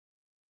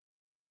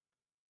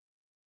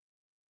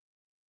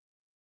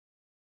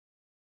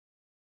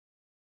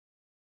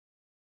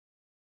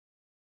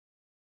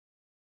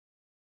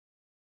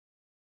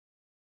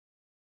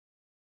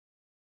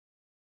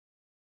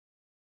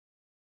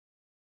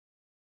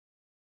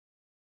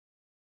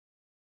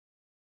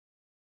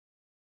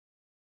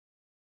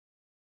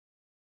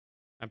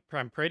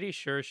I'm pretty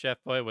sure Chef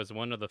Boy was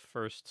one of the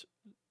first,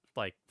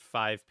 like,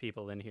 5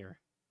 people in here.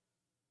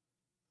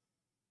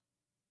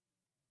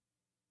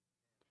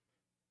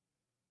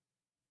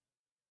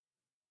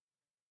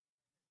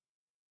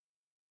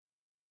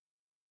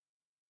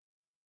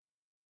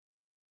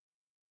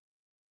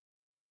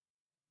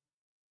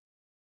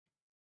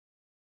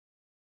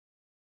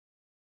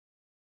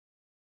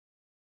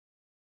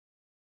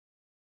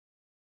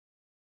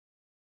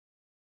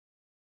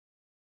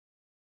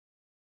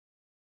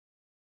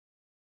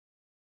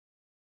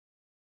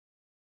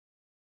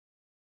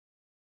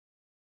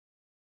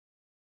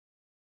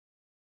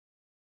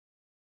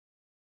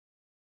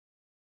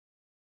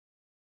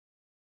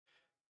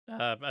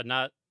 But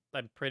not.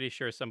 I'm pretty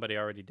sure somebody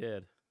already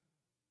did.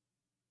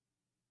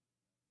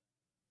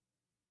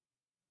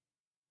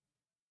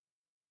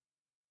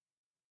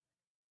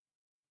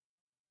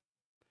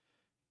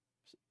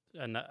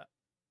 And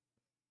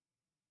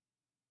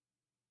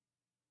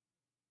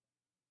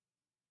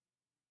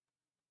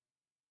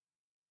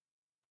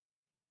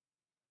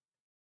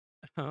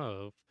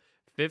oh,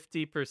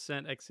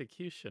 50%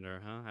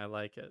 executioner, huh? I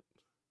like it.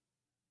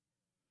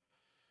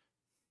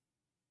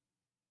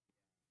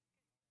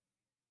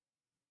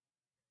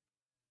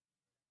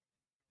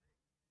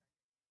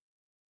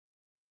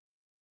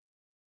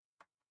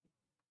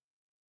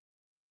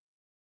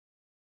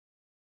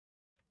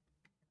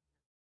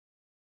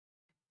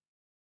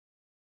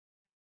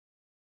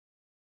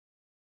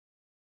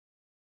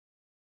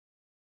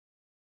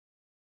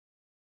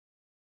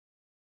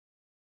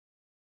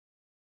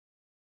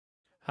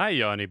 Hi,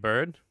 Yanni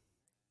Bird.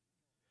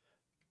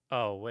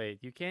 Oh, wait,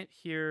 you can't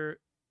hear.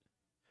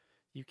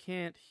 You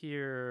can't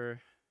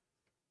hear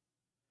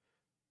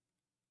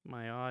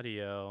my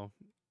audio.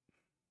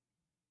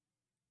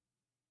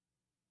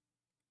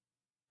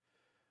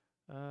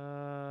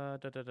 Da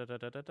da da da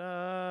da da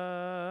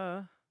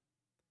da.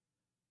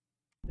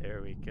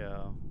 There we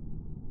go.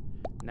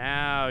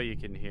 Now you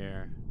can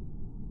hear.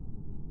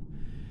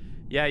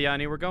 Yeah,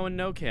 Yanni, we're going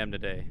no cam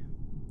today.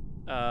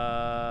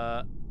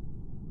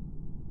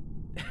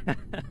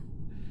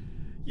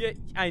 Yeah,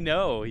 I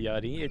know,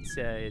 Yanni.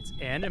 It's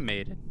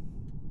animated.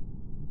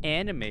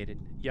 Animated,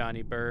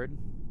 Yanni Bird.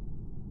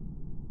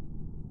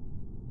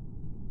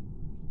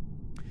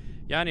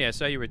 Yanni, I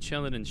saw you were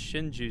chilling in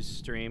Shinju's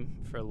stream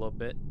for a little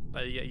bit.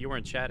 Yeah, you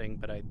weren't chatting,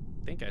 but I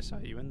think I saw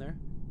you in there.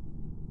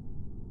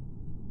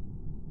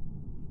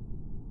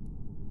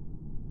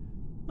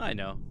 I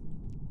know.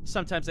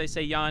 Sometimes I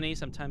say Yanni,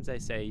 sometimes I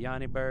say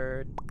Yanni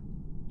Bird.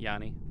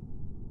 Yanni.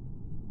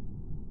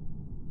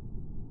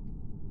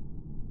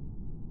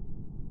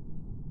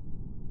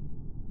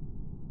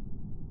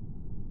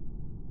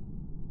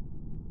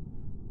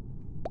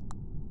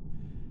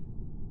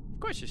 Of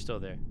course you're still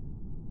there.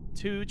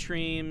 2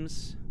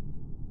 streams.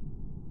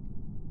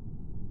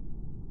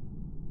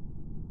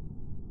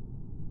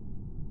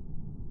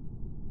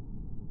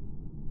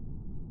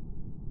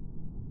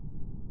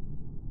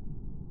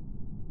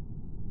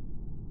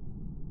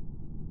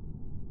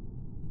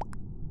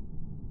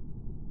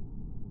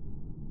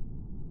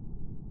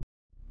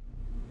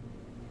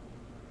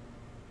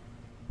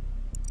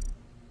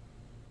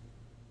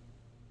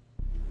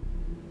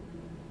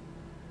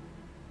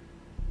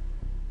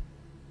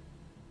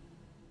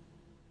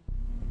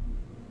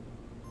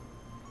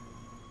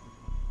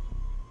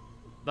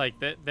 Like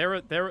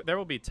there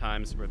will be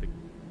times where the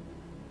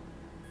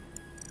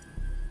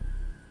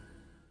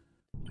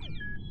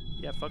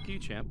Yeah, fuck you,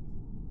 champ.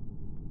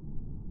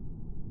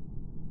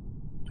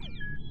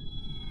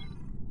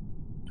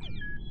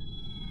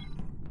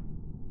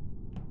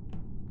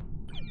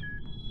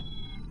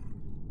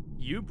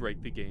 You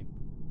break the game.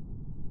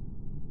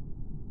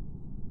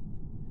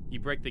 You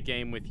break the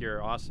game with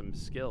your awesome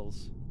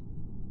skills.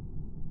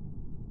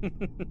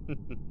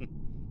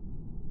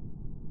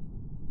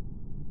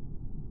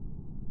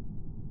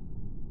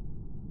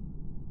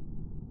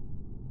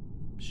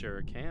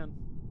 Sure can.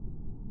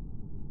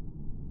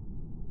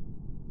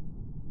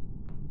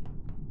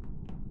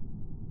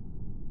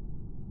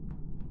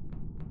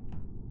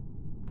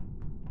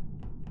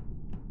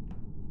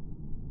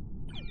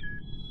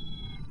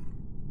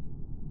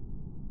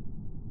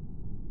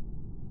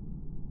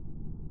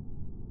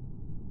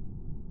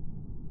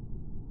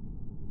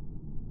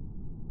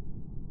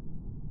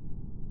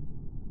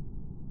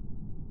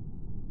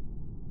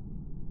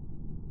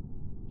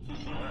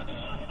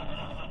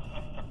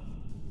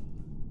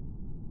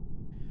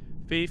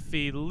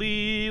 Fifi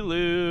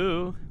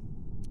Lilu.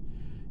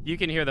 You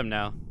can hear them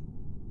now.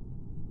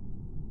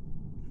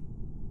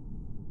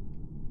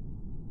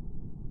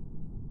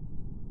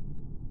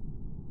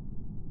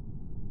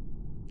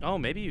 Oh,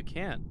 maybe you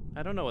can't.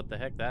 I don't know what the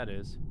heck that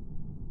is.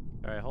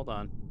 Alright, hold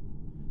on.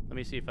 Let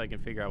me see if I can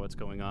figure out what's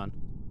going on.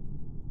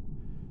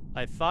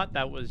 I thought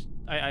that was...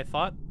 I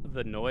thought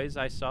the noise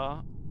I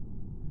saw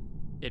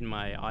in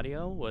my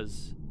audio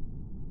was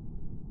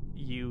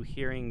you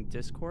hearing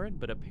Discord,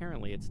 but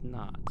apparently it's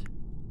not.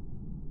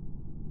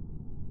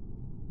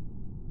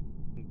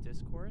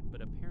 Discord,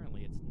 but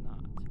apparently it's not.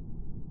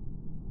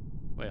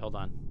 Wait, hold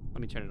on. Let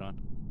me turn it on.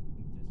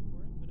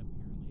 Discord, but apparently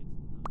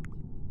it's not.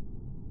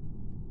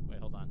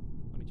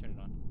 turn it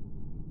on.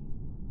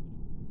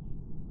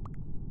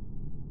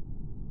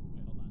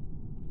 Wait, hold on. Let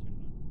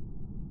me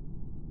turn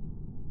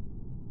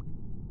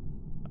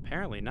it on.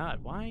 Apparently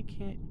not. Why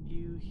can't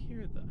you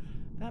hear the...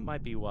 That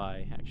might be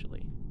why,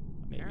 actually.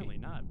 Maybe. Apparently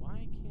not. Why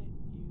can't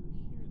you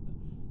hear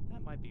the...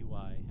 That might be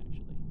why,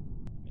 actually.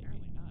 Maybe.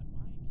 Apparently not.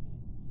 Why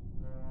can't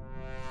you...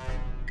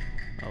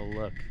 Oh,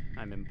 look.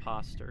 I'm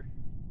imposter.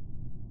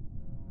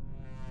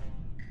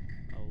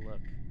 Oh, look.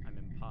 I'm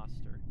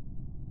imposter.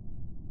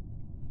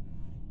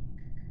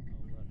 Oh,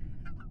 look.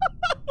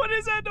 What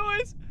is that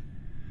noise?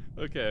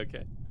 Okay,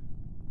 okay.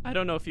 I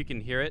don't know if you can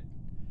hear it.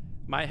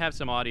 Might have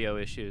some audio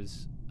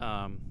issues.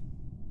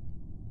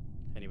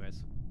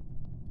 Anyways.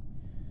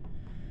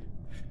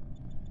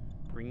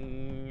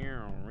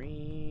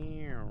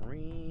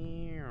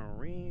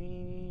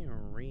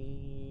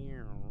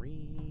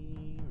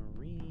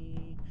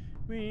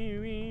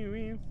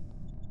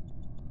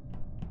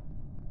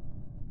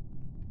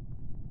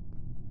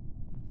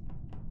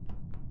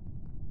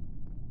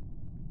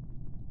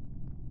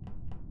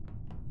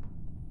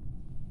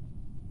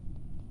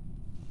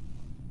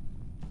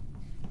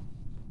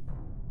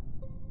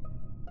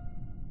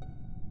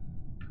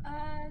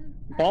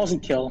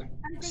 Ballsy kill.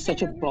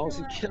 Such a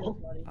ballsy kill.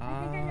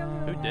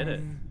 Who did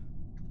it?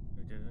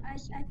 I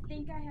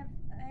think I have.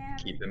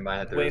 Keep in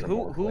mind that there Wait, is a who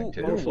morphling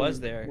too. was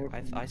there?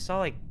 I saw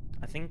like,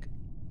 I think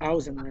I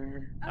was in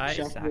there.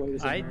 Chef Boy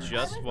was in I there.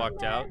 just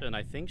walked out, and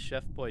I think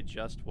Chef Boy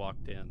just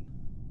walked in.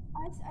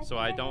 So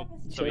I don't.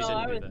 So he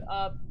didn't do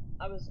that.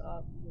 I was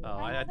up. Oh,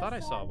 I thought I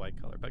saw a white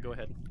color, but go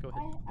ahead. Go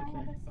ahead. I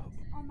have a sense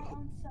on my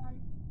own son.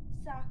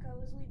 Saka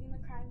was leaving the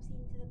crime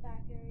scene to the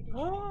back area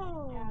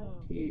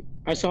to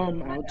I saw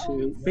him out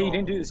too. But he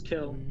didn't do his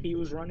kill. He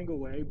was running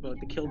away, but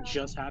the kill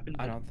just happened.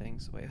 I don't think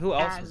so. Wait, who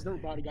else? As the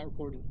body got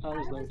reported, I I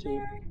was was there too.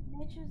 there,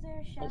 Mitch was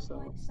there, Chef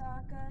Boy,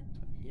 Saka,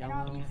 and Yellow.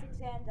 obviously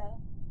Xanda.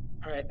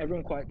 All right,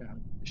 everyone, quiet down.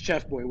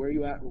 Chef Boy, where are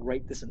you at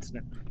right this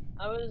instant?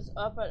 I was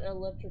up at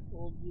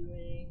electrical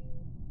doing.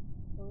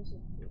 What was it?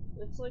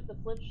 It's like the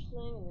flitch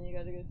thing, and then you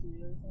gotta go through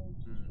the other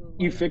thing.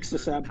 You fixed the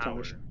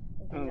sabotage.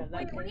 Okay, yeah,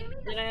 that What do you mean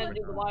then the I had to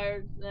do flip? the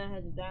wires, then I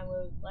had to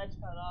download, lights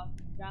cut off,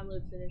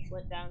 download finished,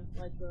 went down,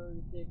 lights were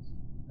already fixed.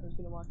 I was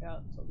gonna walk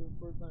out, so the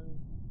work on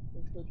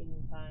the flip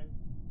in time.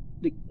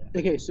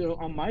 Okay, so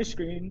on my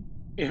screen,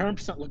 it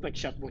 100% looked like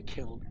Chef Boy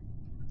killed.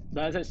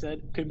 But as I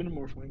said, could have been a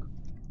morphling.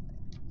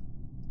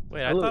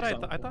 Wait, I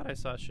thought I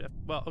saw Chef.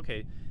 Well,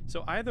 okay.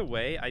 So either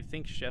way, I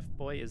think Chef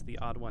Boy is the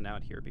odd one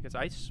out here because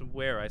I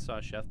swear I saw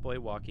Chef Boy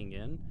walking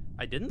in.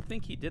 I didn't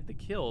think he did the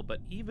kill, but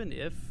even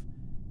if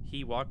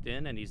he walked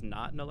in and he's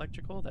not an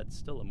electrical, that's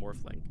still a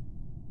morphling.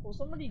 Well,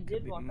 somebody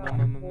did walk out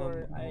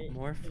before the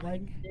Morphling?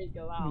 lights did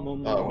go out. Oh,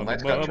 when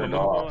lights got turned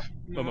off.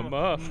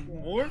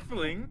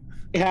 Morphling?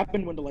 It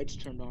happened when the lights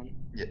turned on.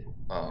 Yeah.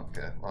 Oh,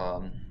 okay.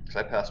 Cause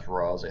I passed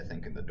Roz, I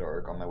think, in the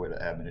dark on my way to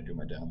admin to do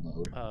my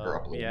download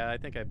or upload. Yeah, I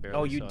think I barely.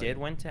 Oh, you saw did it.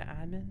 went to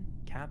admin?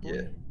 Catboy?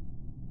 Yeah.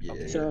 Yeah.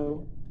 Okay.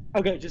 So,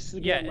 okay, just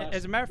to Yeah, get last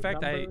as a matter of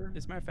fact, number.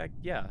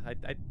 yeah,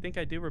 I think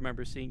I do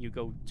remember seeing you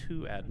go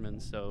to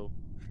admin. So,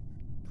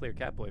 clear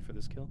Catboy for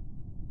this kill.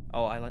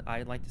 Oh,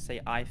 I'd like to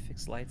say I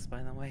fixed lights,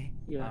 by the way.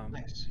 Yeah.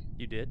 Nice.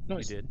 You did.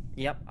 Nice. You did.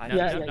 Yep.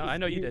 No, I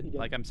know you you did. did.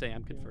 Like I'm saying,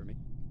 I'm confirming.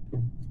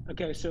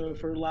 Okay, so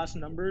for last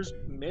numbers,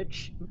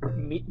 Mitch,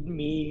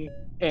 me,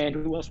 and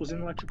who else was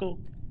in electrical?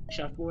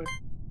 Chef Boy.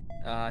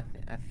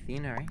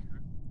 Athena, right?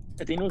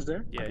 Athena was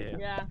there? Yeah,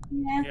 yeah.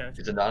 Yeah. Yeah.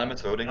 Is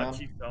Anonymous voting on?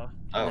 Oh,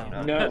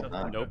 No. no.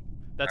 No. Nope.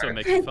 That's what Alright.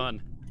 makes it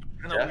fun.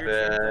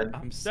 Stefan.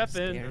 I'm so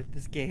Stefan. scared of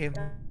this game.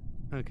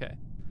 Okay.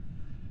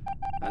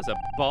 That was a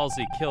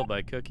ballsy kill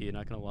by Cookie,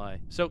 not gonna lie.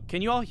 So,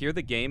 can you all hear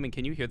the game and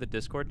can you hear the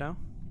Discord now?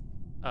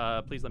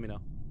 Please let me know.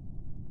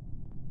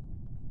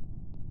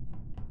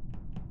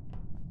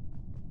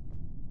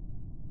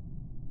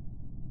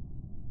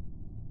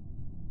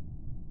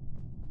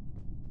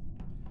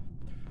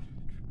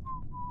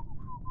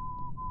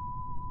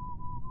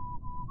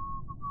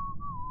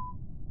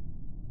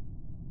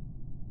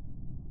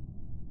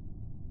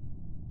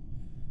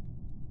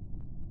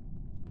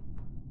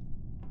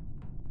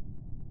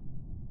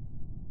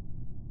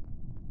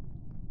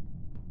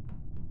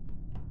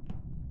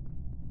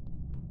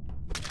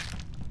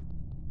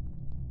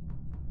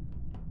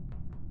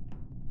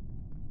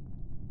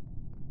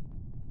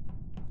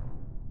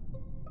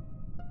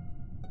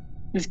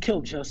 This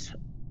kill just.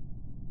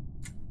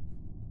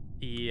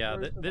 Yeah,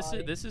 Where's the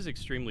body? this is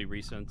extremely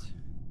recent.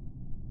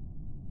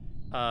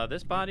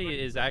 This body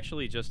is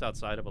actually just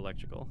outside of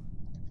electrical.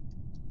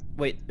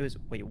 Wait,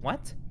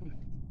 what?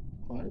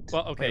 What?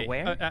 Well, okay. Wait,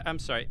 where? I'm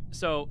sorry.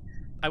 So,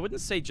 I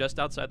wouldn't say just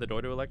outside the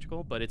door to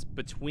electrical, but it's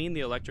between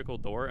the electrical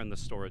door and the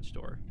storage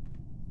door.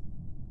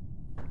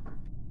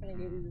 I give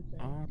you the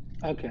thing.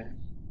 Oh. Okay.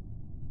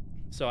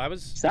 So I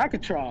was.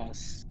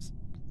 Sakatros.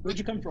 Where'd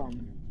you come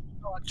from?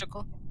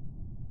 Electrical.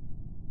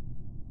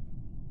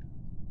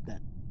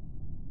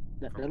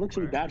 That looks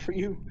really bad for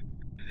you.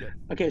 Good.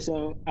 Okay,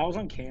 so I was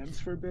on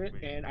cams for a bit,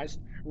 and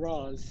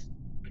Roz,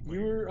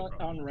 you were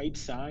on right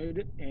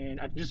side, and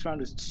I just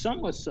found it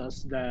somewhat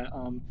sus that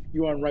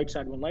you are on right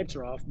side when lights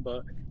are off,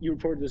 but you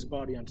reported this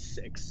body on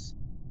 6.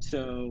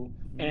 So,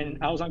 and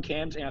I was on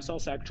cams, and I saw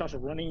Sacritross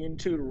running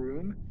into the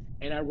room,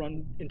 and I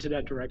run into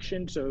that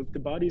direction. So if the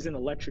body's in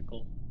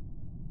electrical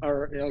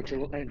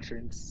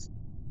entrance,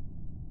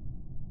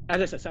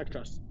 as I said,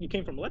 Sacritross, you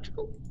came from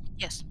electrical?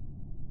 Yes.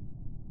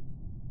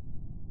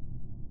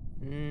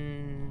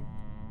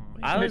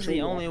 I was Mitchell, the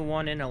you only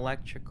one in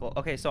electrical.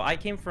 Okay, so I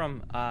came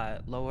from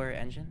lower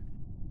engine.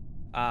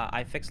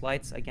 I fixed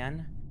lights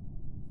again,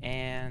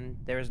 and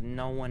there's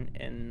no one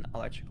in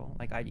electrical.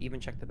 Like, I even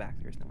checked the back,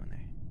 there's no one there.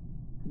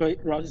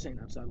 But Ross is saying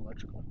outside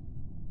electrical.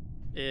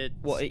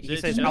 He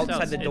says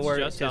outside the door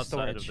It's just to outside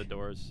storage. of the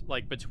doors,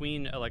 like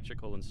between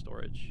electrical and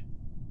storage.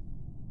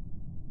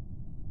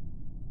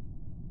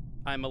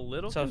 I'm a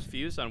little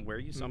confused on where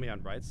you saw me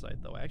on right side,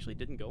 though. I actually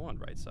didn't go on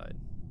right side.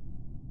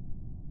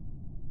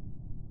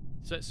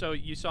 So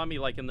you saw me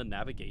like in the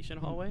navigation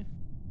hallway?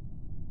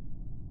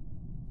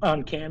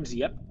 On cams,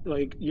 yep.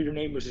 Like your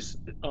name was just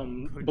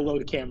below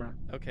the camera.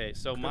 Okay,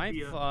 so my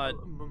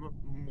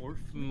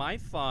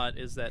thought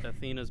is that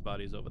Athena's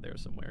body's over there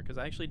somewhere, because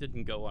I actually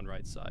didn't go on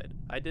right side.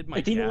 I did my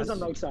Athena gas. was on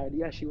right side.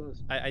 Yeah, she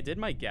was. I did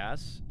my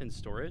gas in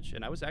storage,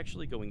 and I was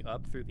actually going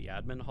up through the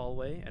admin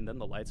hallway, and then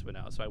the lights went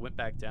out. So I went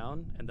back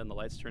down, and then the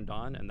lights turned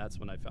on, and that's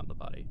when I found the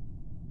body.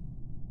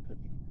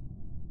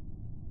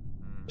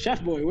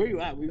 Chef Boy, where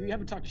you at? We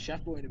haven't talked to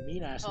Chef Boy in a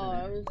mean ass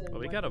minute. Well,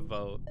 we gotta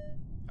vote.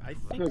 I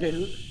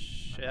think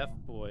Chef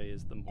Boy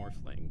is the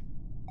morphling.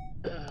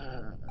 I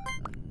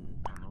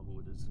don't know who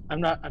it is.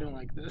 I don't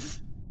like this.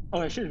 Oh,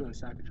 I should have been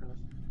Sacritross.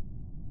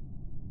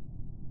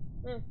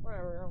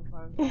 Whatever, I'm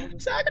fine.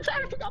 Sacritross!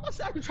 I forgot about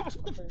Sacritross!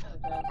 What the fuck?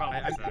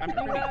 I'm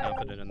pretty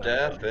confident in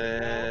that.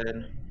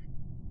 Devin.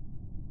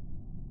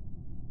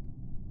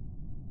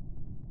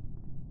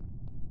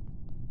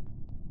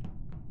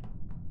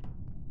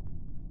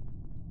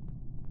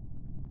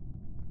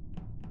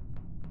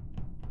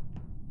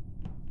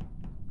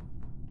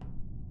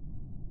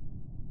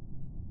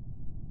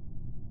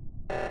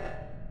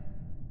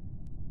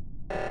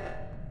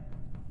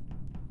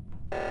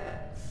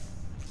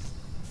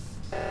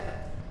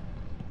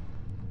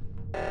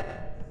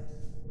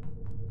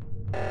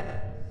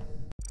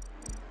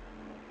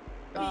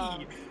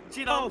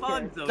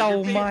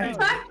 Oh my!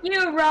 Fuck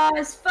you,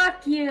 Roz.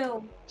 Fuck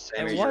you.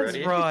 Sammy, It you was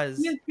ready? Roz.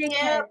 You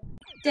dickhead.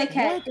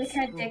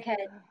 Dickhead.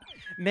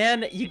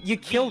 Man, you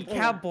killed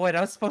Catboy, and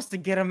I was supposed to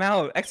get him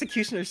out.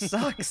 Executioner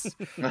sucks.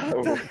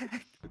 What the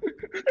heck?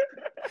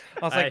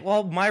 I was like,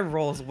 well, my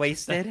role's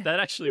wasted. That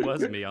actually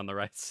was me on the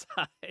right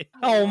side.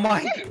 Oh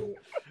my!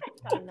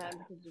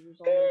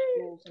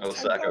 Oh,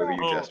 Sacco, were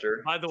you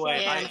Jester? By the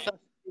way,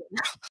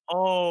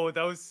 oh,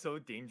 that was so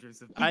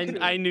dangerous.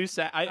 I knew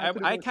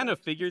I kind of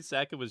figured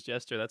Saka was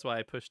Jester. That's why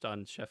I pushed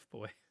on Chef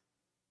Boy.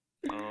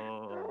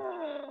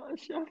 Oh,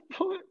 Chef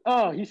Boy.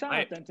 Oh, he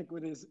sounded authentic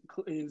with his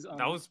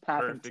that was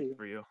perfect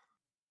for you.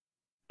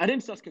 I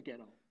didn't sus Cookie at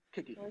all.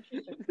 Cookie.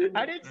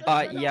 I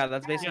didn't. Yeah,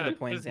 that's basically the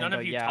point. Because none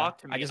of you yeah,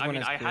 talked to me. just I went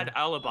mean, as I clear. had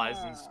alibis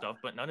and stuff,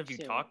 but none of you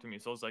talked to me.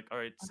 So I was like, all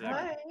right, sick.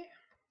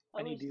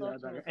 I need to do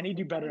that better. I need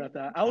to do better at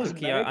that. I was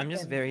Kia, medic I'm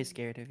just and- very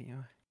scared of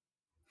you.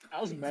 I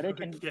was medic,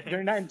 and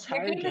during that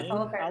entire You're getting game,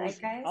 over, I right, was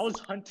guys?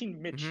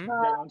 hunting Mitch Mhm.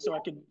 down so I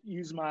could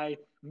use my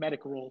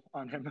medic role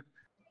on him.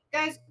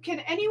 Guys, does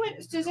anyone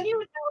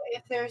know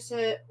if there's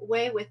a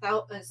way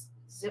without a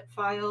zip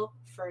file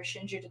for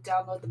Shinju to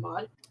download the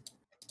mod?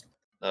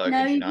 No, Could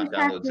you you not just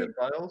have download to- zip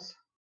files?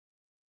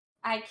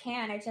 I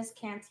can. I just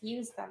can't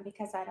use them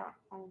because I don't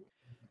own.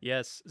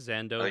 Yes,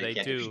 Zando, Oh, you they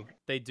can't do. just-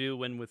 They do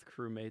when with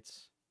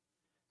crewmates.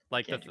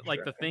 Like Can't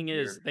the thing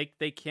here. is,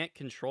 they can't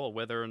control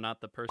whether or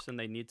not the person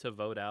they need to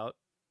vote out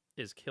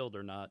is killed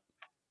or not.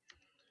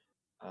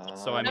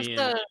 So I That's mean,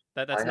 the-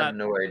 that's I have not.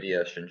 no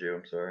idea, Shinju.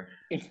 I'm sorry.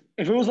 If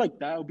it was like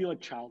that, it would be like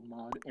child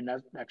mod, and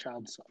that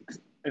child sucks.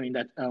 I mean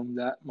that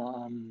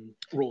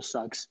rule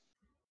sucks.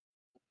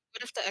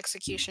 What if the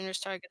executioner's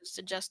target is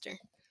the jester?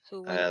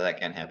 Who?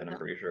 That can't happen. I'm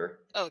pretty sure.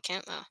 Oh, it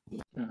can't now.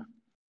 Yeah.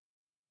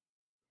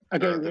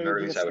 At Okay, the ready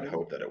very to least, get I would started?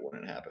 hope that it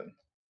wouldn't happen.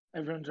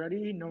 Everyone's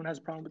ready. No one has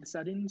a problem with the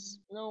settings.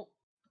 No.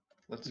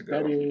 Let's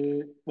go.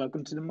 Ready.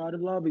 Welcome to the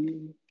modded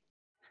lobby.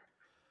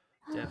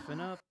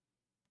 Deafen up.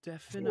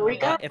 Deafen Here we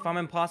go. up. If I'm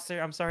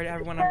imposter, I'm sorry to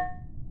everyone.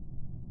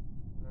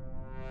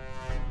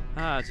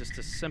 Just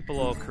a simple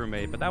old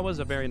crewmate, but that was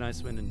a very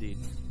nice win indeed.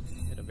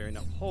 Hit a very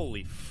nice.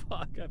 Holy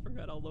fuck! I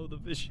forgot how low the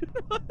vision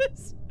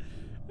was.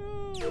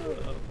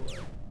 Oh boy.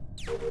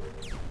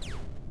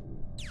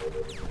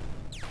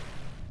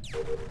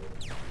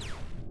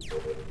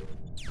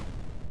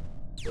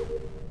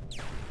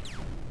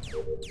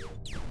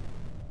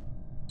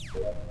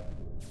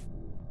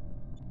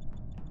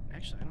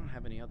 Actually, I don't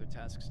have any other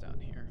tasks down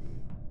here.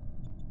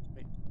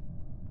 Wait.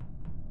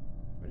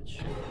 Where did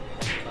shit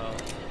go?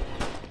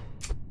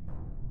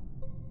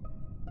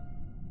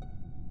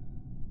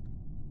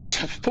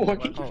 Boy.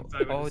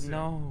 Oh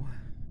no.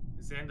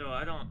 Zando,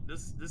 I don't.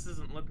 This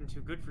isn't looking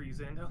too good for you,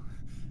 Zando.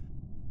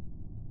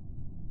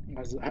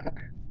 What's that?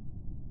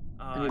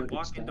 me I look at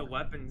walk into stat.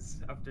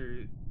 weapons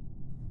after.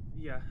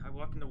 Yeah, I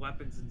walk into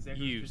weapons and Xander's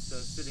You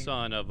just sitting,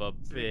 son of a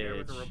sitting there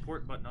with a bitch.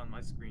 report button on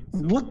my screen. So.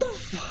 What the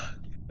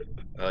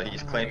fuck?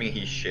 He's claiming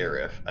he's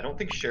sheriff. I don't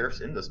think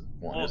sheriff's in this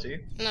one, Oh. is he?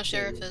 No,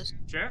 sheriff is.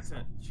 Sheriff's in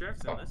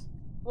Oh. this.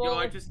 Well, Yo,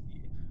 I just.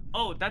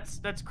 Oh, that's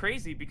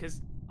crazy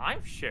because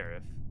I'm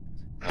sheriff.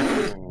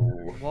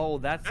 Oh. Whoa,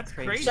 that's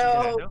crazy. crazy.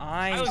 So- Xando.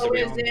 I'm I was So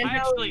is wrong. it- I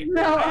actually,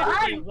 No, I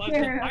actually I'm wasn't.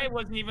 sheriff. I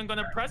wasn't even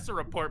gonna press a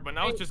report, but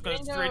I was Wait, just gonna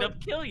Xando- straight up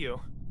kill you.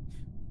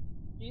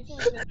 do you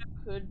think Xando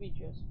could be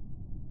just?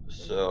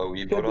 So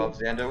we vote off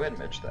Xando and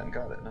Mitch then.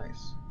 Got it,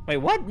 nice. Wait,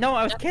 what? No,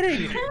 I was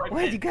kidding. Okay.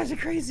 What? You guys are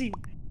crazy.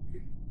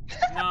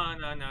 No.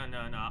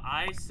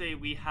 I say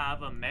we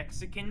have a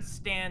Mexican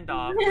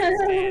standoff with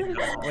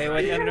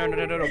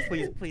Xando.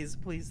 Wait, no,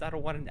 please. I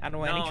don't want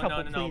any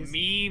trouble, No. please.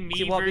 Me Do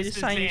you want me to versus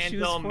shine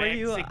shoes Xando, for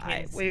you?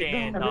 Mexican Wait, no.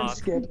 Everyone standoff.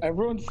 skip.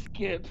 Everyone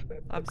skip.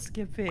 I'm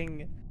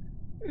skipping.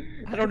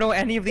 I don't know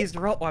any of these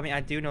roles. Well, I mean,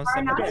 I do know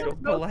some of not them,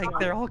 but like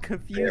they're all They're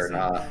confusing.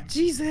 not.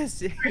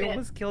 Jesus, you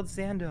almost killed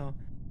Xando.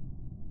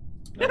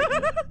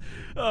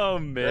 Oh,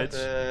 Mitch.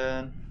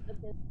 Seven.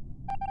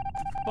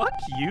 Fuck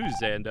you,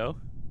 Xando.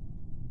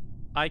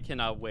 I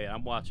cannot wait.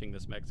 I'm watching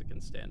this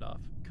Mexican standoff.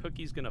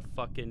 Cookie's gonna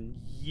fucking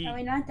yeet Are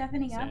we not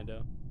deafening up?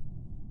 Xando.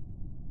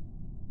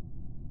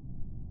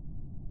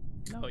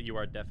 No, you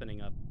are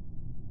deafening up.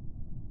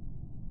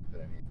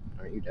 But I mean,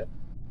 aren't you dead?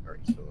 Or are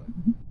you still alive?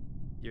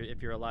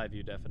 If you're alive,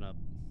 you deafen up.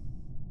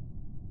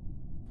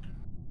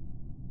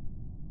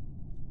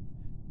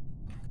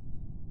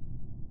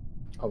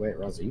 Oh wait,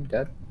 Roz, are you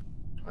dead?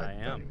 I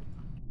am.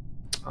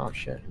 Oh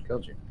shit, who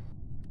killed you?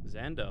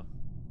 Xando.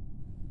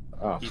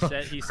 Oh.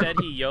 He said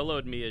he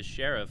YOLO'd me as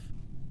sheriff,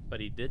 but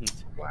he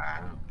didn't.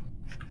 Wow.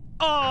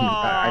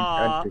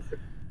 Oh.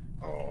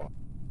 Oh.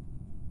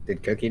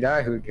 Did Cookie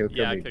die? Who killed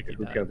Yeah, me? Cookie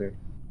Who died. killed her?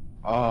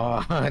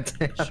 Oh,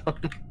 damn.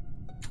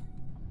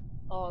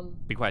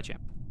 Be quiet,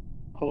 champ.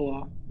 Hold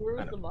on. Where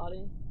was the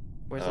body?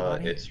 Where's the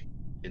body? It's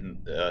in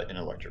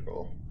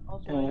electrical.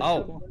 Also, Oh. I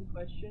have one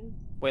question.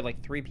 Wait,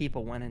 like 3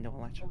 people went into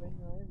electrical.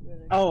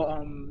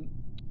 Oh,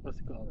 what's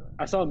it called?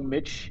 I saw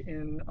Mitch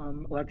in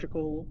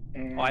electrical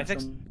and. Oh, I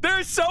fixed.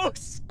 They're so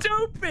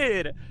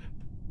stupid.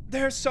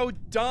 They're so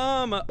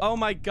dumb. Oh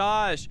my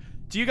gosh.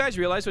 Do you guys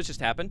realize what just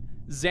happened?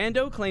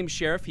 Xando claimed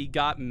sheriff. He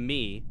got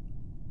me,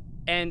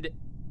 and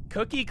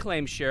Cookie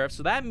claimed sheriff.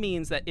 So that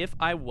means that if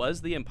I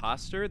was the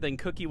imposter, then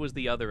Cookie was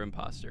the other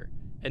imposter.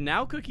 And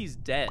now Cookie's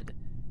dead.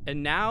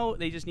 And now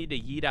they just need to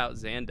yeet out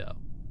Xando.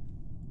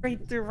 Right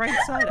through right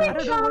side. I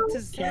don't know what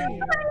to say. I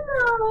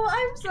know.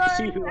 I'm sorry.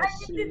 See who I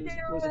else need to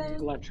do was in it.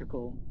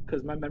 electrical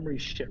because my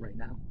memory's shit right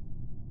now.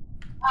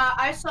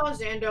 I saw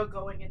Xando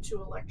going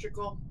into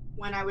electrical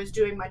when I was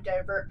doing my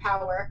divert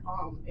power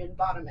in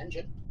bottom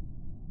engine.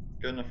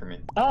 Good enough for me.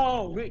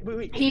 Oh wait.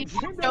 He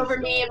Xando's knocked over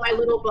still me in my alive.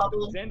 little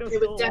bubble. Xando's It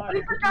still was alive.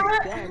 definitely Cookie's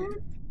dead.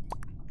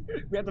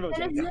 We have to vote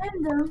That is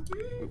Xando.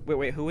 Xando.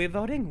 Wait, who are we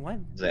voting? What?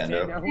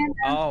 Xando.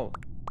 Oh.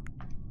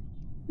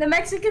 The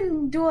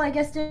Mexican duel, I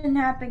guess, didn't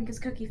happen because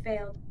Cookie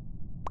failed.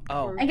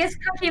 Oh. I guess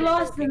Cookie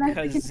lost the Because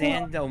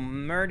Mexican duel. Xando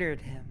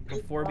murdered him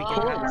before we Oh,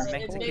 could have it a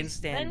Mexican makes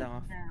sense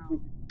standoff. now.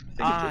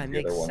 Ah, it's it the other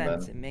makes one,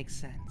 sense. then. It makes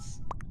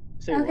sense.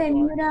 Say Okay,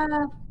 what? mute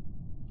up.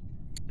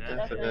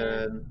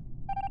 Seven.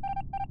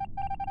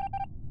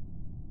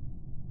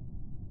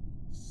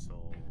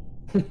 So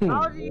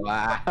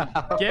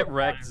Wow. Get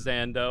wrecked,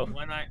 Xando.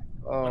 when I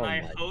Oh when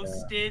I my God.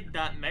 hosted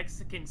that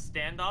Mexican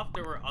standoff,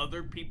 there were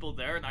other people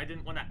there, and I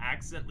didn't want to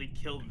accidentally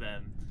kill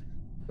them.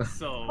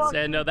 So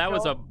Xando, that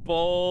was a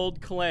bold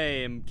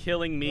claim,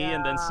 killing me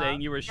and then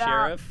saying you were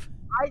sheriff.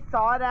 I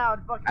saw it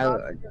out. Fucking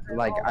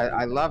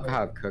I love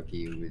how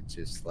Cookie was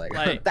just like,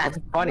 Like- that's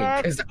funny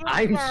because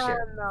I'm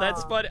sure.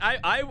 That's funny.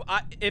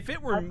 I if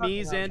it were I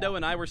me, fucking love Xando,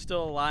 and I were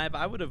still alive,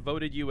 I would have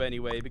voted you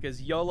anyway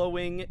because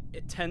YOLOing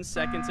 10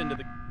 seconds into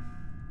the.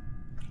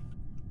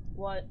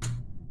 What?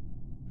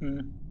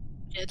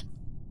 Did.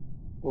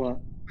 What?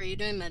 Were you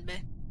doing medbay?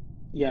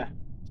 Yeah.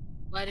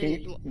 Why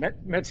didn't you?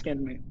 Met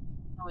scanned me.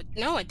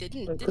 No, I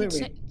didn't. Oh, Didn't say.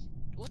 clearly.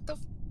 What the?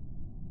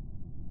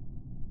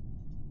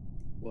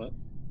 What?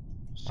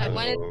 I So,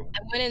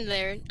 went in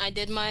there. I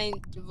did my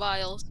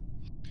vials.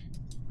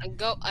 I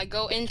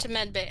go into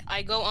medbay.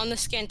 I go on the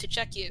scan to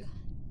check you,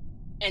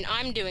 and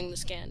I'm doing the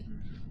scan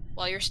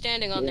while you're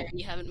standing on there and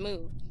you haven't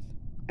moved.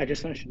 I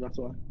just finished it. That's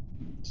why.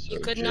 You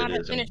could not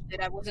have finished it.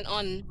 I wasn't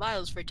on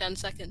vials for 10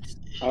 seconds.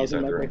 was He's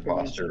in either that way for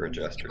imposter or 9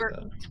 seconds. jester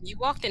then. You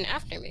walked in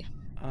after me.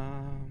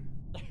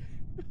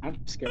 I'm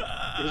scared.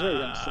 It was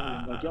already on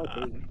 7. Like y'all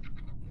crazy.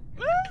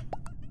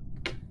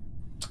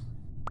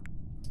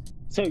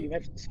 So you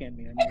met scanned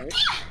me, I mean, right?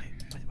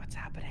 What's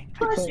happening?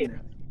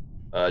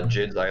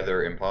 Jid's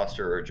either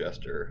imposter or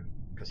jester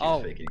because he's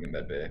Oh. faking a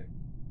medbay.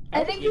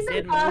 I think You he's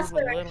did an move a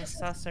imposter. little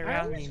sus I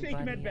around always me, fake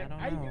buddy. medbay.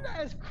 I I do don't know. that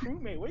as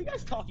crewmate. What are you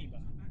guys talking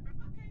about?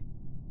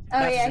 Oh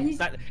That's yeah, his,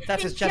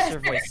 that's his he's Jester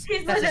Jester. voice.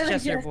 He's That's his literally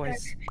Jester Jester.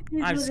 voice.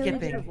 He's I'm literally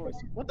skipping. Your voice.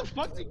 What the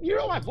fuck? You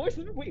know my voice?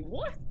 Wait,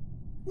 what?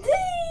 No,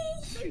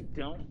 you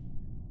don't.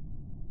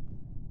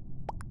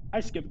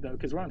 I skipped though,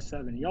 because we're on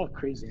 7. Y'all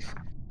crazy.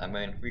 I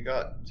mean, we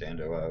got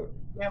Zando out.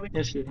 Yeah, we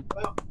Yes, you.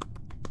 well,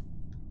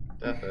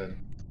 Definitely.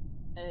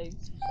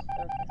 Eggs.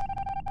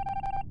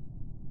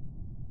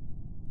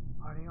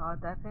 Are they all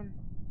deafened?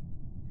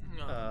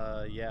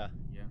 Yeah.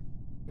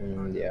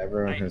 Yeah,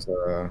 everyone who's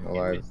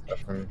alive is It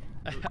definitely.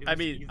 I was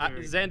mean, either-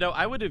 Zando,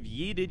 I would have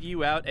yeeted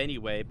you out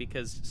anyway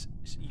because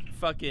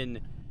fucking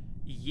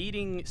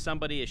yeeting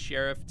somebody as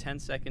sheriff 10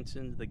 seconds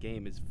into the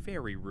game is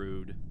very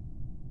rude.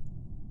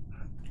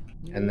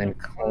 And then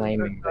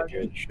claiming that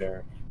you're the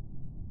sheriff.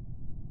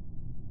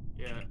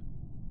 Yeah.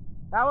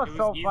 That was It was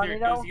so either funny it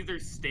though. was either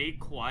stay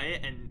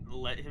quiet and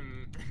let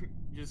him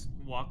just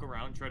walk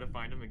around, try to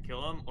find him and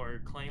kill him,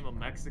 or claim a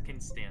Mexican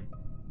stand.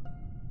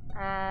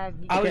 And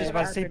you I was could just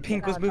about to say have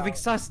Pink was found moving out.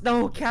 sus.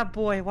 No,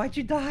 Catboy, why'd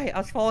you die? I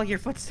was following your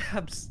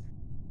footsteps.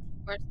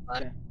 Where's the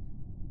body? Okay.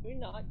 Can we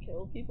not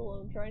kill people?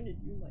 I'm trying to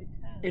do my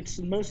task. It's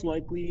most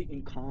likely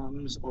in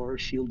comms or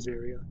shields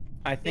area.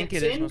 I think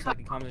It's it is in most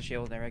likely comms and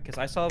shield area because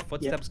I saw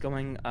footsteps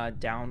going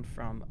down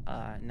from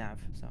Nav.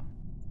 So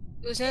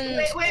Who's in?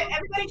 wait,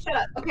 everybody shut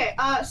up. Okay,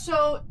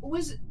 so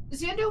was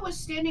Zando was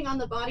standing on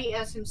the body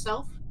as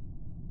himself,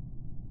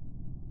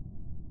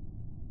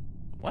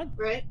 what?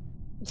 right?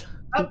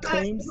 He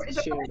claims the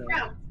shared first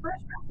out.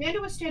 round.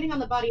 Zando was standing on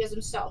the body as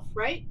himself,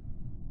 right?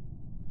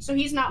 So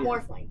he's not Yeah.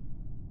 morphling.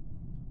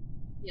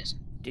 Yes.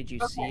 Did you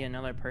Okay. see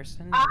another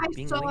person I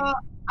being saw weird?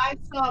 I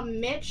saw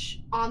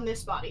Mitch on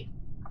this body.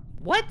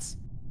 What?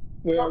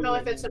 I don't know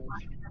if it's a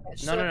Mitch. No,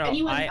 So no, if no.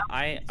 anyone I, else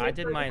I, sees I it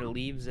did for my now-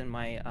 leaves in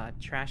my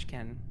trash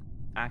can,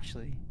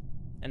 actually,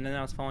 and then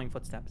I was following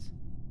footsteps.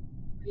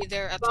 Are you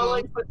there at the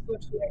following moment?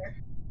 footsteps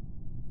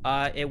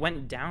where? It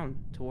went down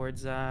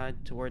towards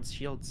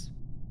Shields.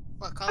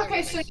 What color? Okay,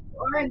 are so they? you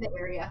are in the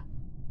area.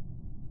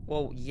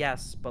 Well,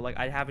 yes, but like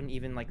I haven't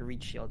even like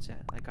reached Shields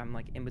yet. Like I'm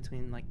like in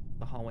between like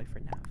the hallway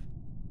for Nav.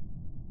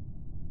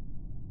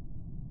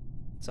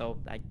 So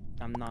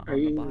I'm not Are on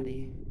you? the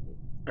body.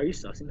 Are you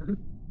sussing them?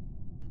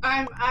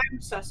 I'm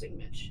sussing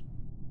Mitch.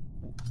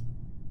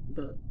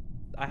 But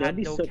I that'd had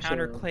be no such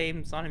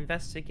counterclaims on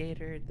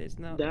investigator. There's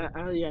no. that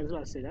yeah, I was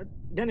about to say that.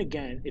 Then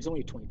again, it's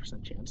only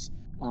 20% chance.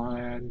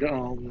 And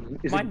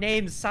is My it?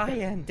 name's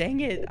Cyan. Dang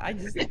it! I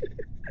just.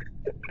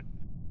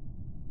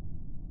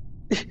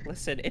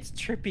 Listen, it's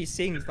trippy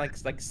seeing like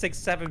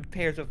 6-7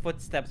 pairs of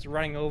footsteps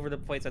running over the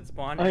place at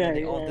spawn, Oh, and yeah, then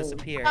they all yeah.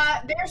 disappear.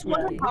 There's one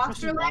Yeah,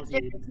 imposter it's left.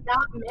 If just it's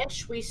not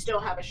Mitch, we still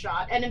have a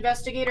shot. An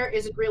investigator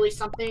isn't really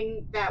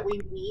something that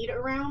we need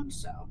around,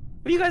 so.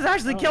 But you guys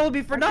actually Oh, killed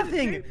me for I could've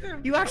nothing. saved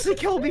them. You actually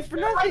killed me for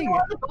I nothing.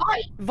 know the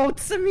body. Vote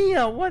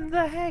Samia. What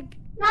the heck?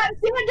 Not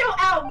Zando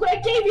out. I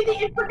gave you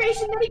the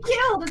information that he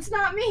killed. It's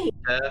not me.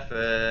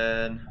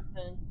 Stefan.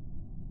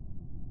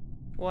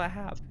 What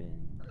happened?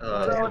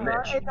 So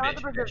Mitch, it's Mitch,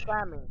 100% Mitch.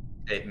 Sammy.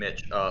 Hey,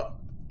 Mitch.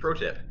 Pro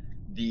tip: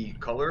 the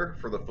color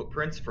for the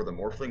footprints for the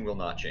morphling will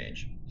not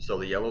change. So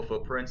the yellow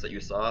footprints that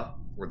you saw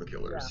were the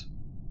killers.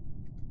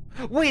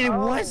 Wait, it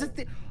Oh. was a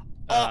thing.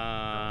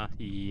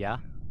 Yeah.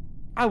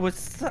 I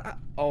was.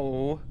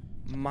 Oh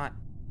my.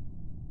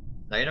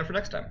 Now you know for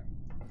next time.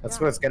 That's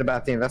what's good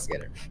about the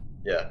investigator.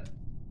 Yeah.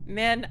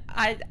 Man,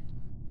 I'm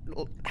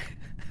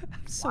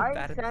so Why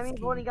bad is at Sammy this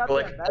voting game. out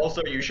But the like,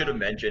 also you should have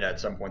mentioned at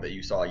some point that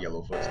you saw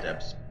yellow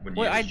footsteps when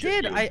you. Wait, I was just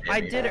did. you and I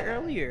Sammy. did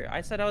earlier. I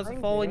said I was I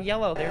following did.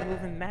 yellow. They were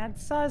moving mad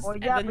sus, Well,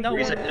 and yeah, then but no you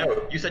You one. said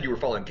no. You said you were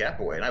following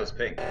Catboy, and I was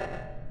pink.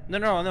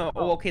 No.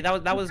 Oh, okay. That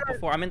was Because-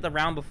 before. I meant the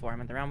round before. The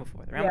round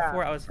Yeah.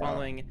 before I was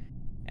following,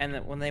 and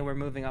then when they were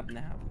moving up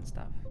nav and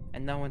stuff,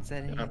 and no one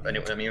said anything.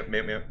 Anyway,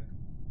 maybe.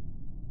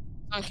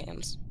 On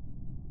cams.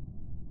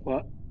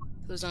 What?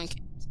 Who's on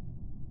cams?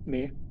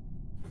 Me?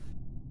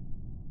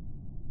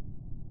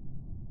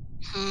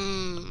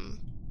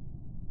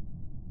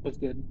 What's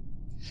good?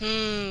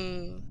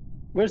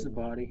 Where's the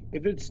body?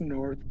 If it's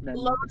north, then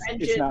Lower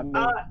it's not engine.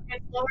 me.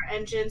 It's lower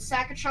engine.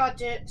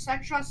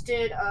 Sakatros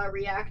did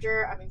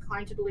reactor. I'm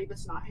inclined to believe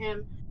it's not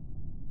him.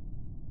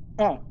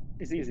 Oh,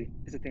 it's easy.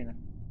 It's Athena.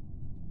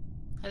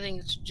 I think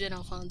it's Jin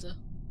Alfonso.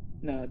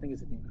 No, I think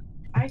it's Athena.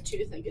 I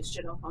too think it's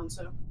Jin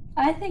Alfonso.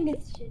 I think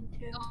it's Jin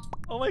too.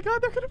 Oh my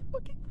god, they're gonna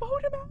fucking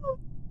vote him out.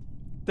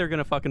 They're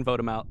gonna fucking vote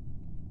him out.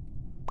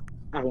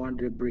 I wanted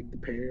to break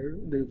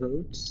the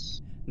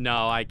votes.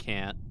 No, I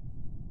can't.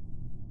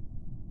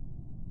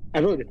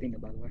 I voted Athena,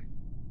 by the way.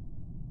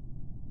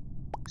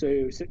 So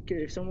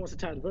if someone wants to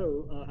tie the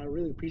vote, I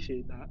really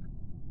appreciate that.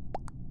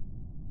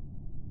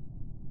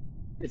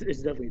 It's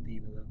definitely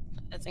Athena,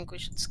 though. I think we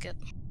should skip.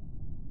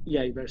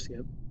 Yeah, you better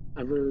skip.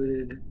 I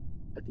voted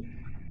Athena.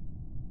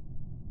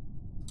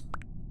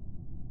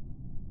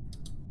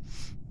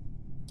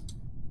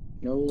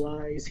 No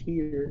lies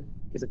here.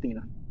 It's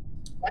Athena.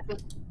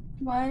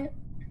 What?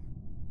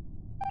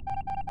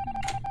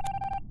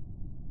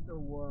 So,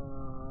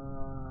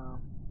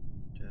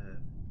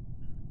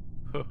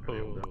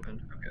 Okay,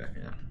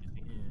 yeah.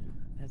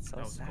 That's so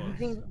That was sad.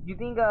 close. you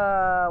think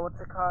what's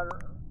it called?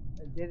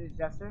 Jid is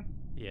Jester?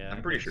 Yeah. I'm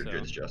I pretty think sure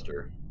so. Jid's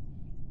Jester.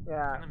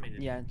 Yeah. Kinda made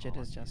it Yeah, Jid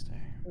is odd. Jester.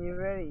 You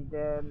ready,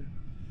 then?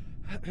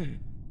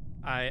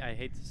 I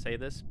hate to say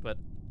this, but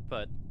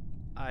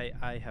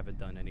I haven't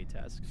done any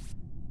tasks.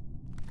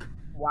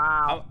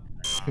 Wow.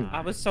 I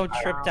was so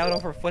tripped out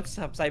over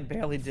footsteps, I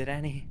barely did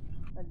any.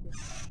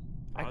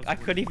 I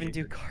couldn't even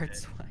do card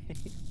swipe.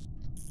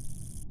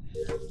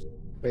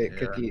 Wait, Yeah.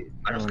 Cookie.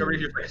 I discovered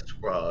if you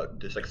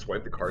just like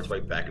swipe the card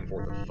swipe back and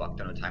forth a fuck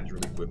ton of times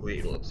really quickly,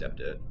 it'll accept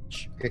it.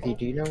 Cookie,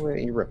 do you know where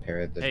you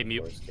repaired this? Hey,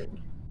 mute.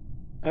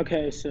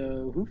 Okay,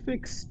 so who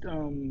fixed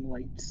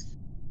lights?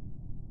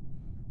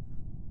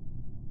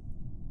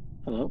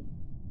 Hello?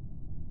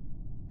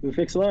 Who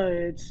fixed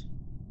lights?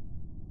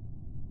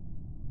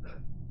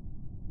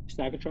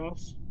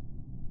 Stagatross?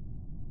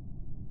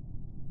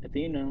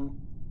 Athena?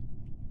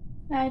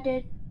 I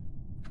did.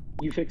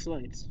 You fixed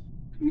lights?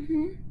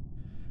 Mm-hmm.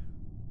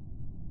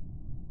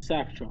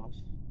 Stagatross?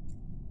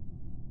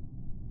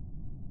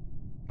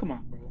 Come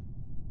on, bro.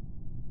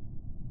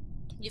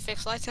 You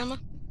fix lights, Emma?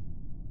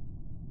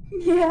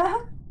 Yeah.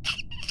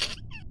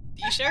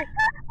 You sure?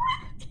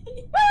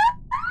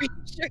 Are you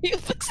sure you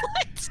fix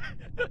lights?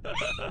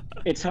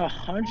 It's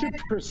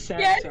 100%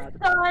 Yes,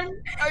 Stagatross.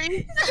 son. Are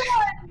you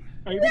Son.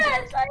 Are you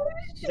Yes, I'm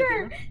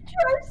sure. Athena?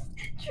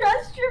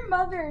 Trust your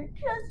mother.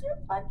 Trust your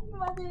fucking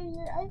mother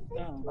here. I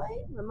fixed Oh.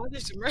 lights. My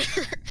mother's a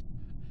murderer.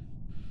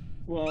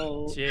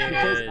 Well,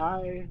 because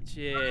Jid.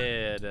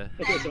 Jid.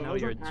 Okay, so I I know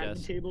was you're on admin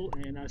just. table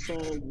and I saw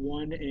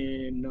one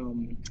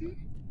in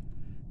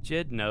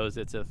Jid knows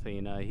it's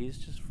Athena. He's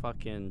just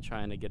fucking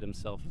trying to get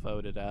himself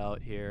voted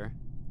out here.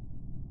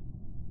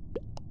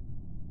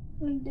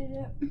 I did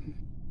it.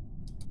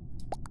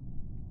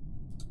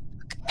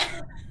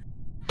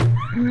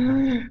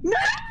 No!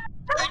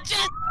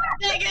 Just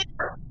take it.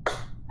 God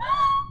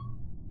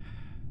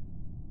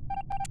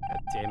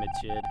damn it,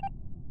 Jid.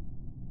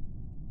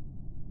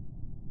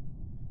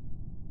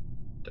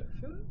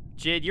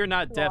 Jid, you're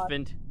not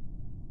deafened.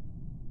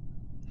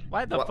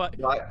 Why the fuck?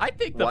 I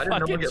think the why did no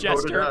one fucking get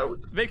voted Jester. out?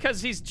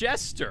 Because he's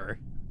Jester.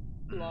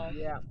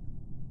 Yeah.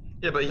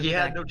 Yeah, but he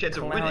had no chance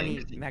of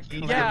winning.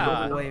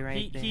 Yeah,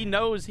 he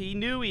knows, he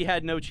knew he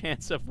had no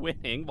chance of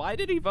winning. Why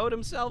did he vote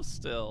himself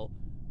still?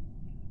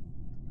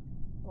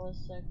 1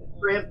 second.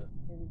 Rip.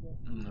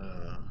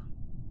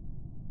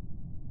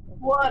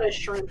 What a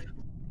shrimp.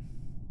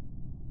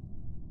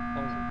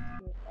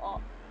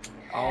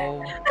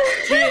 Oh.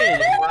 Jid!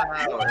 Wow,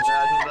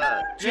 imagine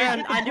that.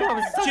 Jid, I knew I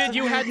was such Jid, a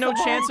you had no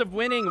loser. chance of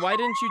winning. Why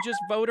didn't you just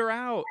vote her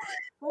out?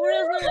 Who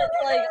doesn't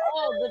like?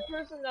 Oh, the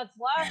person that's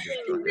laughing.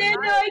 Xando,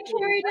 I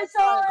carried us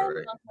on.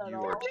 You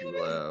are too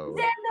loud.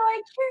 Xando,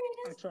 I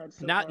carried us.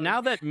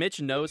 Now that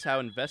Mitch knows how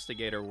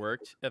Investigator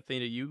worked,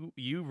 Athena, you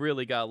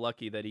really got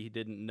lucky that he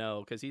didn't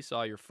know, because he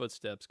saw your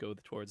footsteps go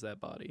towards that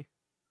body.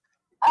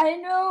 I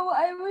know.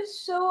 I was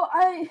so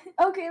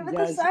okay, but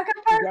the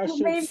sacrifice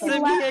made me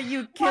Samia, laugh.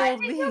 you killed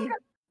me.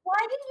 Why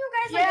didn't you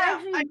guys like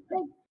actually? Like,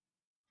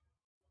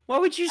 What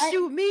would you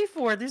shoot me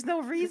for? There's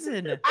no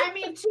reason. I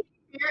mean, to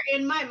be fair,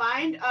 in my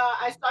mind,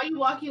 I saw you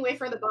walking away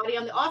from the body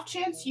on the off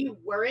chance you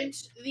weren't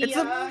the. It's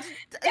a- it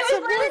was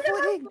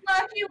literally the most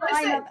lucky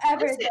lineup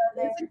ever.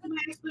 Listen to my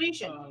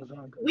explanation.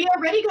 We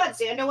already got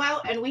Xando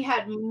out, and we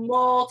had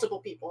multiple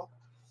people.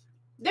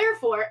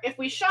 Therefore, if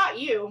we shot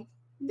you,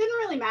 it didn't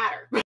really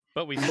matter.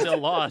 But we still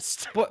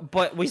lost.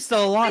 But we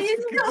still lost. You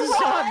because still you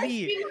shot lost.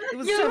 me. It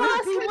was You 7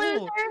 lost, people.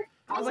 loser.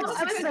 It was like Also,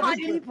 6, I was 7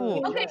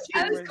 people. Okay,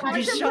 I was You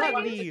shot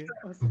contemplating. me.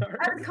 I was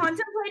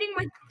contemplating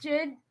with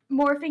Jid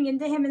morphing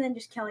into him and then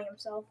just killing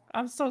himself.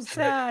 I'm so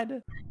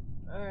sad.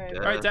 Alright.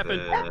 All right, Devin.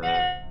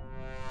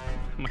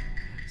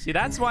 See,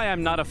 that's why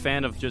I'm not a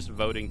fan of just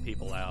voting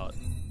people out.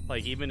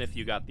 Like, even if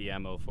you got the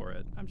ammo for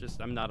it, I'm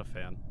not a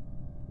fan.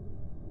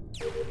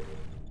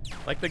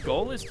 Like, the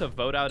goal is to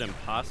vote out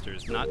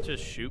imposters, not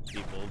just shoot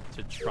people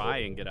to try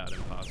and get out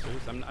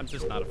imposters. I'm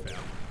just not a fan.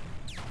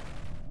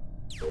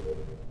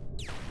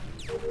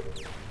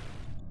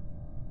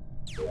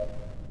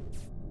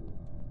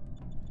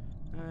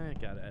 I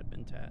got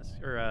admin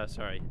task, or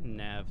sorry,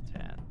 nav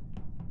task.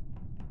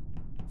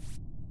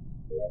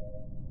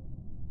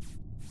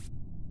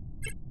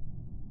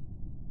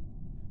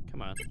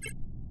 Come on,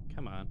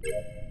 come on.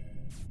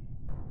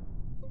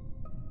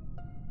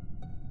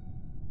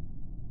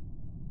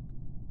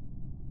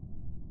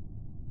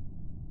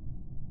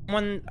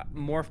 Someone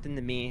morphed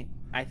into me,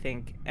 I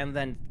think, and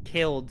then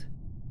killed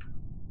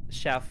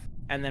Chef,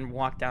 and then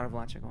walked out of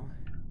electrical.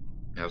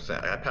 I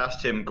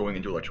passed him going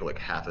into electrical like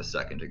half a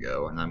second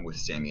ago, and I'm with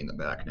Sammy in the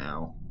back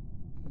now.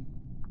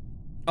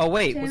 Oh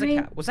wait,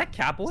 Sammy- was that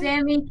Catboy?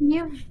 Sammy, can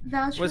you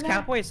vouch for Was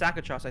that? Catboy a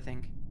Sacatros, I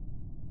think.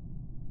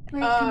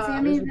 Wait, can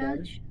Sammy where's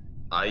the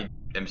vouch?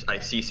 I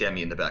see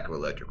Sammy in the back of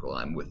electrical.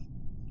 I'm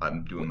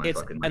doing my It's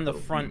fucking. in the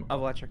little front thing.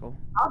 of electrical.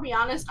 I'll be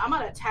honest, I'm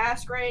on a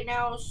task right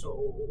now,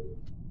 so.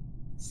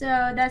 So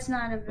that's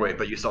not a. Wait,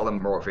 but you saw them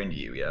morph into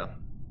you, yeah?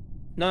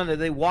 No,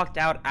 they walked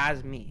out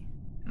as me.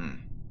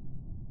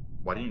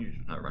 Why didn't you?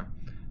 Never mind.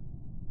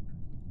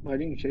 Why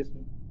didn't you chase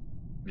me?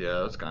 Yeah,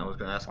 that's kind of what I was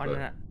gonna ask. Why But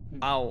not?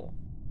 Oh.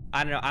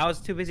 I don't know. I was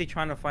too busy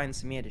trying to find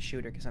Samia to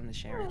shoot her because I'm the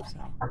sheriff. So.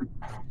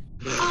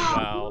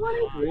 Wow.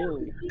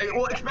 Really? Hey,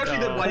 well, especially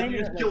then, why didn't you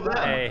just kill them?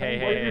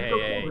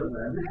 Hey.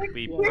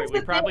 We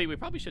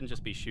probably shouldn't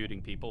just be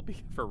shooting people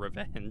for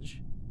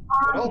revenge.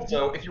 But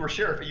also, if you were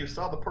sheriff and you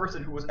saw the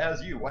person who was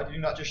as you, why did you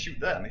not just shoot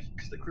them?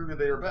 Because clearly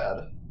they are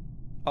bad.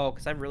 Oh,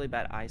 because I have really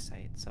bad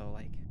eyesight, so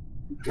like.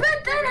 But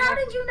then how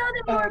did you know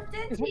they morphed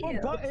into you?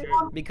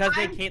 Because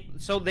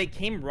they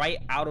came right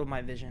out of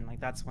my vision.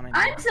 Like that's when I.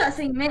 I'm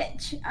sussing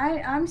Mitch.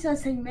 I'm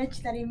sussing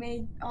Mitch that he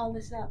made all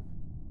this up.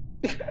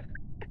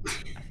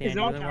 I'm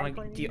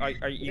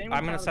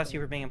gonna suss you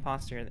for being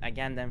imposter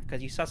again then,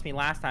 because you sussed me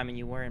last time and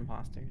you were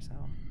imposter. So.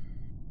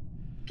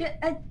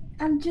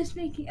 I'm just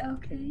making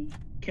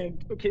Okay,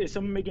 is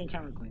someone making a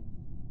counterclaim?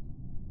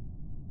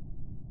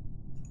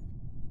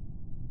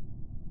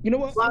 You know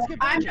what? Well,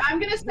 I'm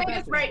gonna say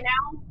this right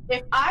now.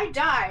 If I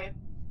die,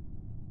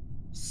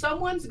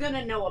 someone's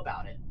gonna know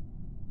about it.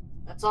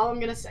 That's all I'm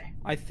gonna say.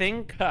 I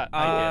think.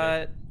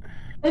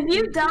 If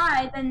you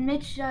die, then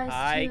Mitch does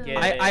too.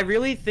 I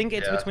really think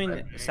it's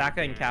between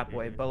Saka and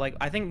Catboy, but like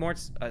I think more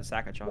it's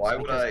Saka. Why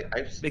would I?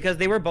 Because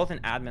they were both in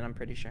admin, I'm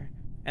pretty sure,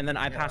 and then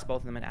I passed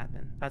both of them in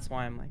admin. That's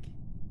why I'm like.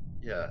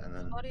 Yeah, and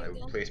then I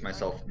would place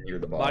myself near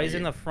the body. Body's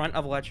in the front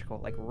of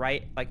electrical, like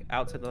right, like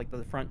outside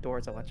the front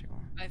doors of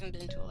electrical. I haven't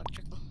been to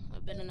electrical.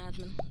 I've been an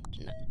admin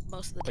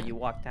most of the time. But you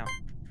walked out.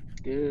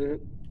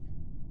 Good.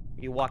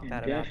 You walked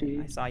out of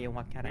admin. I saw you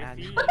walk out of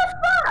admin.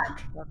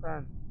 What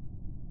the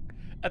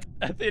fuck?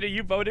 Athena,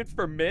 you voted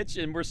for Mitch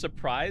and were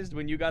surprised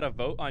when you got a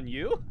vote on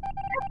you?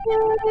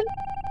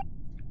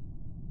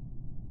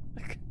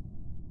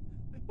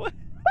 What?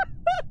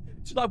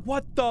 She's like,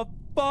 what the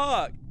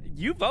fuck?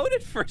 You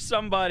voted for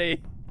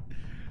somebody.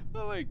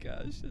 Oh my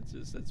gosh,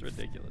 it's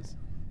ridiculous.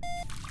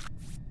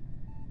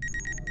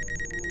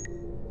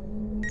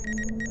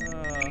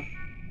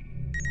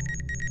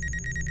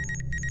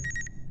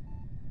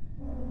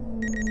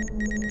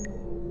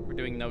 We're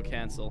doing no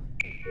cancel.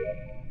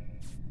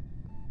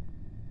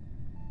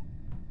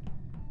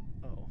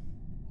 Oh.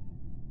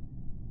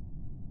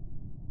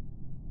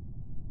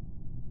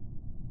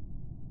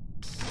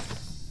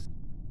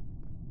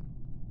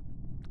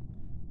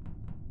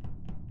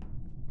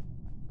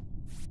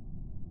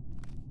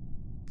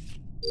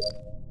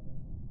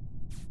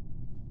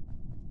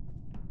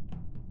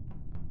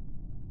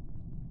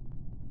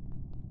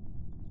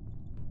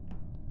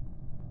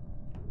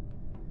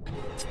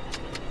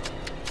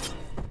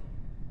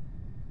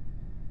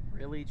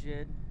 Really,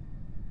 Jid?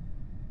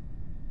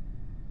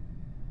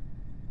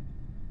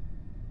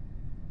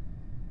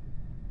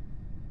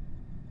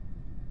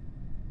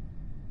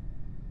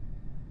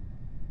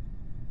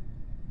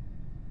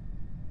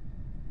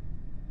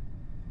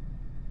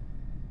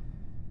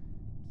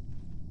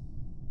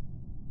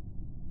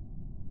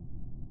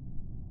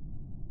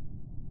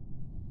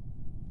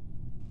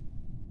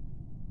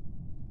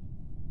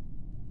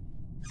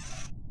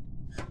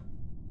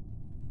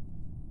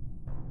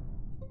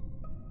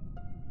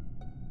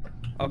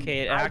 Okay,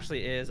 it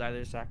actually is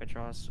either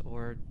Sakatros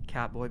or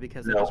Catboy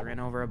because they just ran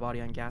over a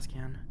body on gas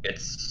can.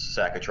 It's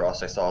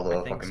Sakatros. I saw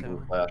the fucking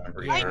blue flash. I'm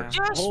pretty sure. I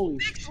just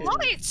fixed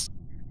lights!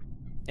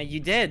 And you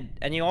did,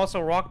 and you also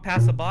walked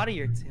past a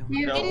body or two.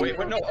 No, wait,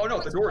 no, oh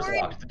no, the door's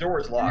locked. The door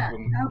is locked.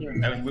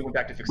 We went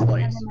back to fix the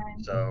lights.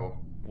 So.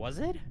 Was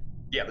it?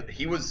 Yeah, but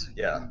he was.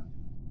 Yeah.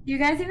 You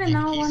guys even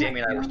know? He,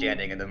 Sammy, and I were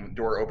standing, and the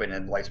door opened,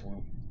 and lights were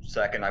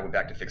second. I went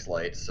back to fix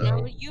lights. So.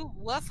 No, you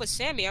left with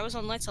Sammy. I was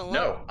on lights alone.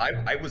 No,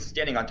 I was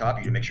standing on top of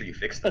you to make sure you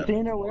fixed them.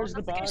 Athena, where's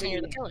the body?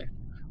 You're the killer.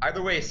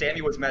 Either way,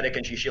 Sammy was medic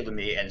and she shielded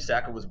me, and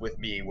Saka was with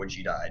me when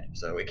she died.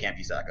 So it can't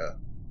be Saka.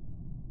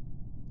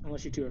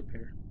 Unless you two are a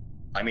pair.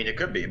 I mean, it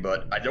could be,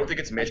 but I don't think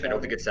it's Mitch. I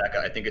don't think it's Saka.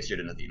 I think it's Jid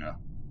and Athena.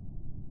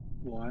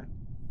 Why?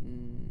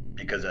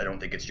 Because I don't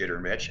think it's Jid or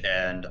Mitch,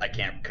 and I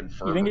can't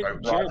confirm.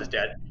 Roz is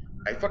dead.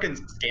 I fucking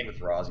stand with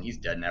Roz, and he's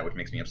dead now, which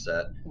makes me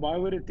upset. Why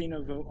would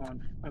Athena vote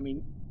on? I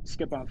mean,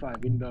 skip on 5,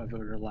 even though I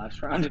voted her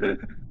last round.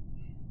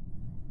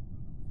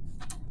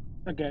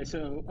 Okay,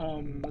 so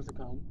what's it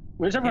called?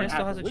 Where's everyone? Athena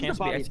still has a chance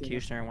to be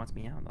executioner and wants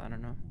me out, but I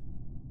don't know.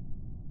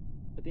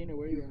 Athena,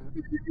 where are you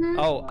at?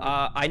 Oh,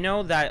 I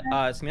know that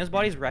Samia's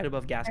body's right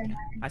above gas can.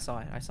 I saw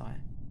it.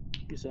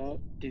 You saw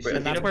it?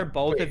 And that's where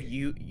both of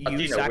you,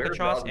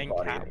 Sakatros and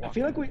Cat walked. I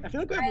feel like we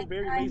have a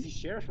very lazy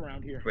sheriff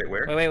around here. Wait,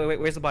 where? Wait.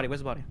 Where's the body?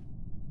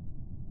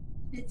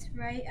 It's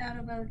right out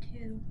of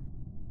O2.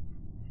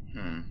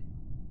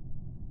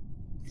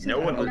 No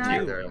one was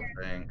there, I don't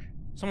think.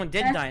 Someone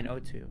did die in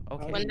O2.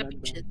 Okay. Wouldn't it be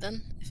Jid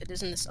then, if it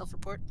isn't a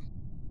self-report?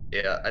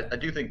 Yeah, I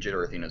do think Jid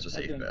or Athena's a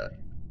safe bet.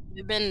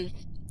 You've been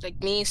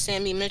like me,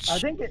 Sammy, Mitch. I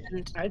think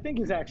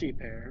it's actually a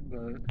pair,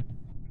 but.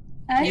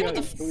 I think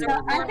it's my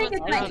son. I think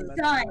it's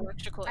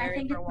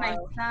my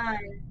son.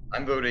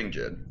 I'm voting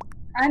Jid.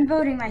 I'm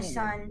voting my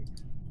son.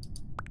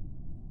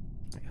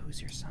 Wait, who's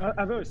your son?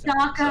 I voted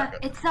Saka.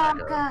 It's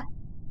Saka.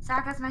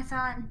 Saka's my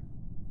son.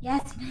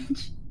 Yes,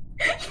 Mitch.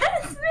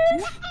 Yes,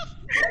 Mitch.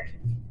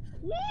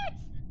 What?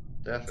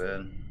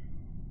 Devin.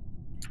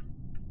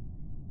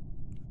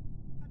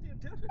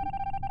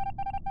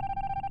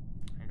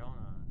 I don't know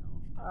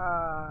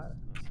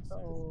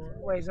So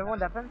wait, is everyone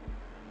deafened?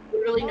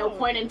 Really, no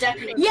point in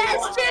deafening.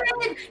 Yes,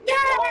 Jid!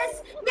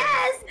 Yes!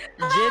 Yes!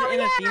 Jid and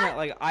yeah! Athena,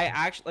 like I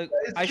actually,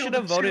 like, I should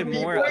have voted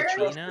more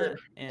Athena.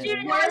 And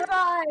Jid, high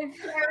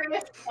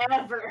five!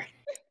 Ever.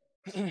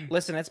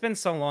 listen, it's been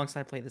so long since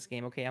I played this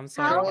game. Okay, I'm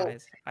sorry,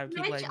 guys. I keep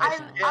Mitch, letting I, you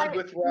down.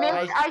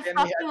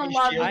 I fucking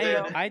love you.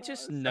 I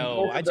just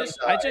know. I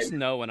just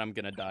know when I'm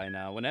gonna die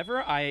now.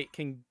 Whenever I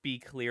can be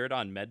cleared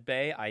on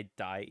medbay, I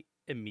die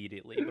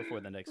immediately before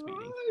the next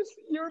meeting.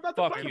 You're about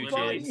Fuck to you,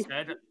 fight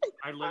Jid.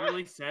 I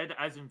literally said,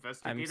 as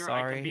investigator,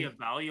 I can be a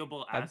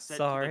valuable I'm asset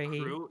sorry. to the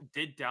crew.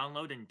 Did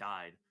download and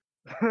died.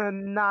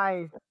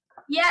 Nice.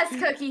 Yes,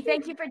 Cookie,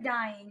 thank you for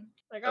dying.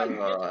 You're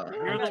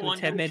the Too one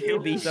who timid to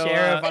killed be me.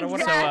 sheriff. I don't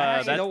want to.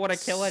 I that- don't want to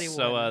kill anyone.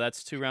 So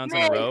that's 2 rounds in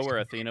a row where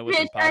Athena was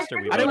Mitch, imposter.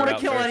 We I didn't voted want to out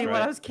kill first, anyone.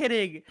 right? I was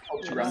kidding.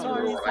 I'm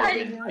sorry.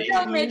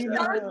 No, Mitch,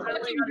 that was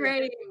fucking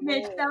great.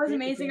 Mitch, that was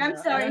amazing. I'm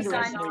sorry,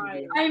 son.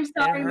 I'm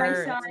sorry, my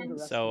hurt. son.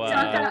 So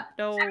Sokka,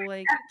 No,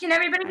 like. can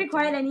everybody be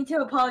quiet? I need to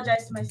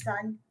apologize to my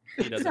son.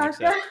 he doesn't Sokka,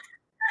 accept.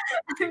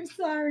 I'm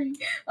sorry.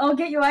 I'll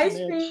get you ice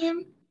Mitch.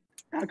 cream.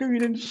 How come you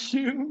didn't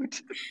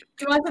shoot?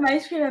 You want some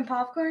ice cream and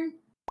popcorn?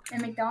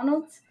 And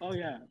McDonald's? Oh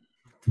yeah.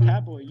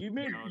 Catboy, you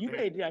made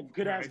that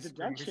good Your ass ice cream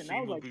deduction. I machine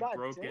was will like, be God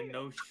broken, damn.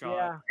 no shot.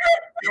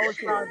 Yeah. No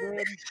shot,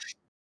 dude.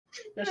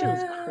 That shit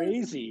was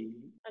crazy.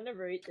 I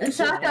never ate And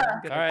that.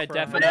 Sokka, All right,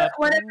 deafen what, up.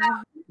 what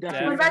about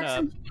Deafen what about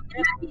up.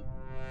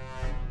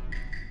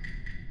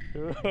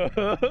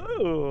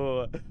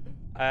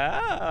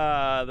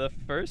 Ah, the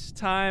first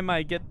time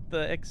I get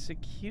the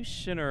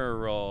executioner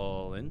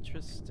role.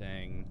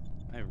 Interesting.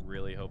 I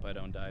really hope I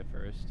don't die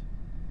first.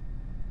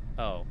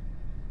 Oh.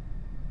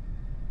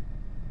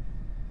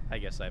 I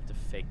guess I have to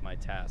fake my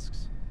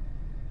tasks.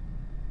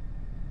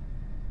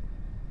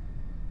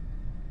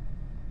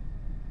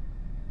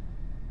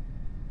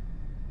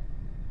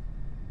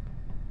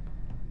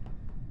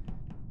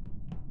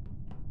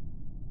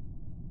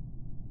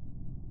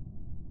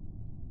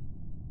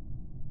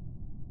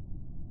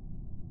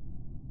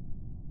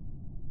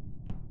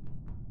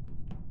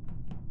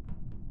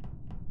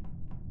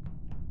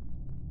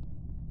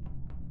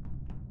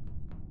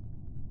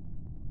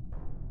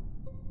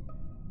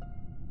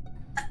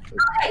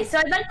 Okay, so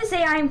I'd like to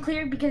say I am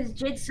clear because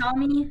Jid saw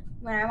me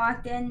when I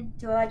walked in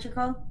to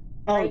electrical.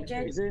 Oh, Right,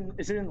 Jid? is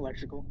it in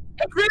electrical?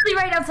 It's literally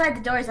right outside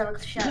the doors that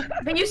looked shut.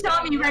 But you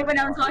saw me right when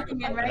I was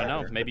walking in, I right? don't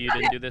know. Maybe you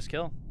didn't do this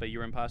kill, but you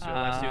were imposter the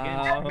last 2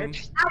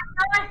 games.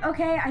 I'm not,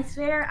 okay, I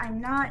swear I'm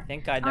not. I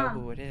think I know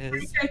who it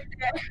is.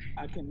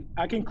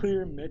 I can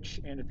clear Mitch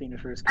and Athena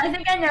first. I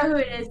think I know who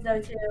it is though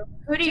too.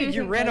 Who do you Dude,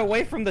 you think? ran Mitch?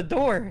 away from the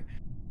door.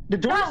 The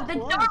door No, the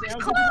door was I was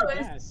looking closed. at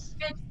gas.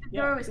 Bitch, the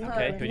door was closed.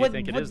 Okay, who do you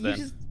think it is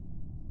then?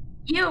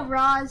 You,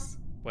 Roz.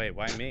 Wait,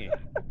 why me?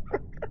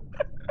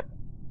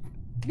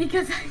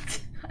 Because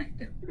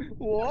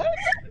What?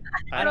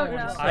 I don't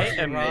know. I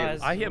am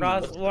Roz,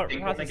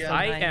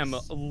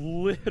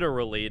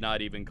 literally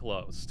not even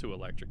close to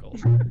electrical.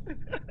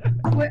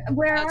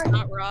 Where It's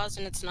not Roz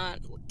and it's not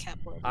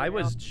Catboy. I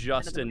was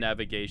just in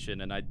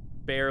navigation and I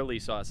barely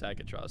saw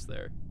Sakatros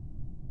there.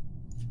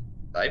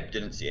 I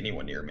didn't see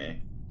anyone near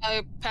me.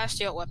 I passed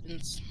you at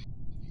weapons.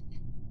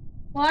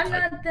 Well, I'm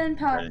not the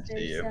imposter,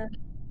 see you. so.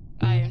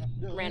 I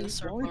ran a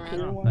circle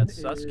around.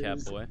 That's sus,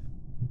 Catboy.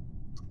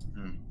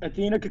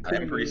 Athena could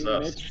clear I am pretty me,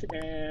 sus. Mitch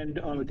and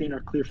Athena are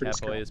clear for this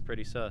Catboy kill. is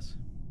pretty sus.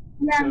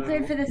 Yeah, I'm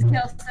clear for this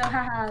kill, so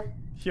haha.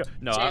 Yeah,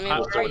 no, Jamie,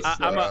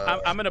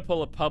 I'm gonna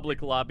pull a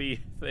public lobby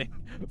thing.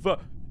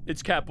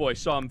 It's Catboy,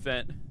 saw him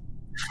vent.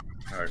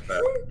 Alright,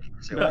 fat.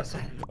 Say less.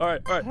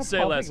 Alright,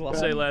 say less, Public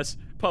say lobby. less.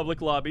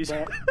 Public lobbies.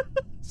 But-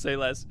 Say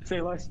less.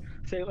 Say less.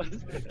 Say less.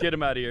 Get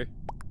him out of here.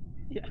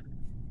 Yeah.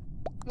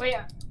 Wait,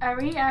 are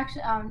we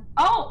actually,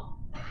 oh!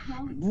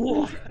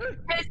 Whoa.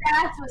 His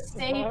ass was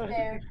safe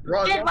there.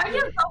 Roz, Jid, why do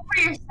you go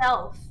for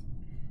yourself?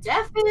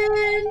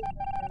 Deafen.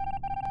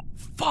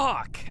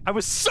 Fuck! I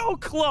was so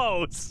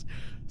close!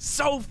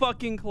 So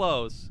fucking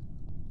close.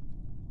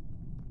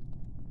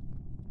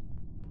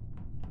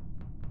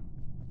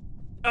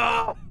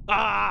 Oh!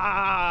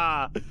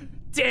 Ah!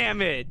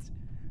 Damn it!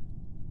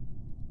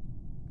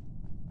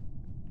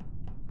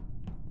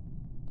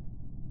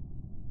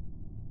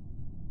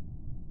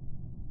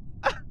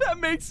 That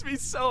makes me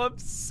so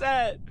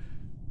upset.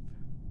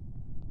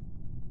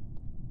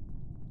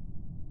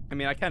 I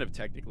mean, I kind of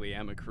technically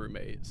am a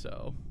crewmate,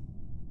 so.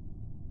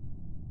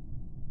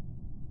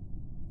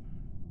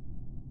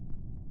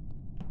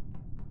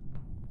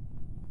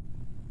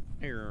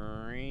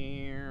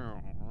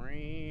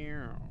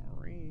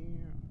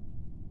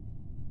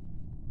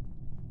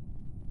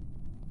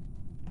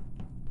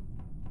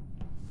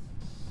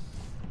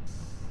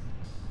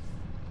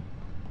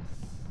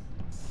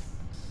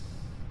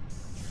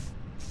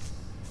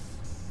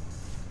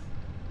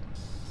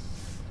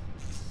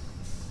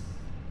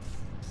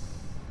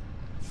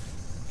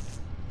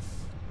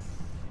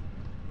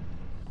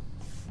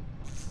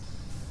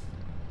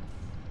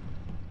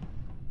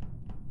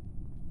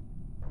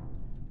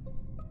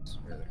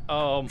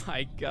 Oh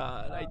my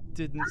god, I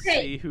didn't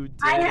Okay, see who did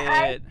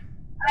I- it.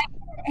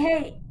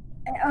 Hey,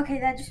 Okay,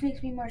 that just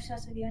makes me more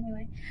sus of you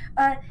anyway.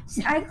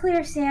 I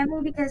clear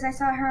Sammy because I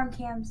saw her on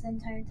cams the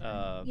entire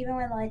time, even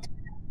when lights.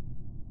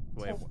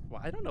 Wait,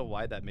 well, I don't know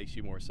why that makes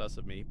you more sus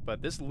of me,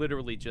 but this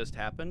literally just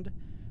happened.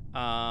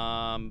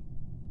 I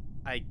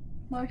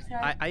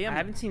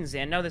haven't seen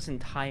Zando this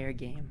entire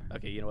game.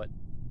 Okay, you know what?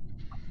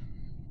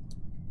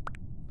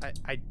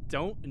 I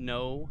don't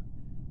know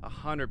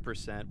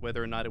 100%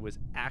 whether or not it was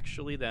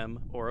actually them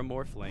or a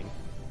morphling,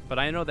 but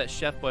I know that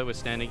Chef Boy was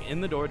standing in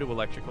the door to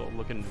electrical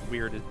looking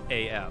weird as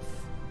AF.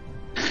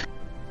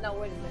 No,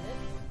 wait a minute.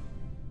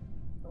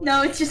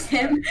 No, it's just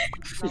him.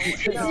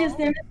 It's just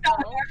him. It's not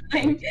a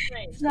morphling.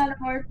 It's It's not a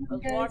morphling. I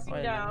was guys.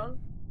 walking down,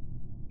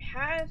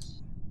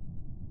 past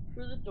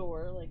through the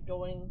door, like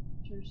going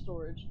through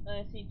storage, and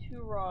I see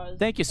two Raws.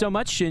 Thank you so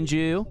much,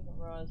 Shinju. Second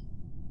Raws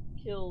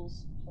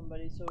kills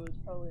somebody, so it was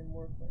probably a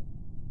morphling.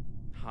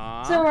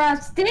 Huh? So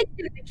Ross did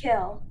do the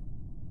kill.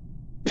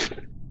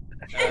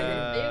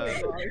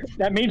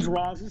 That means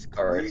Roz is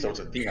All right, so it's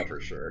Athena for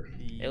sure.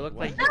 It looked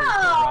like No! you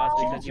Ross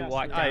because you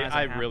walked down. as a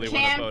I really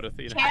half- want to vote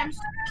Athena. Cams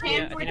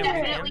Yeah, were Athena was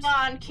definitely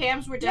on.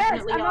 Cams were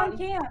definitely yes, I'm on. on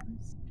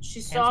cams. She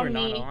Cams saw were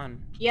me. not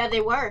on. Yeah,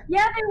 they were.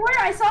 Yeah, they were.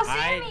 I saw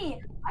Sammy.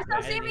 I saw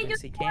I didn't Sammy even do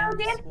see the cams.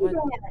 dancing What?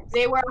 dance.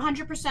 They were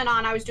 100%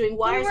 on. I was doing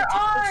wires were attached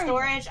to on.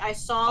 storage. I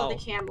saw the Oh.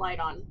 cam light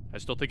on. I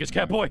still think it's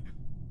Catboy.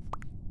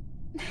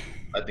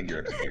 I think you're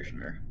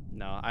executioner.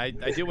 No, I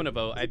do want to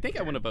vote. I think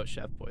I want to vote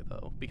Chef Boy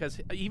though, because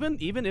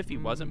even if he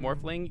wasn't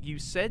morphling, you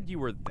said you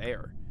were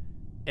there,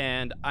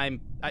 and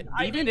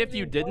even if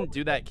you didn't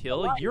do that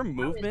kill, your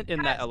movement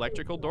in that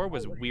electrical door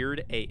was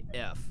weird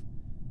AF.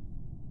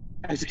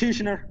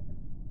 executioner.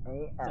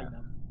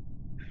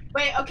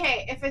 Wait,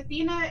 okay. If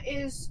Athena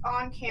is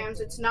on cams,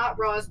 it's not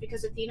Roz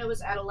because Athena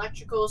was at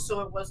electrical,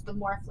 so it was the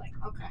morphling.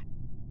 Okay.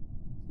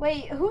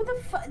 Wait, who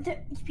the fuck?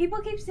 People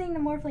keep saying the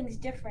morphling's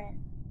different.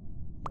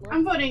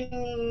 I'm voting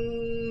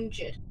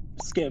Jid.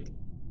 Skip.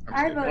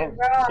 I voted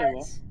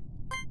Roz.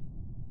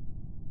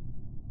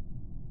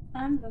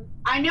 I'm voting.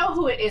 I know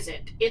who it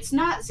isn't. It's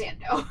not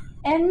Zando.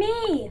 And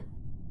me.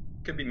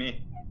 Could be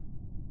me.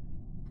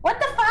 What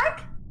the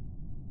fuck?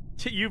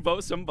 You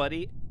vote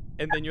somebody,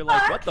 and then you're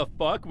like, "What the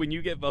fuck?" when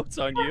you get votes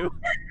on you.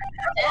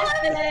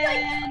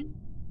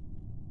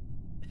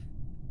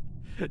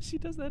 She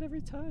does that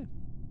every time.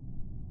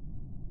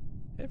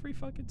 Every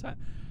fucking time.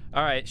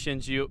 All right,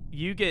 Shinju,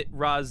 you get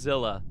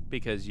Rozilla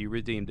because you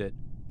redeemed it.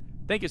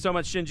 Thank you so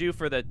much, Shinju,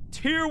 for the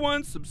tier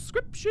 1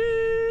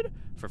 subscription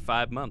for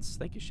 5 months.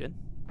 Thank you, Shin.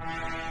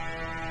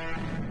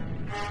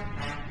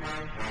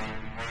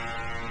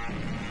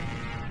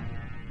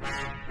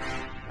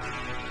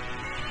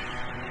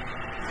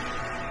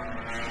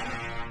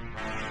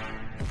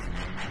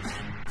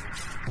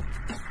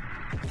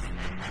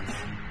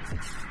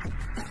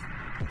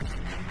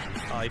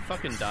 Oh, he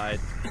fucking died.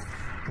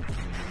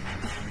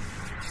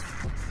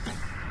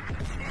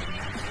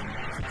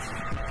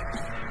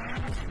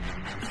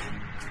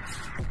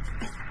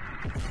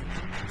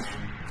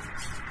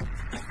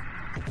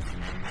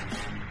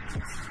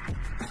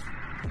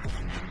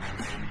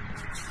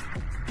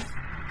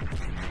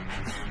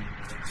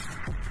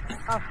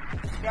 Oh,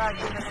 God,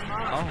 you never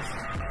mind.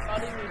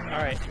 Oh.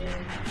 Alright.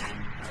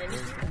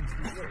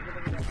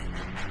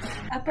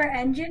 Upper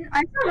engine?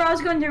 I thought I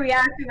was going to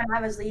reactor when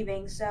I was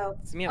leaving, so.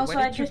 Samia, also,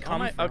 where I did you just.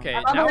 come from? Okay,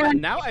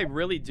 now I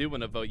really do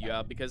want to vote you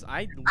out because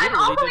I I'm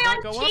all literally the did way not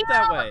on go up shield.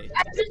 that way.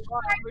 I just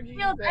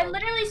shield. I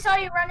literally saw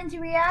you run into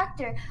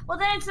reactor. Well,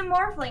 then it's a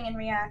morphling in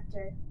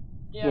reactor.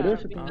 Yeah, What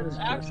if it because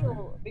is?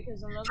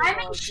 because another I'm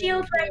in Roz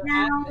shield didn't right do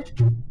now,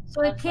 active.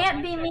 so it That's can't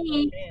why be I checked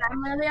me. the game.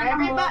 I'm literally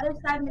on the other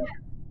side of the.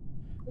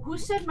 Who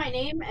said my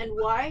name and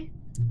why?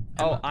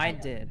 Oh, I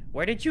did.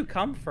 Where did you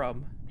come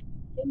from?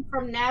 Came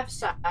from Nav's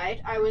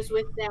side. I was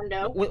with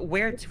Zando.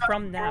 Where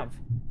from Nav?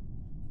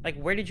 Like,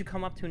 where did you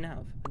come up to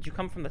Nav? Did you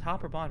come from the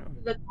top or bottom?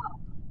 The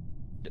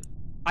top.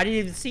 I didn't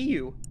even see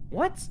you.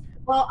 What?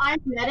 Well, I'm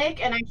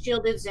medic and I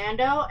shielded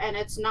Zando, and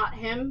it's not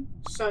him,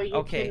 so you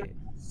Okay. can.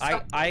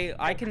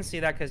 I can see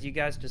that because you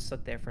guys just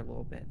stood there for a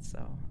little bit. So.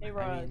 Hey, I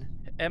Roz. mean,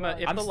 Emma,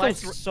 if I'm the still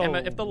lights, so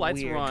Emma, if the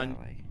lights were weird on, that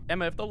way.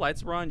 Emma, if the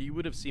lights were on, you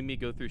would have seen me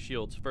go through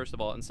shields. First of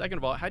all, and second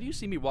of all, how do you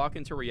see me walk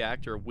into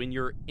reactor when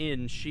you're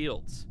in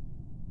shields?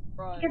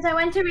 Because I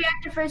went to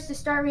reactor first to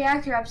start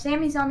reactor up.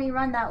 Sammy saw me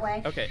run that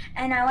way. Okay.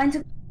 And I went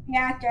to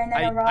reactor, and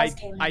then a Roz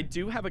came in. I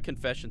do have a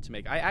confession to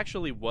make. I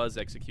actually was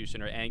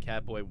executioner, and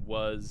Catboy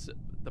was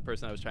the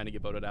person I was trying to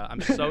get voted out.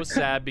 I'm so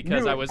sad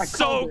because I was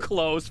so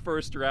close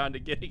first round to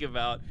getting him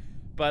out.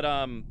 But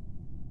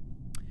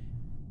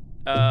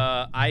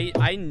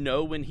I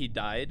know when he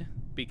died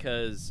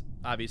because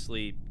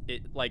obviously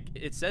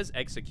it says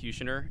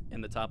executioner in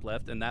the top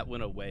left, and that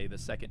went away the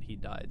second he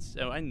died.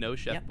 So I know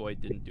Chef Boy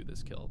didn't do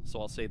this kill. So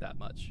I'll say that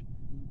much.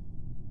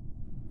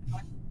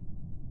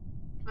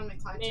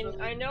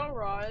 I know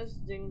Roz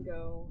didn't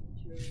go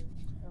to.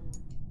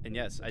 And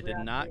yes, I did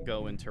not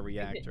go into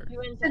reactor.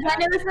 Because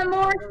then it was the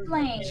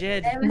morphling.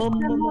 Jid.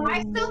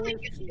 I still think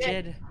it's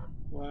Jid.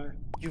 Why?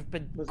 You've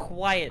been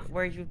quiet.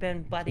 Where you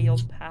been, buddy,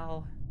 old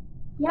pal?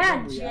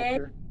 Yeah,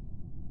 Jid.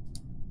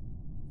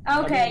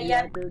 Okay,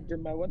 yeah.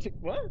 Did my what?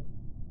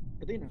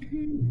 Athena.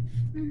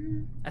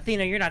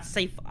 Athena, you're not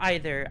safe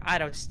either.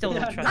 I still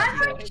don't trust I'm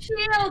you. on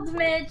shield,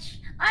 Mitch.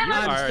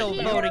 I'm still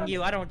shield. voting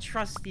you. I don't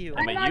trust you.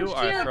 I mean, I'm you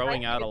on are shield.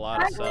 throwing out a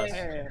lot of sus.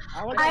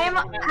 I am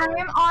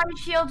on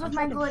shields with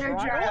my glitter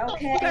jar.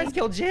 Okay. You guys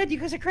killed Jid. You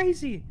guys are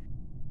crazy.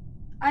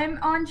 I'm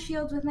on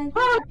shields with my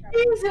glitter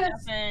jar.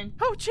 Stefan.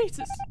 Oh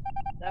Jesus!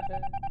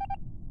 Stefan.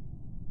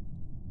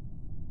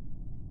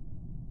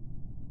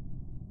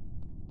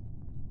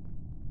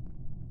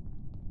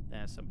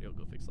 Nah, somebody will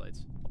go fix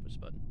lights. I'll push the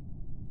button.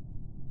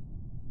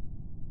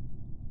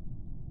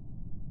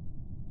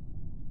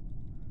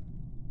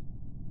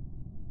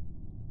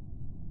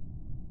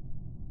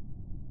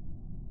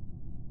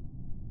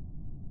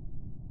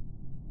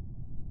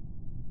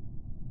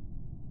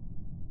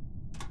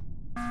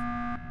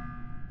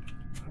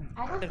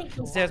 I don't think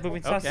he's Santa's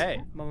moving sus.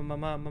 Okay.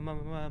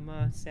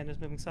 Santa's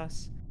moving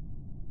sus.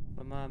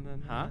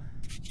 Huh?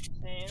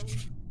 Sam.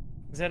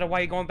 Zeta, why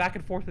are you going back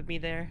and forth with me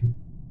there?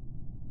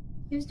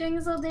 He was doing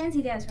his little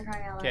dancey dance for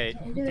crying out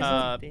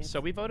loud. Okay. So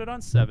we voted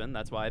on 7.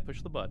 That's why I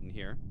pushed the button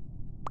here.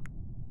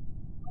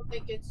 I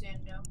think it's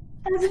Zando.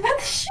 I was about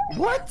to shoot.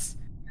 What?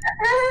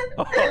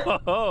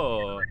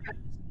 Oh.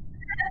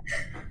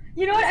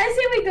 You know what? I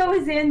say we go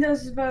with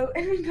Zando's vote.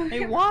 And we vote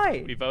Hey,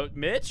 why? We vote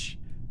Mitch.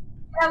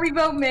 Yeah, we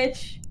vote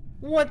Mitch.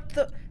 What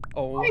the?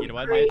 Oh, you know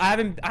what? Mitch? I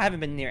haven't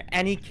been near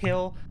any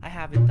kill. I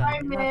haven't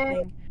done Mitch.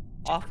 nothing.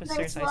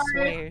 Officers, I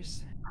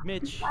swears.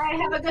 Mitch. I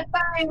have a good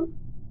time.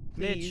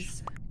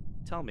 Please.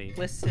 Tell me.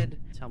 Listen.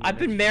 Tell me. I've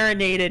been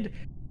marinated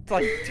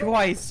like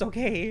twice.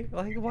 Okay.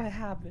 Like what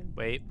happened?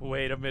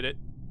 Wait a minute.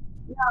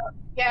 No,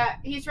 yeah,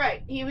 he's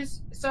right. He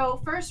was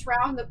so first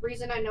round. The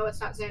reason I know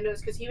it's not Zando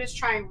is because he was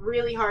trying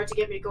really hard to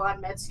get me to go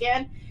on med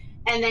scan,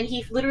 and then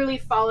he literally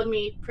followed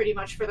me pretty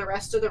much for the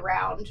rest of the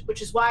round,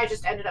 which is why I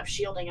just ended up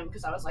shielding him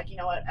because I was like, you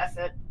know what, F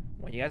it.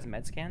 What, you guys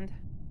med scanned?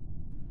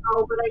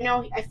 Oh, but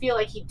I feel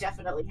like he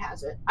definitely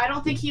has it. I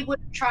don't think he would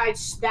have tried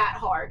that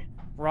hard.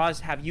 Roz,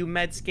 have you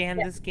med scanned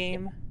this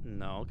game?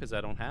 No, because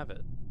I don't have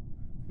it.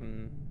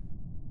 Hmm.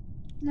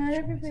 Not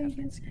everybody med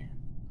gets scan.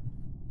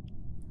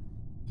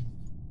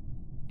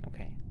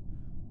 Okay.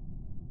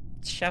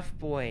 Chef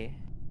Boy.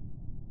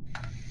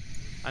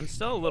 I'm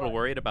still a little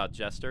worried about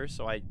Jester,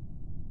 so I.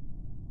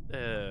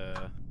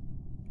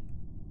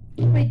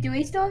 Wait, do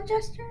we still have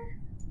Jester?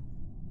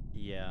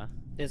 Yeah.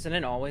 Isn't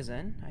it always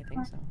in? I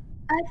think so.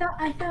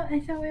 I thought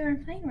we were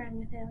playing around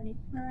without it.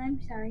 Well, I'm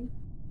sorry.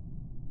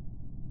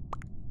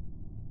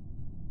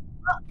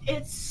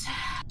 It's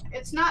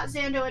not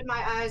Zando in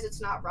my eyes. It's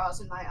not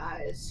Roz in my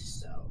eyes.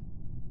 So.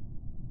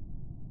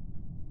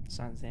 It's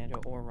not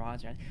Xander or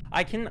Roger.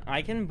 I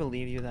can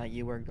believe you that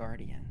you were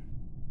Guardian.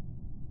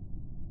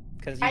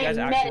 Because you guys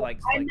actually like.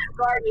 I'm not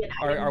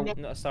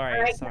Guardian. No, sorry,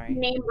 right, sorry.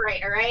 Name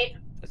right, all right.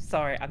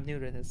 Sorry, I'm new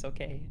to this.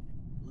 Okay.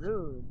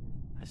 Rude.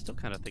 I still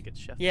kind of think it's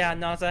Chef. Yeah,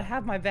 Naza,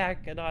 have my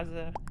back,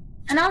 Naza.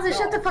 Naza,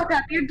 shut the fuck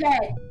up. You're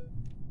dead.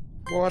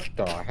 What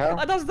the hell?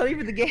 Naza's not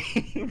even the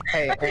game.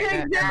 Hey,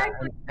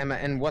 Exactly. Emma,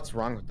 and what's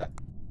wrong with that?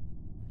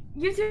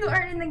 You two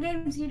aren't in the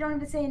game, so you don't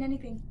have to say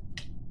anything.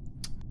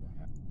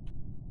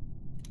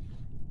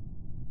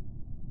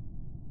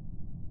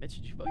 Mitch,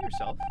 did you vote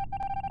yourself?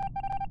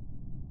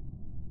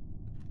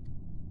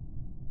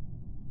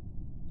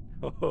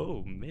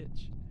 Oh,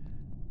 Mitch.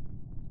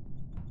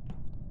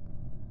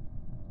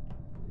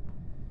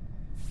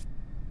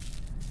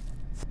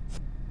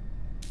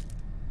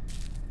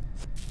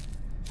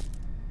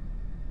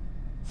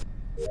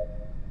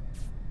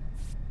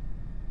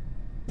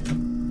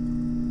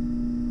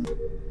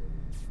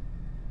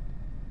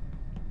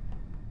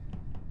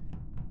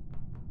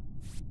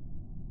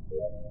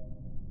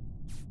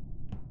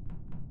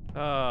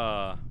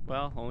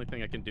 Well, only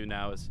thing I can do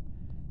now is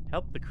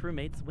help the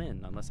crewmates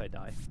win, unless I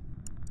die.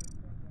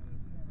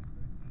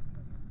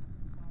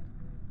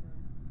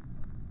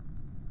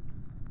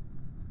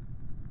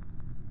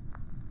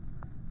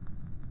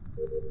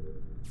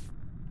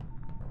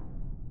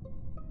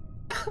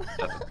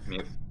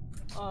 Mute.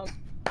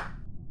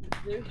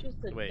 There's just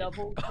a Wait.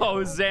 double. Oh,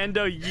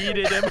 Xando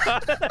yeeted him.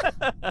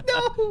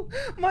 No,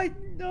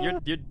 no.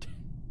 You're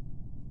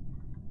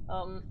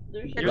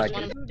There's You're just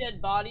like- 2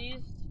 dead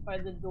bodies by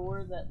the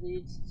door that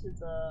leads to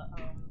the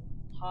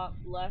top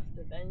left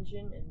of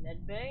engine and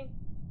medbay.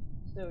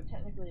 So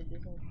technically it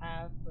doesn't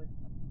have, but.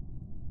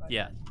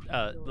 Yeah.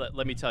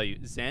 Let me tell you,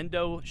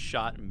 Xando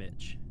shot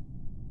Mitch.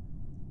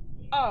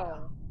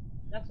 Oh,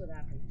 that's what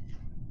happened.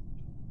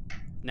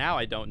 Now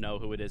I don't know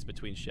who it is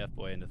between Chef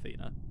Boy and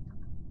Athena.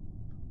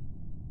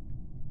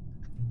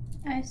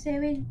 I say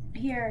we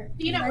here.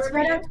 You know, Let's we're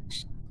read out.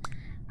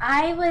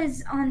 I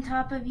was on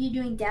top of you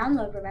doing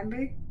download.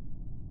 Remember?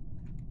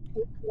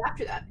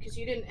 After that, because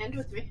you didn't end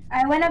with me.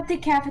 I went up to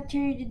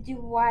cafeteria to do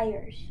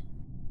wires,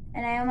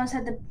 and I almost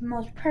had the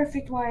most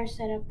perfect wire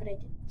set up, but I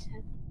didn't.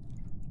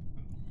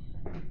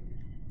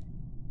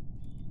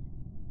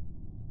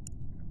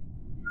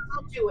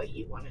 I'll do what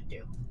you want to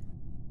do.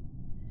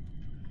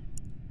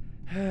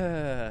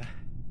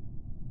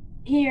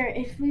 Here,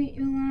 if we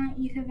want,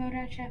 you can vote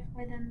out Chef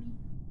Boy than me.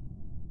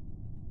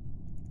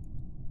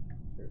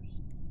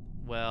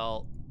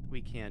 Well,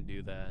 we can't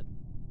do that.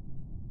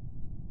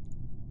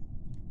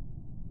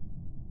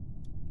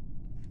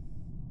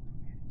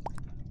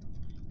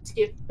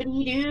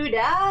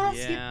 Skippity-doo-dah,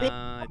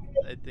 Yeah,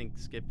 I think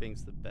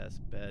skipping's the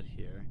best bet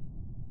here.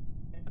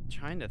 I'm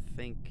trying to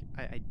think.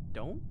 I'm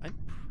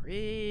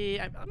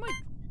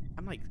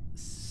like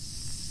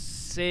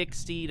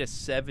 60 to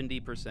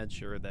 70%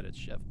 sure that it's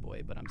Chef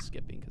Boy, but I'm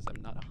skipping because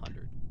I'm not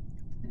 100.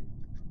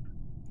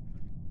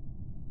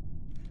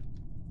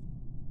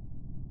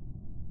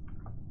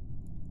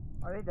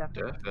 Are they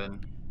definitely?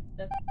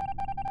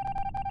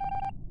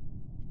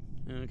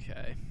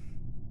 Okay.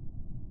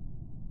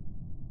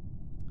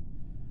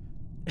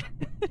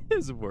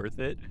 It's worth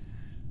it.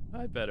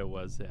 I bet it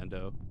was,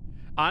 Zando.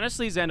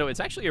 Honestly, Zando,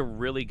 it's actually a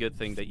really good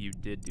thing that you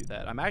did do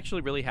that. I'm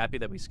actually really happy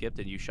that we skipped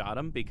and you shot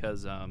him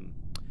because I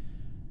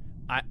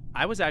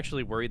was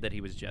actually worried that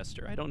he was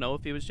Jester. I don't know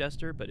if he was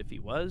Jester, but if he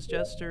was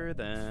Jester,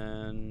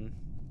 then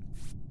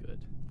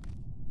good.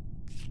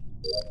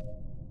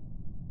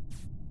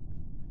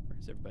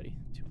 Where's everybody?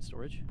 Two in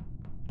storage?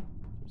 Two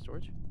in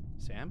storage?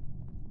 Sam?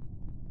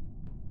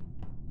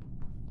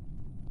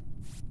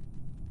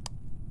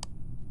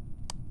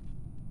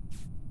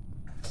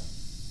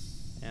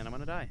 And I'm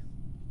gonna die.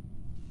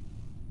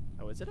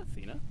 Oh, is it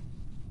Athena?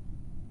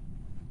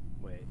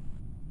 Wait.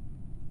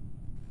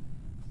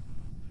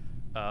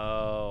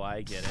 Oh,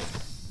 I get it.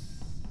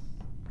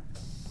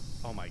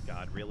 Oh my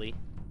god, really?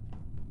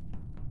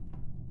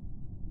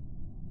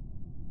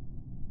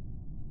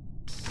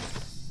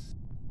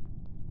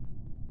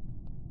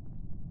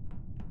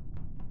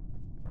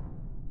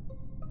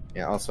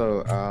 Yeah.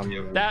 Also,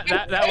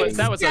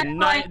 that was a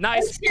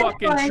nice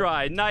fucking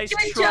try. Nice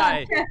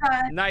try.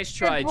 Nice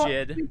try,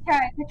 Jid.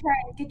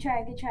 Good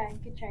try.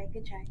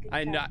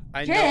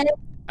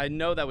 I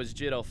know that was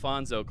Jid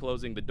Alfonso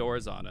closing the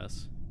doors on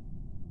us.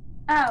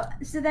 Oh,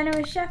 so then it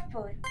was Chef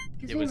Boy.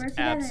 It was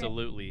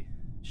absolutely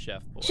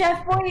Chef Boy.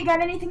 Chef Boy, you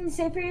got anything to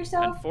say for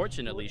yourself?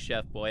 Unfortunately,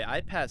 Chef Boy, I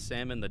passed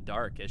Sam in the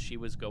dark as she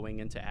was going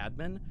into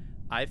admin.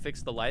 I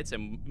fixed the lights,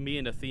 and me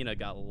and Athena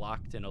got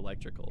locked in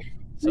electrical.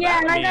 So yeah,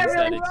 and I got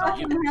really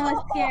fucking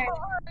hella scared.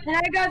 And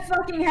I got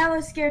fucking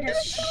hella scared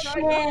as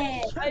shit.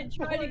 I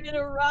tried to get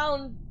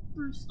around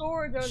through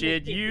storage.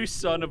 Jid, you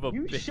son of a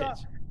bitch.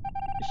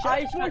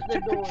 I took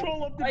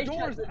control of the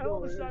doors, and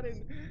all of a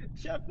sudden,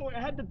 Chef Boy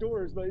had the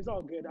doors, but it's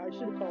all good. I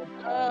should have called.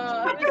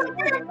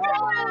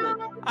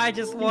 I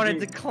just wanted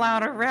to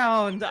clown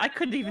around. I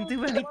couldn't even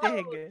do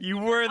anything. You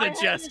were the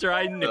jester.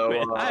 I knew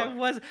it.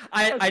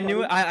 I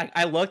knew it.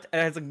 I looked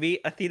and I was like, me,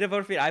 Athena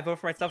voted for me. I voted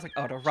for myself. I was like,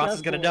 oh no, Ross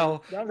is gonna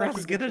know. Ross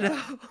is gonna know.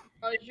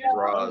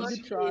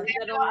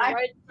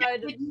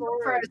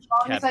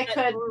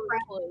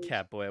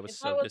 Catboy, I was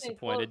so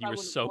disappointed. You were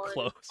so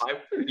close. I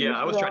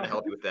was trying to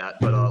help you with that,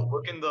 but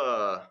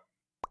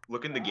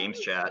look in the games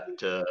chat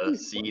to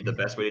see the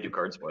best way to do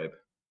card swipe.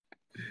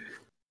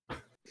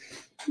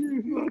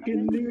 You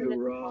fucking knew,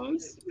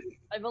 Ross.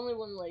 I've only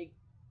won like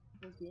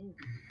 4 games.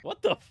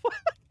 What the fuck?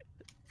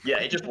 Yeah,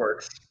 it just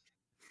works.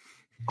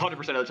 100%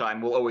 of the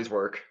time, will always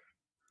work.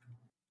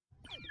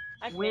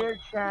 Weird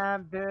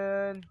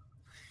champion.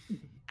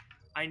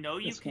 I know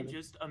you can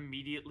just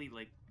immediately,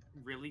 like,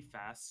 really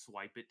fast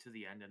swipe it to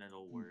the end and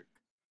it'll work.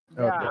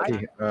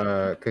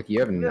 Oh, Cookie, you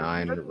have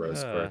 9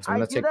 rose quartz. I'm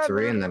gonna take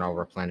 3 and then I'll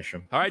replenish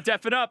them. All right,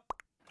 deafen up.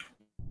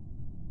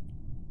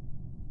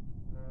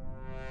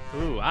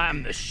 Ooh,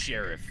 I'm the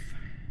sheriff.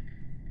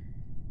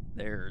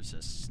 There's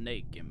a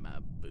snake in my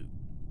boot.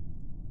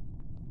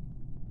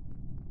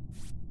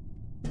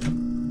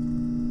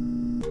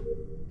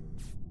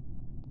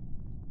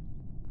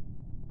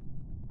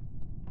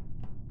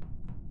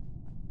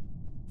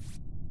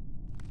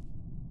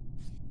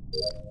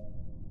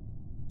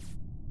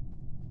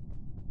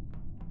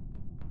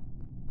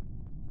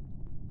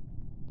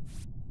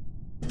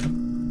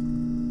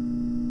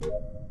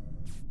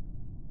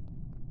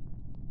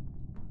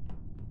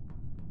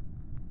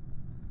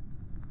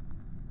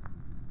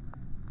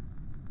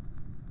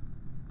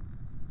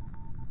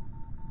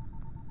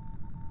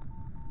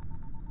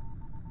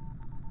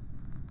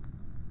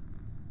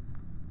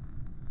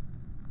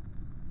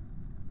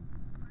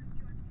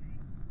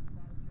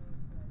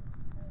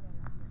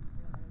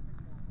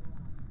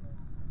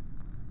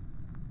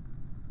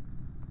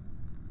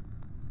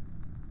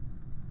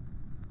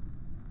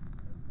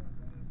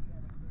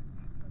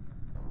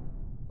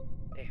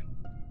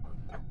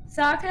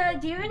 Sokka,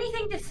 do you have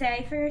anything to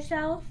say for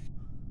yourself?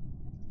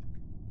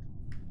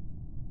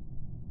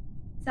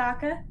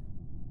 Sokka?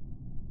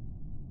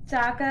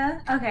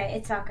 Sokka? Okay,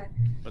 it's Sokka.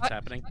 What's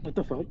happening? What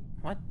the fuck?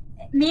 What?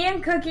 Me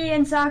and Cookie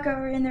and Sokka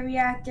were in the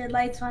reactor.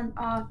 Lights went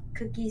off.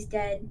 Cookie's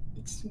dead.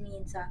 It's me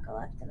and Sokka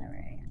left in the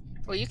reactor.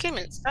 Well, you came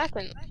in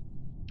second.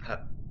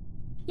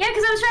 Yeah,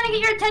 because I was trying to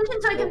get your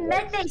attention so I could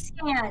medbay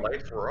scan.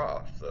 Lights were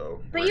off,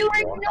 though. But you were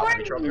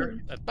ignoring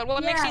me. But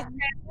what makes you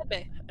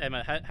medbay?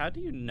 Emma, how do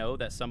you know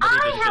that somebody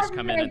didn't just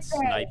come in and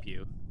snipe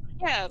you?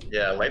 Yeah.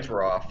 Yeah, lights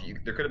were off.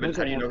 There could have been.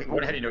 How do you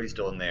know he's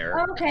still in there?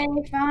 Okay,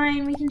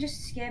 fine. We can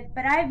just skip.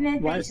 But I have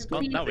medbay. So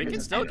well, no, we can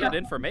still get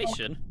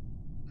information.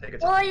 Take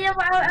it. Well, yeah,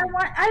 I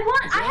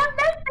have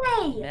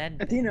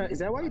medbay. Athena, is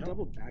that why you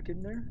doubled back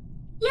in there?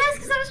 Yes,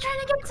 because I was trying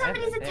to get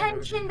somebody's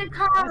attention to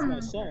come.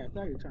 That's what I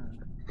thought you were trying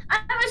to.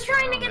 I was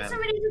trying to get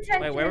somebody's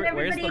attention. Wait, and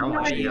where's everybody the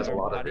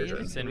ignored body? me.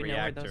 It's in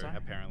reactor,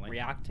 apparently.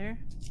 Reactor?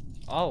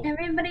 Oh.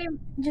 Everybody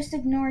just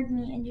ignored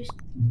me and just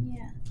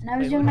and I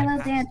was Wait, doing what my did I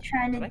little dance pass?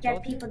 trying to Did I get go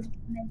people to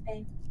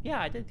medbay.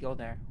 Yeah, I did go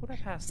there. Who did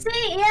I pass?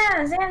 See,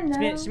 yeah, Xando.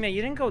 Samia,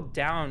 you didn't go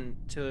down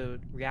to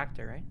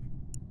reactor, right?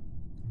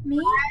 Me?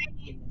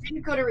 I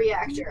didn't go to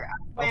reactor.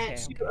 I went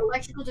to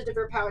electrical, to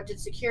divert power, did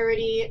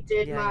security,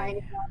 did my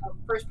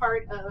first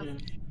part of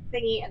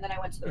thingy, and then I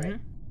went to the right.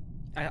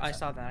 I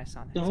saw that. I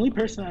saw that. The only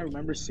person I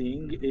remember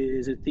seeing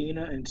is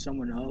Athena and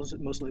someone else,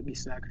 most likely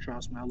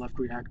Sakatros, my left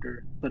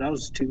reactor. But I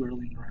was too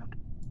early in the round.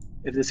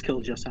 If this kill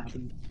just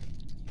happened.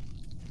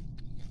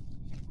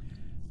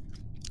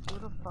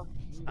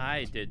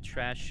 I did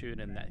trash shoot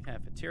in that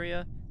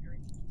cafeteria.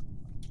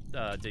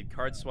 Did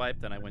card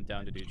swipe, then I went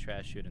down to do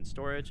trash shoot and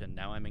storage, and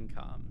now I'm in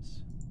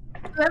comms.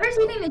 Whoever's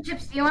eating the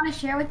chips, do you want to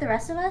share with the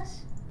rest of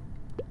us?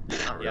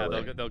 Yeah,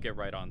 they'll get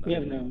right on them. We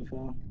have no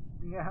info.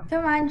 Yeah.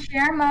 Come on,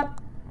 share them up.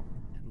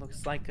 It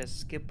looks like a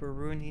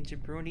skipperoonie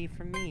jabroonie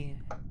for me.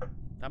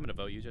 I'm gonna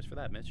vote you just for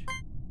that, Mitch.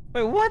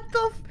 Wait, what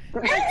the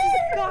f- I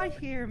just got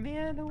here,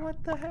 man.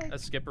 What the heck? A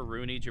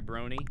skipperoonie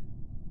jabroni?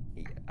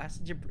 That's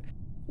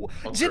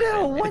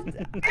Janelle, what?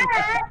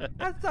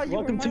 I thought you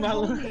Welcome were to my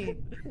homie.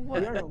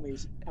 What? Your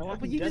homies.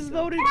 But you just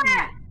voted me.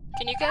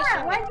 Can you guys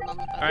have a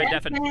moment? Alright,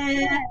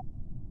 definitely.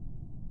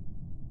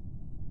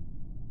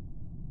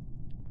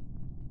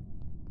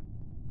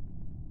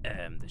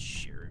 The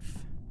sheriff.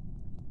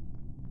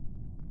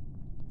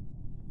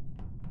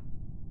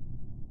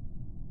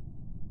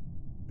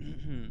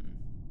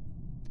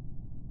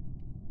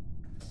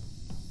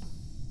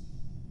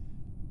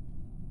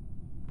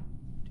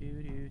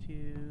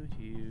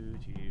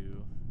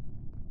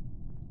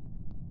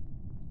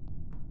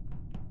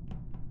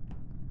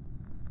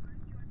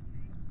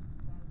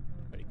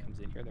 Everybody comes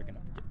in here, they're gonna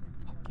get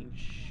fucking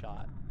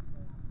shot.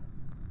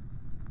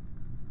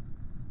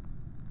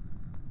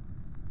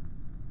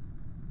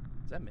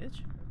 Is that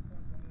Mitch?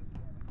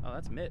 Oh,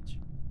 that's Mitch.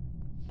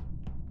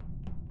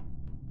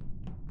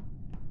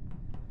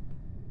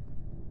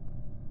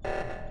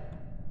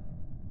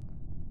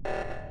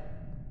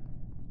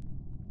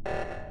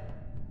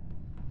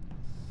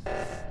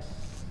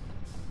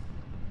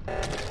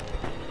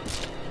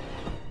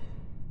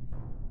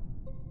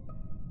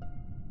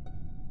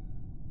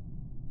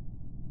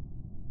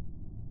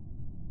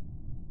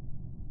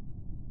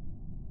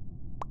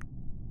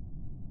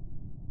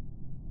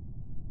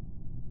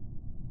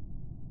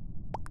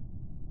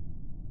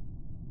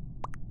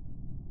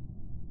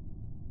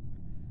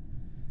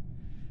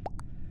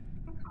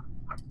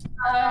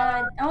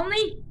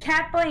 Only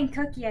Catboy and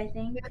Cookie, I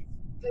think.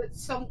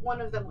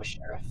 One of them was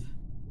sheriff.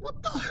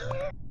 What the? Who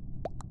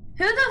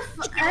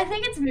the I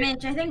think it's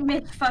Mitch. I think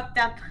Mitch fucked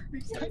up or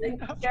something.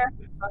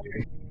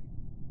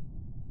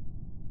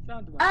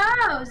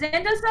 Oh,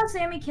 Xando saw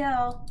Sammy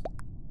kill.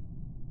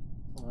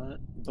 What?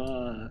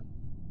 But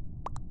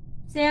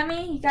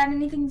Sammy, you got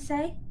anything to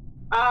say?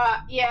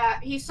 Yeah,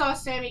 he saw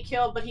Sammy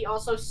kill, but he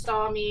also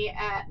saw me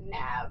at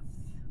Nav.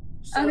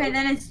 So... Okay,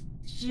 then it's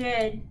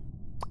Jid.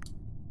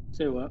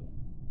 Say what?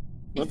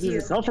 What's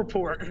his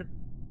self-report?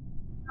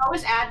 I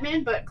was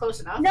admin, but close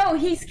enough. No,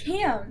 he's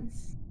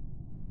Cam's.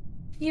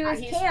 He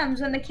was Cam's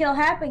when the kill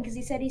happened because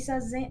he said he saw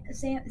Sam.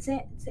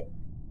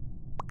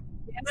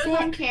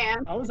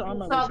 Cam. I was on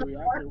my saw way to the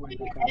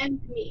reactor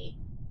and me.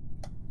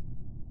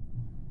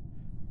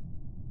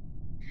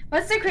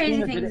 What's the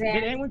crazy Athena, thing, did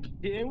Zan?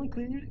 anyone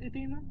clear you,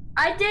 Athena?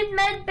 I did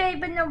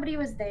medbay, but nobody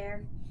was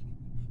there.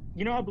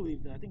 You know, I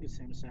believe that. I think it's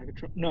Sam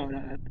Sagatron. No.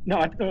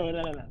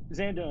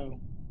 Xando.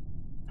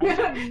 I'm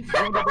sure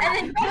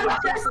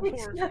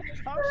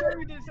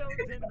we did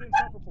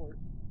self-report.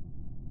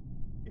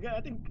 Yeah,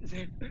 I think it's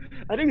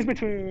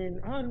between.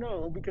 I don't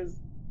know because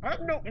I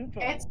have no info.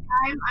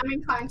 I'm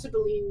inclined to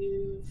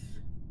believe.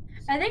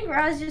 I think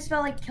Roz just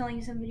felt like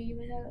killing somebody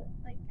without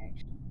like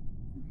actually.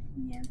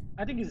 Yeah.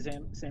 I think it's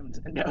Sam and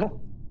Xando.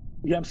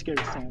 Yeah, I'm scared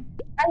of Sam.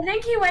 I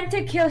think he went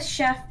to kill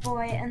Chef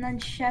Boy, and then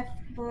Chef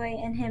Boy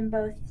and him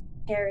both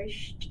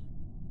perished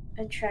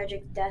a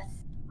tragic death.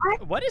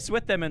 What is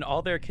with them and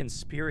all their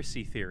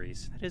conspiracy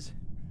theories? That is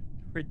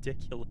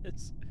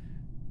ridiculous.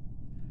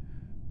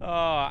 Oh,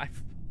 I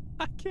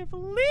can't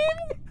believe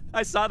it.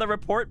 I saw the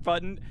report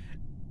button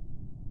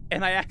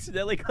and I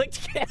accidentally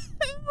clicked cancel.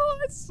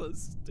 That's so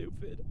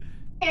stupid.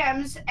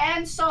 And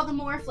saw the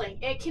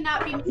morphling. It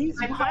cannot be me. He's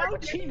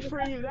vouching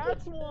for you,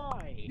 that's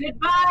why.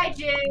 Goodbye,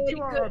 Jade.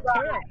 You are a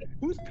pair.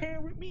 Who's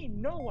pairing with me?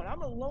 No one.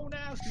 I'm a lone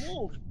ass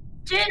wolf.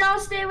 Jade, I'll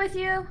stay with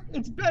you.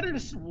 It's better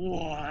to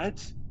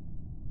what?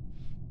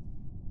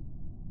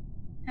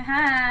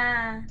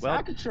 Haha.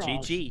 Well,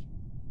 GG.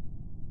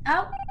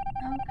 Oh,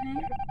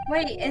 okay.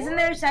 Wait, isn't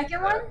there a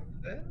second one?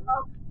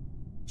 Oh,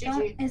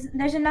 GG.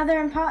 There's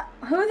another who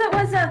that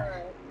was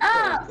a...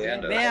 Oh!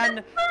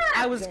 Man,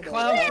 I was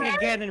clowning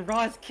again and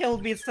Roz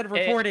killed me instead of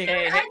reporting.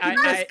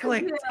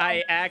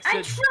 I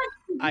accidentally...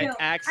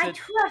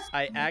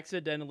 I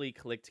accidentally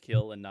clicked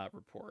kill and not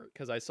report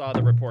because I saw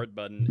the report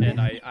button and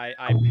I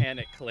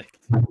panic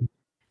clicked.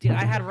 Dude,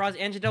 I had Roz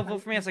Angelo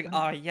vote for me. I was like,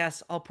 oh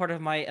yes, all part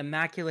of my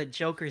immaculate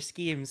Joker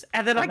schemes,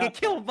 and then I get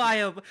killed by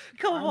him.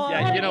 Come on.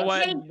 Yeah, you know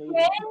what?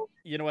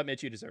 You know what,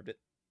 Mitch? You deserved it.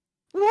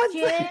 What?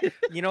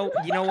 You know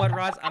what,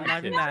 Roz? I'm not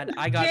even mad.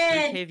 I got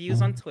 3K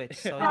views on Twitch,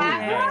 so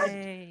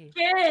yay.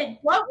 Kid,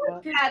 what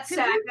was that, could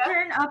you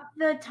turn up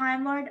the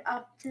Time Lord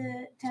up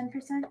to 10%?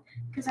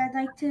 Because I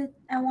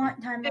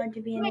want Time Lord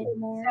to be in it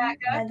more.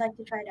 I'd like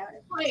to try it out.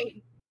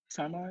 Wait.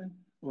 Timeline?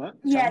 What?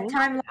 Yeah,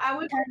 Time Lord. I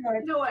would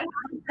know what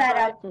happened. That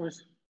up. Of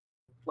course.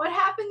 What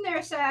happened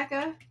there,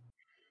 Saka?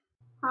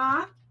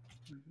 Huh?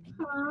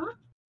 Huh?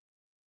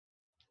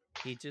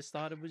 He just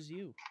thought it was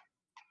you.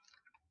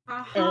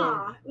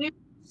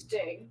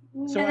 Interesting.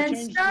 So I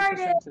changed the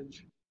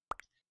percentage.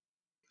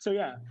 So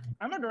yeah,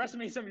 I'm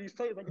underestimating some of these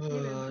players. Like,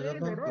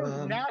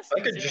 if I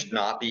could just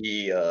not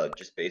be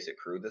just basic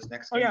crew this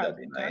next game, that'd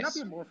be nice. Can I not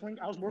be a morphling?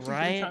 I was morphling 3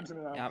 Right? times in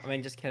a row. Yeah, I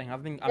mean, just kidding.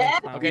 I'm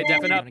okay,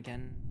 deafen up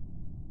again.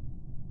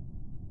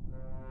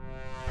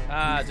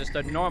 Just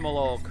a normal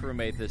old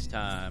crewmate this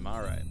time.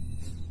 All right.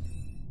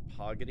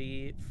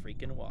 Hoggity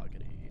freaking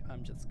woggity.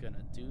 I'm just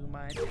gonna do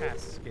my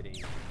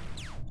taskity.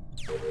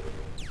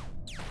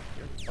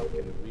 You're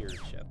fucking weird,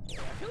 Chef Boy.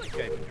 I feel like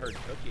I haven't heard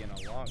Cookie in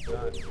a long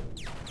time.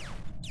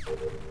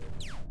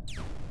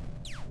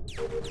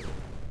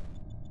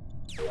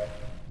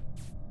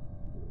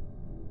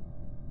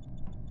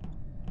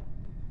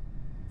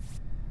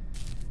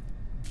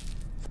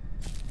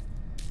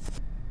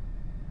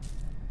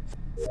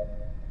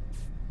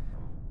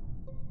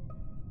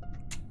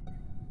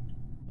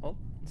 Oh,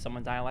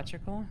 someone die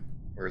electrical?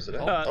 Where is it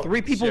at?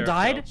 3 people Sheriff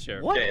died? killed,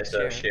 Sheriff. What? Okay,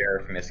 so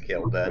Sheriff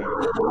miskilled then.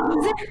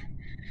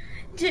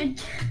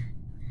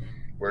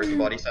 Where's the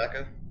body,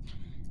 Saka?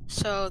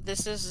 So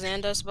this is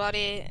Xanda's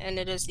body, and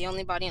it is the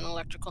only body in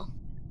electrical.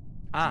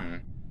 Ah.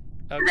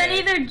 Okay. Then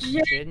either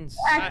Jid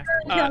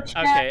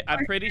okay,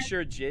 I'm pretty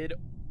sure Jid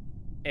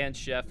and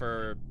Chef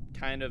are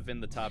kind of in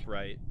the top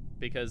right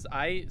because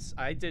I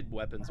did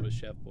weapons with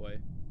Chef Boy.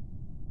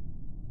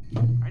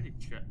 I did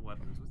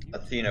weapons with you.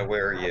 Athena,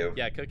 where are you?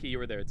 Yeah, Cookie, you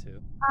were there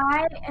too.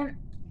 I am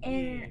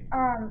in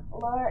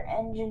lower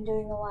engine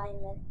doing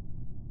alignment.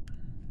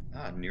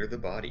 Ah, near the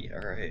body.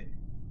 All right.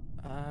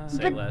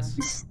 Say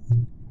less.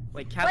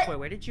 Wait, Catboy,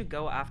 where did you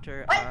go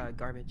after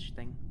garbage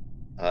thing?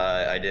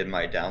 I did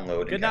my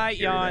download. Good night,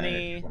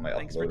 Yanni.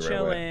 Thanks for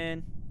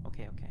chilling.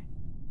 Okay.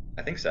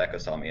 I think Saka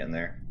saw me in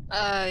there.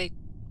 I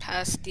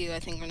passed you, I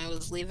think, when I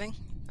was leaving.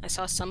 I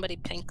saw somebody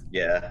pink.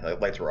 Yeah, the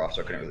lights were off,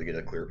 so I couldn't really get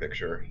a clear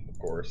picture, of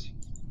course.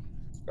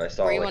 But I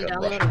saw Were you like on a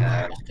download Russian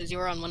ad. because you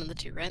were on one of the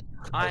 2, right?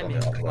 I'm on the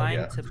upload,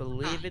 inclined yeah. to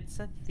believe it's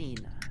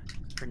Athena.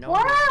 For no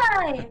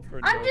Why? For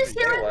I'm no just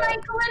here reason. with my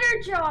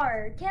glitter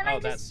jar. Can't I Oh,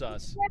 that's just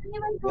sus. give me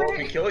my Well, if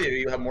glitter? we kill you,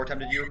 you have more time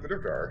to do your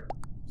glitter jar.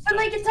 But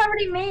like it's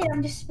already made.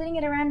 I'm just spinning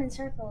it around in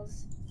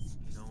circles.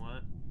 You know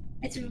what?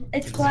 It's You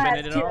glass can spin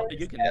it in too. all,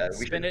 you can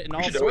we spin should- it in we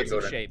all should always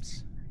sorts of go to-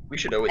 shapes. We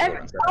should always go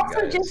on second,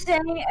 Also, guys. just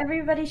saying,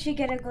 everybody should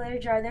get a glitter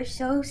jar. They're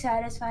so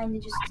satisfying to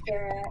just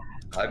stare at.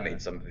 I've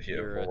made some of you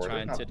You're before.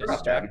 trying to They're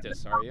not bad. distract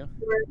us, are you?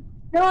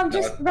 No, I'm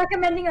just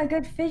recommending a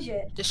good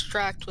fidget.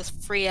 Distract with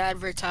free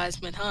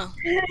advertisement, huh?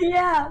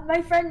 Yeah,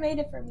 my friend made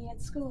it for me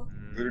at school.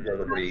 Glitter jars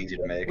are pretty easy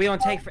to make. We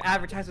don't take for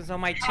advertisements on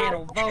my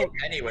channel. Vote.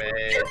 Anyway.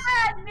 Too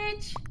bad,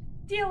 Mitch.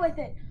 Deal with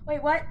it.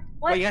 Wait, what?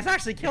 What? Wait, you guys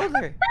actually killed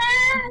her.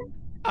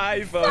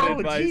 I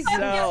voted Jesus.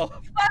 myself.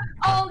 Fuck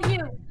all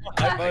you.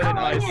 I Fuck voted all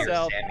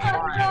myself. You.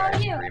 Fuck all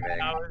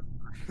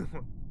you.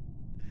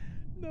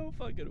 No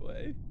fucking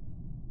way.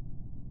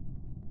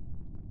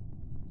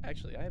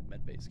 Actually, I have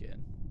medbay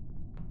scan.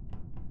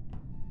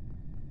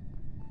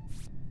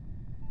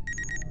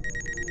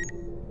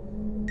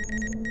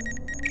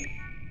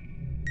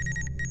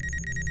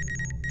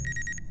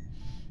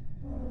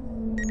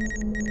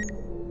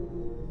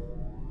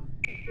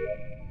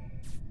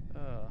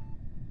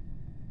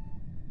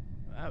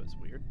 That was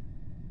weird.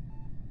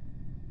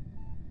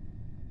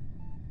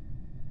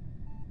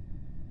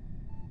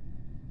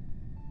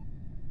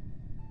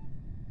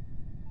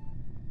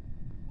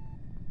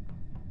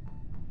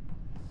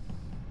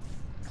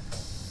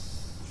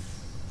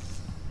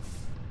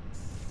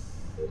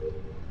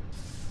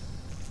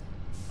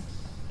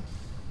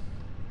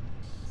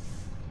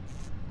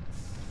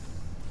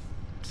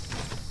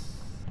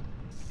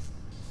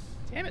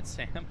 Damn it,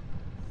 Sam.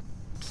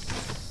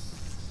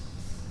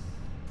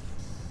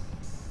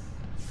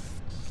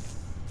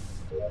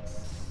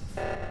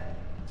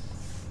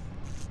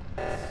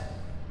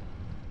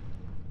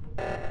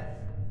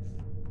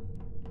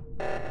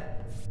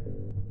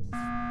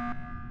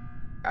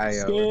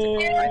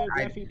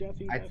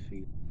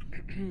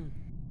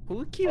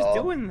 Who keeps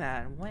doing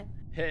that? What?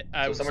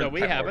 So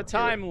we have a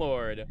Time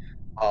Lord.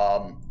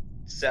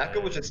 Saka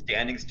was just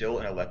standing still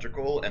in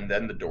electrical, and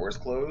then the doors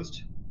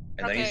closed,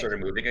 and then he Okay. started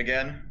moving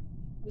again.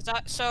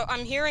 So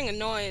I'm hearing a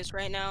noise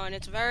right now, and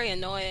it's very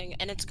annoying,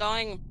 and it's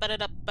going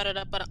but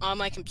on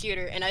my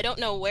computer, and I don't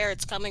know where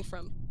it's coming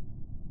from.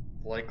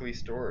 Likely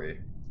story.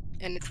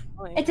 And it's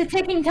annoying. It's a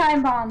ticking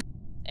time bomb.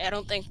 I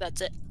don't think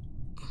that's it.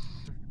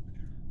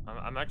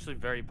 I'm actually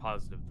very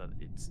positive that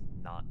it's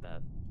not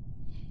that.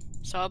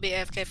 So I'll be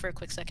AFK for a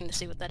quick second to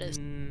see what that is.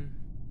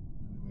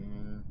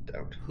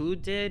 Doubt. Who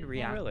did Oh,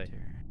 reactor? really?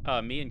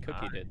 Me and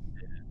Cookie did.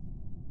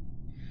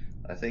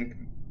 I think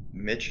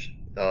Mitch,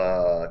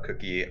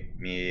 Cookie,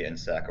 me, and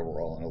Saka were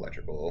all in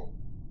electrical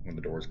when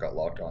the doors got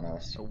locked on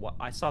us.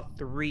 I saw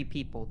 3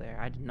 people there.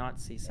 I did not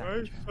see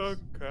Saka.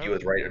 He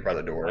was right in front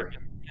of the door.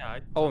 Yeah.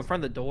 Oh, in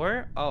front of the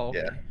door? Oh,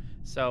 okay. Yeah.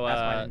 So, That's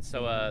why I didn't see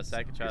him.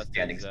 Sakachast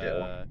standing is,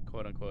 still.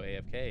 quote unquote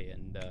AFK,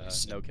 and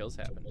no kills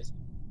happened.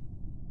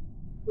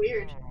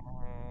 Weird.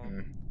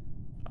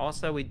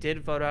 Also, we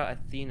did vote out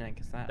Athena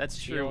because That's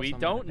she true. We also might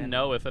have don't been-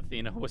 know if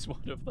Athena was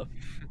one of them.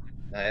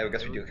 I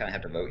guess we do kind of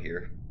have to vote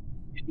here.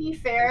 To be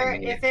fair, I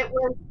mean, if it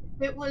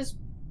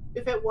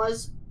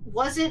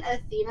wasn't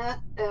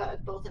Athena,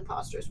 both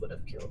imposters would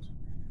have killed.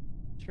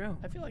 True.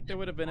 I feel like there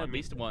would have been at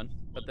least one,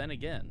 but then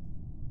again,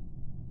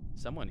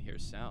 someone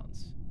hears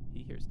sounds.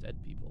 He hears dead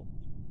people.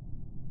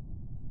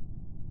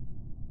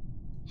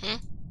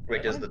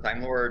 Wait, does the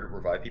Time Lord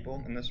revive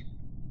people in this?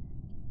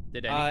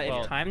 Did any?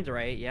 If timed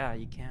right, yeah,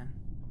 you can.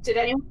 Did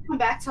anyone come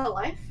back to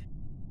life?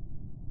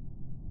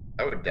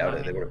 I would doubt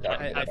it. They would have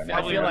gotten it by now.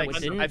 I feel like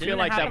Didn't I feel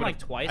like it that happen, would like,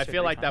 twice I or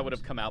feel 3 like that would times?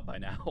 have come out by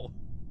now.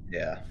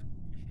 Yeah.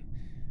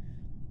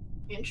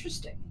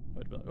 Interesting.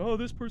 I'd be like, oh,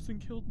 this person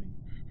killed me.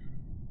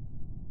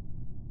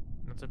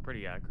 That's a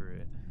pretty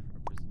accurate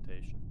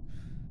representation.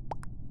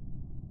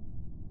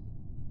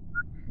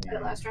 The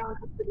last round,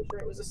 I'm pretty sure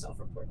it was a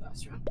self-report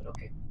last round, but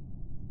okay.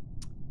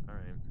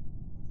 Alright.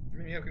 I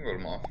mean, yeah, we can vote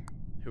him off.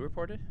 Who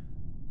reported?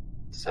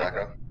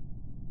 Saka.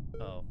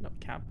 Oh. No,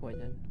 Catboy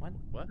did. What?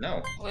 What?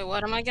 No. Wait,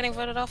 what am I getting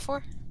voted off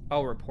for?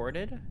 Oh,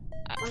 reported?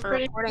 For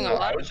pretty reporting a No,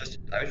 I what? was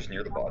just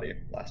near the body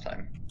last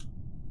time.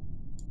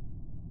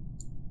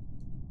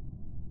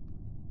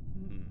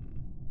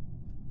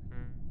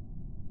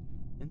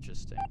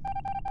 Interesting.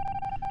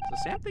 So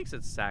Sam thinks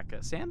it's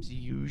Saka. Sam's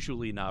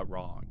usually not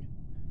wrong.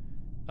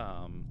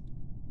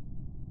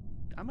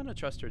 I'm gonna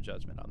trust her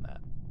judgment on that.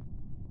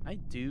 I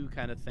do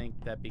kind of think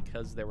that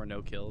because there were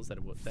no kills, that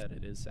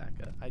it is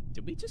Saka.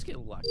 Did we just get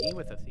lucky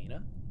with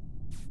Athena?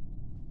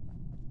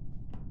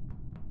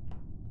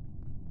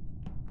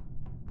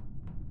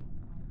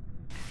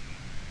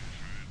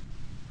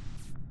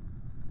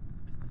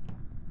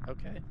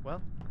 Okay,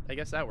 well, I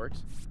guess that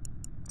works.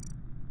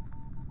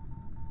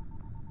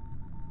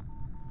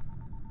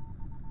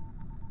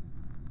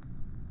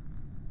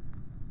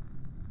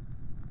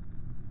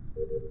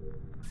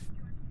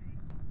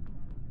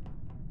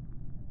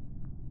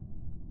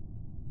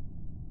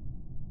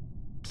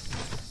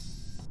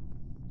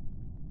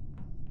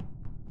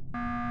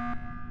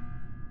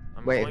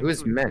 I'm Wait, going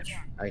who's to- Mitch?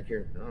 I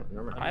hear. No,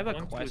 never mind. I have a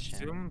going to question.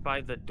 assume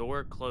by the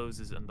door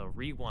closes and the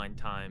rewind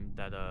time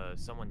that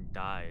someone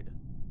died.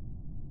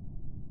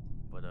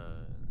 But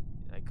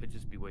I could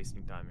just be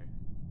wasting time here.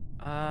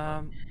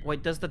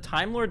 Wait, does the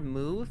Time Lord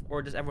move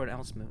or does everyone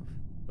else move?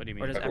 What do you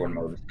mean? Or does Everyone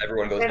moves.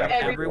 Everyone goes back.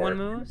 Everyone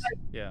moves?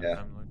 Yeah. Yeah.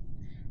 Time Lord.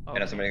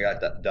 And if somebody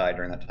died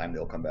during that time,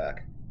 they'll come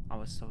back. I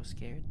was so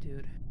scared,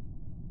 dude.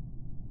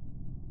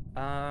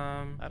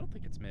 I don't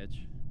think it's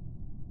Mitch.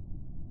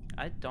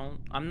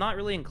 I'm not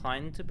really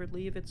inclined to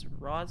believe it's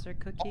Roz or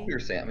Cookie.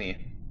 Here's Sammy.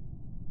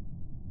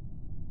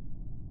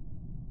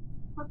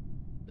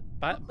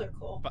 By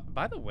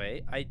the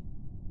way,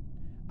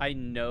 I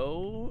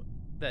know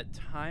that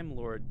Time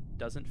Lord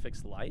doesn't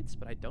fix lights,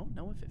 but I don't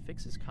know if it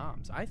fixes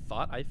comms. I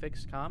thought I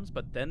fixed comms,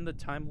 but then the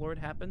Time Lord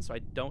happened, so I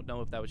don't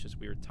know if that was just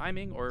weird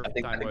timing or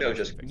if Time Lord that was actually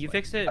just- fixed You lights.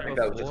 fixed it I think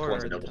that was just before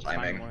the coincidental Time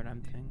timing. Lord,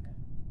 I'm thinking.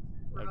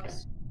 Okay.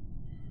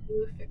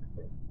 You fixed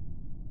it.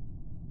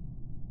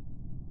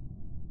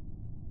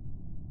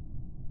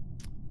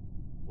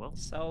 Well,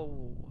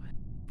 So, you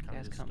kinda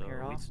guys just, come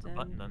here waste the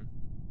button often?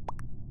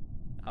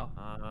 then.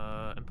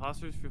 Oh.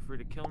 Imposters, feel free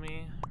to kill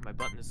me. My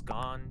button is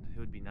gone. It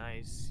would be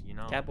nice, you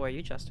know. Catboy, are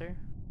you Chester?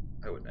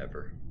 I would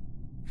never.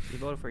 You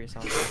voted for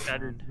yourself.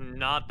 That is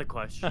not the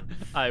question.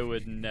 I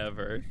would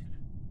never.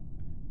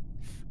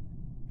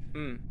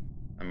 Hmm.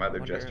 I'm either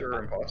Wonder- Jester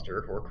or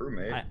Imposter or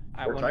crewmate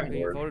I or wonder Time who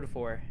you Lord. voted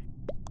for.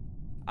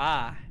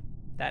 Ah,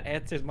 that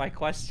answers my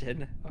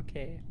question.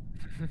 Okay.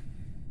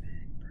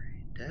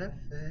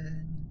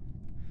 Devin.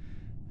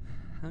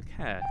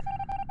 Okay.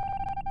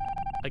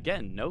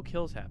 Again, no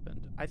kills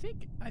happened. I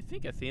think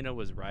Athena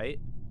was right.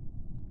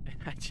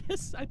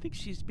 I think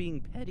she's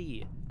being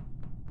petty.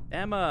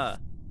 Emma,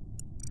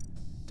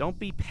 don't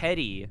be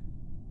petty.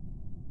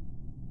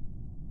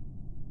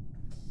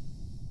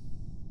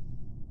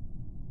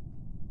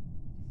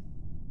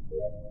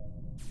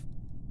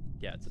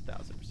 Yeah, it's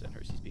 1000%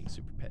 her. She's being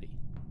super petty.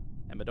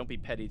 Emma, don't be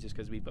petty just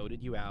because we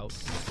voted you out.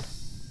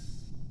 It's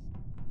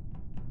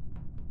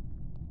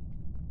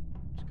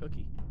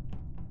Cookie.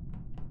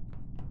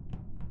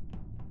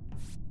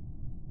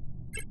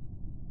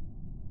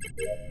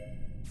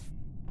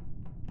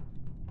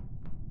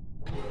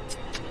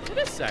 It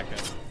is Saka.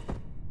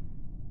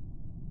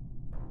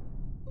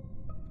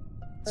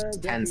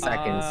 10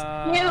 seconds.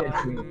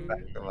 Mm,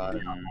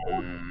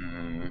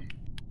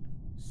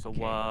 So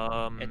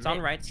It's on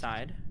right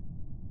side.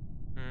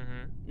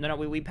 Mm-hmm. No,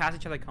 we pass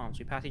each other comms.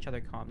 We pass each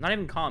other comms. Not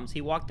even comms.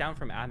 He walked down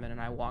from admin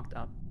and I walked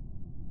up.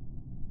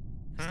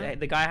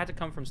 The guy had to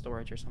come from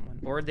storage or someone,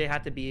 or they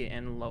had to be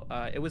in low.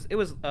 It was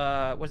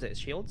what was it?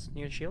 Shields,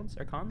 near shields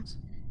or comms?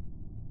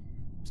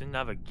 It's in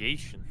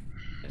navigation.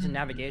 It's in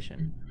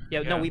navigation.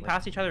 Yeah, no, we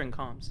passed each other in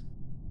comms.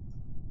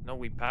 No,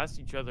 we passed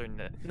each other in.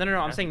 No.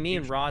 I'm saying me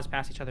and Roz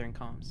passed each other in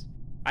comms.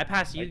 I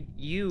passed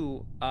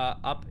you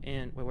up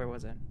in where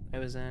was it? It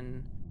was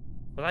in.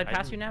 Was I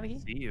pass you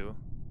navigate? See you.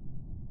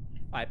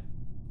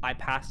 I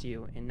passed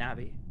you in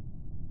Navi.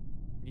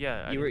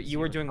 Yeah. You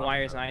were doing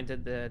wires and I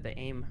did the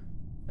aim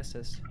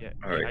assist. Yeah.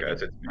 Alright,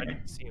 guys, it's I me.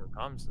 didn't see you in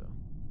comms though.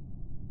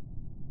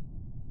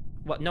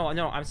 What? No.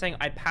 I'm saying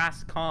I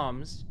passed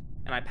comms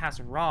and I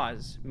passed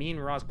Roz. Me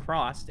and Roz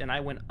crossed and I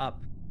went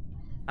up.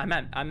 I'm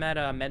at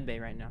medbay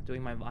right now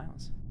doing my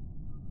vials.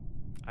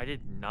 I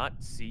did not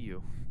see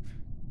you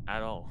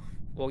at all.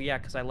 Well, yeah,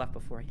 because I left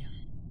before you.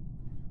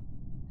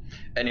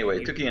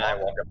 Anyway, Cookie and I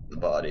walk up to the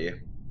body.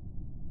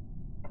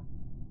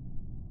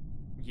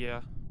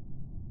 Yeah.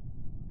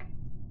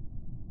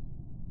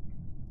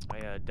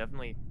 I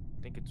definitely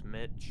think it's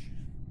Mitch.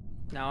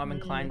 Now I'm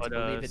inclined to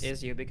believe it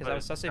is you because I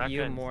was sus of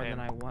you more than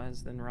I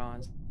was than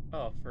Roz.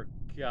 Oh, for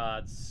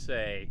God's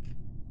sake.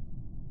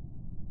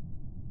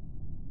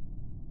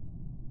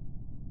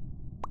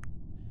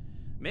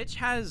 Mitch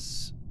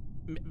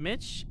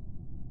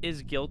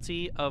is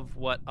guilty of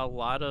what a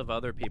lot of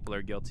other people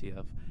are guilty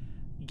of.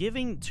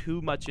 Giving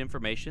too much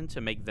information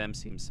to make them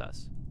seem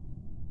sus.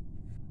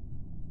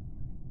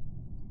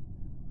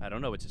 I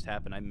don't know what just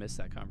happened. I missed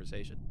that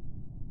conversation.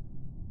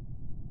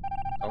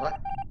 What?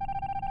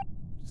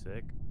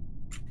 Sick.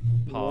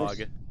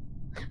 Pog.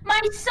 My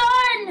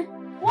son!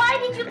 Why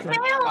did you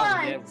fail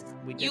us?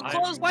 You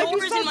closed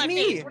doors in my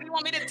face. What do you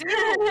want me to do?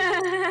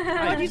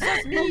 Why'd you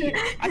sus me?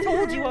 I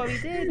told you what we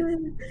did.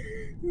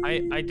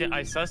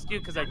 I sussed you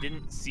because I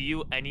didn't see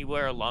you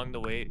anywhere along the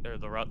way or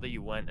the route that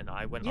you went, and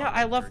I went. Yeah,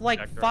 I left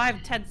like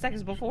 5-10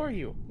 seconds before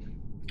you.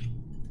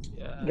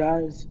 Yeah.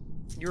 Guys.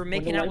 You were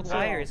making out with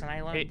wires, and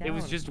I left down. It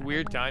was just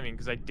weird timing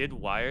because I did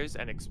wires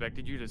and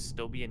expected you to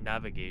still be in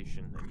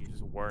navigation, and you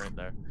just weren't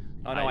there.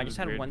 Oh no, I just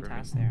had one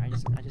task there. I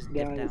just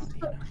dipped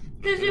out.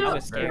 You know? I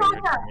was scared.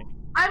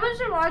 I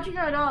wasn't watching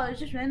at all. I was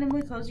just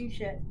randomly closing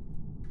shit.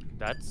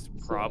 That's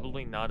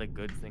probably not a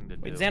good thing to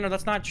do. Wait, Xander,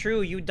 that's not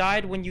true. You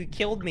died when you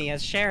killed me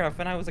as sheriff,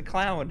 and I was a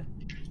clown.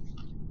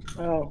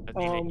 Oh,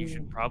 you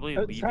should probably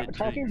leave it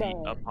to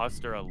the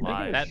imposter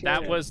alive.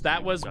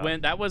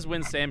 That was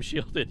when Sam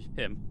shielded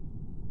him.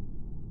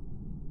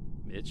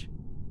 Mitch.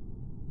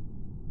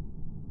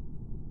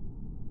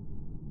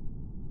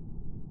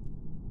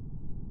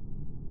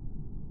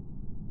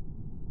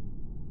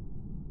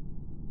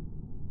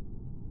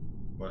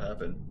 What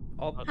happened?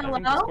 Oh, I Hello?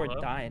 think Discord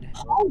died.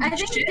 I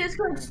think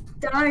Discord's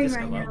dying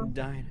right now.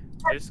 Died.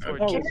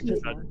 Discord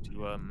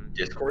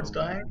Discord's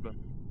dying?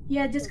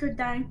 Yeah, Discord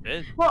dying.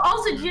 Well,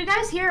 also, did you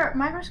guys hear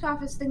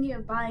Microsoft is thinking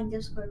of buying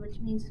Discord, which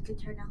means it could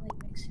turn out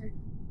like Mixer.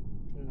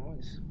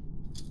 Nice.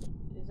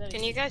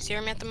 Can you guys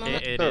hear me at the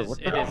moment? It is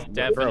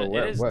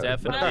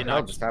definitely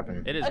not. Just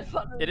happened?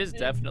 It is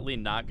definitely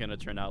not going to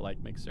turn out like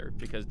Mixer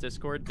because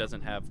Discord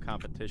doesn't have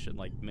competition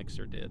like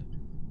Mixer did.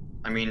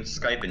 I mean,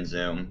 Skype and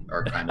Zoom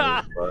are kind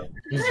of.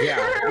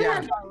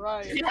 Yeah.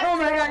 Right. Oh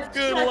my god.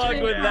 Good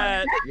luck with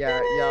that.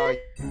 Yeah.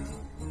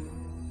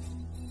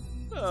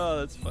 Oh,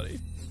 that's funny.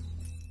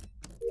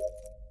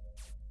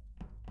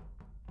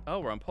 Oh,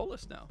 we're on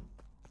Polis now.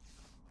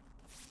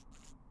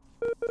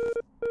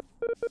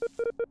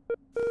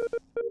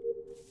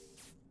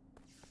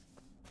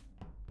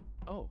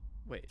 Oh,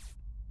 wait.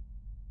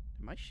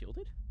 Am I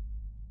shielded?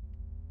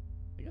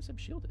 I guess I'm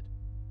shielded.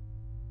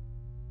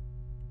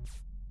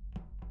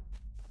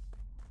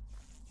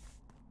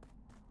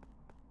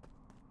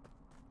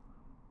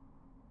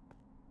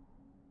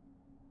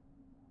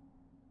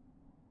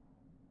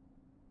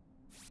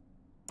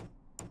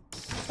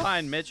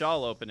 Fine, Mitch,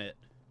 I'll open it.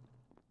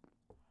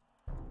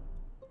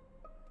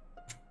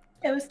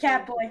 It was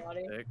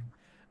Catboy.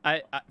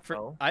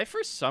 I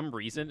for some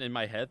reason in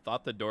my head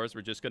thought the doors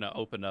were just gonna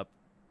open up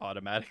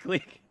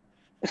automatically.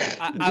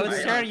 I was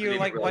staring at you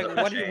like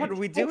what are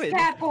we doing? It's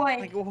Catboy.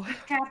 Like, what?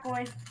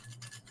 Catboy.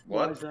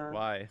 What?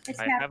 Why? It's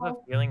I have a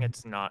Catboy. feeling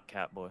it's not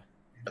Catboy.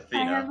 I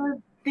have a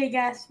big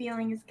ass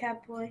feeling it's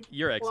Catboy.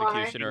 You're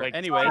executioner. Like,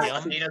 Anyways.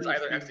 Athena's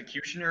either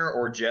executioner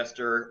or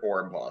jester or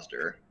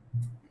imposter.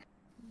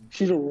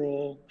 She's a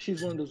role.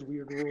 She's one of those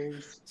weird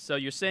roles. So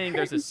you're saying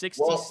there's a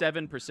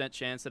 67%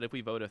 chance that if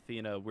we vote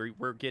Athena,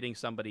 we're getting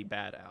somebody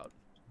bad out.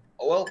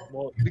 Well,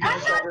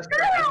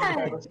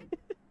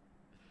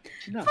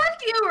 No.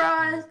 Fuck you,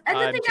 Roz. I I'm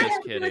didn't think I just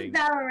helped you kidding. with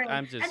Valorant.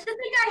 I'm just- I didn't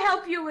think I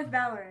helped you with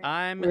Valorant.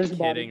 I'm Where's the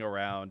body? kidding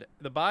around.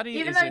 The body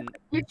Even is though in.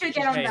 you should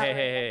get on Hey, Valorant.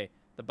 hey.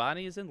 The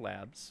body is in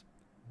labs.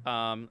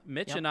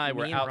 Mitch Yep, and I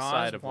were me and Roz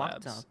outside of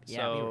walked labs. up.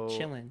 Yeah, we were so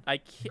chilling.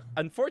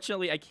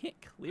 unfortunately, I can't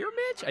clear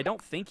Mitch. I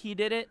don't think he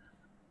did it.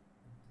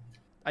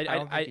 I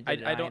don't think you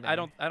did it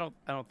I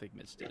don't think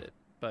Mitch did it.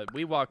 But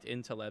we walked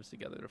into labs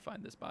together to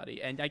find this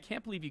body, and I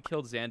can't believe you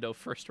killed Zando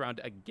first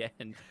round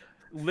again.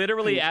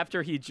 Literally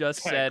after he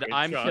just said,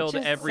 "I'm killed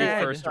every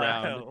first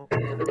round."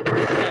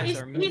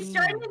 He's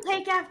starting to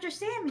take after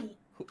Sammy.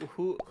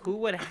 Who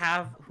would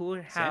have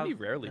Sandy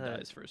rarely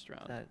dies first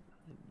round.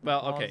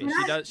 Well, okay,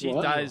 she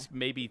dies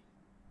maybe,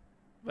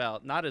 well,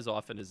 not as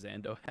often as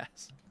Zando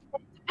has.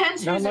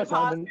 Depends who's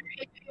imposter.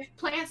 If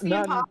Plant's the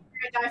imposter,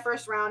 I die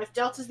first round. If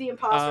Delta's the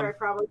imposter, I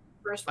probably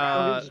first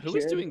round.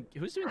 Who's doing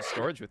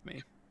storage with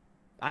me?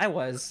 I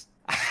was.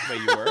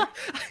 Wait, you were?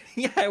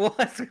 Yeah, I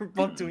was. We were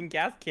both doing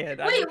gas can.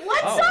 Wait,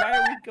 what? Oh, Sokka? why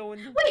are we going?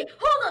 Wait,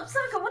 hold up,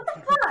 Sokka. What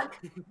the fuck?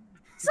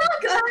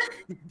 Sokka!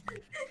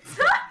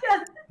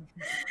 Sokka!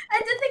 I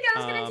didn't think I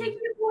was gonna take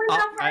you boys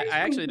off. I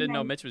actually didn't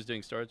know Mitch was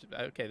doing storage.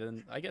 Okay,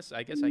 then I guess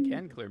I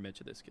can clear Mitch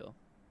of this kill.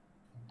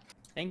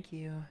 Thank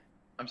you.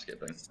 I'm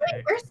skipping.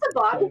 Wait, where's the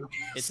body?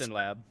 It's in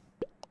lab.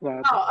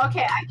 Oh,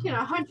 okay. I can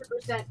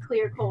 100%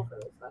 clear Cole for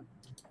this then.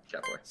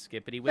 Catboy.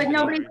 Skippity But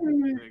nobody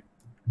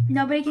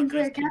can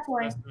clear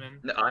Catboy.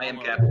 No, I am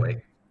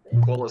Catboy.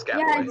 Cole is Catboy.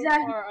 Yeah,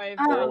 exactly.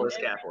 Cole is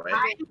Catboy.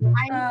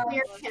 I'm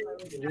clear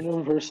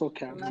Universal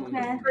Catboy.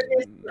 Okay. for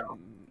this though.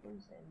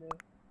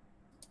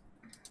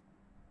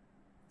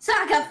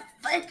 Sokka!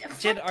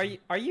 Jid,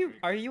 are you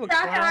a Sokka,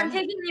 clown? I'm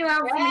taking you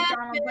out for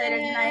McDonald's later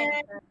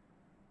tonight.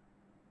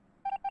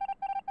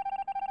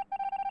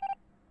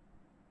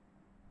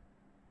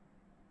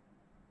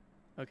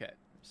 Okay,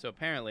 so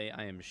apparently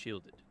I am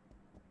shielded.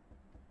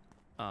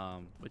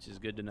 Which is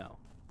good to know.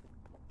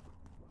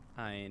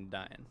 I ain't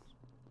dying.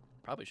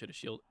 Probably should have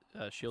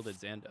shielded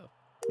Zando.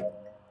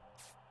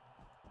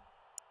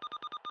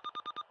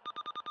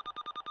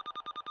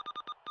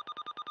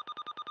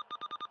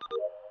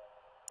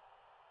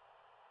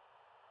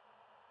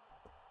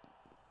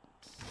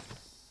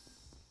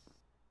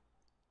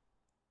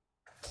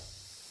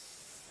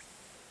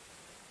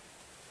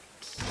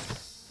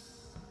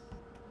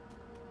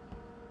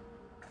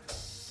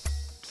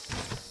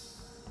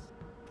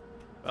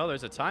 Well,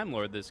 there's a Time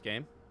Lord this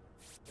game.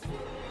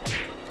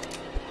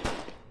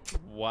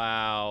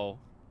 Wow.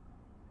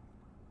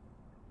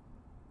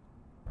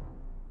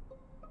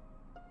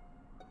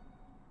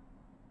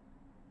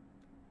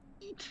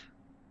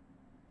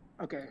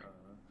 Okay.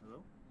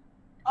 Hello?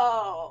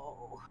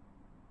 Oh.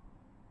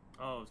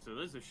 Oh, so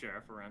there's a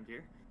sheriff around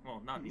here.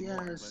 Well, not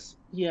anymore. Yes.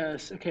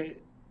 Yes. Okay.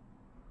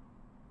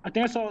 I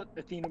think I saw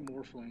Athena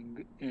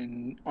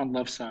morphling on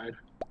left side,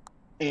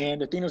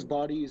 and Athena's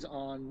body is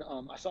on.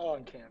 I saw it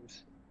on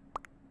cams,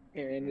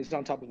 and it's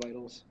on top of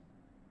vitals.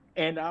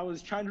 And I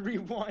was trying to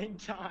rewind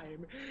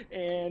time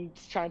and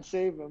try and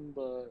save him,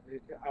 but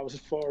I was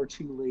far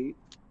too late.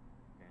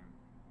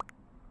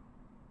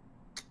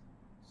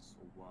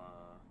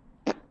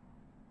 So,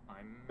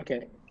 I'm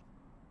Okay.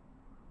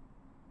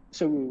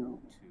 So.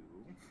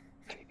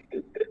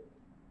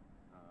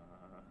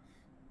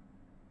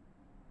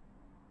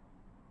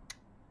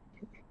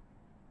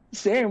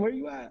 Sam, where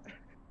you at?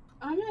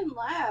 I'm in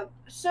lab.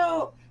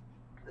 So,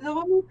 the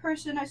only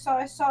person I saw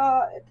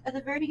at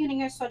the very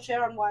beginning, I saw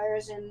Jet on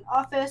wires in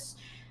office.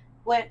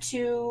 Went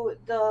to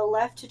the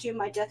left to do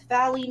my Death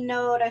Valley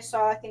node. I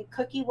saw, I think,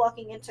 Cookie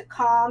walking into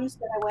comms.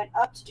 Then I went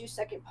up to do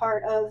second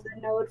part of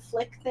the node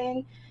flick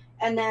thing.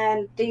 And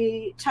then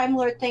the Time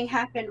Lord thing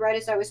happened right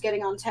as I was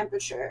getting on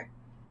temperature.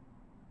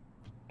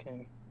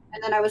 Okay.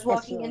 And then I was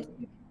walking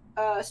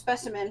into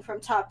Specimen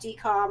from top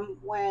decom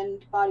when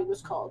the body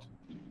was called.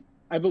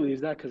 I believe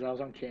that because I was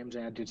on cams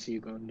and I did see you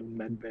going to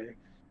med bay.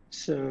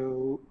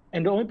 So,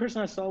 and the only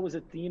person I saw was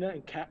Athena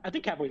and Cat. I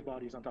think Catboy's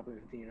body is on top of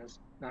Athena's.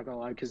 Not gonna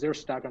lie, because they're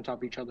stacked on top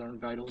of each other in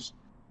vitals.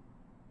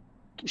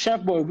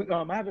 Chef Boy,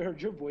 I haven't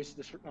heard your voice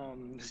this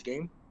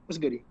game. What's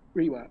goody?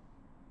 Where you at?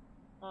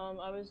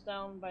 I was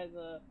down by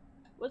the.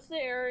 What's the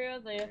area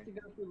they have to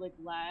go through, like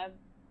lab,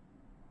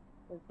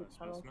 like the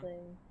tunnel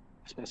thing?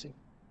 Spacing.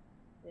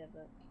 Yeah,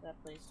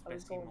 that place. I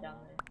was going down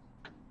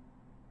there.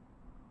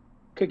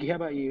 Cookie, how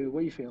about you? What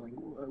are you feeling?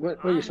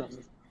 What are you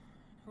feeling?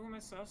 Who am I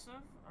sus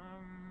of?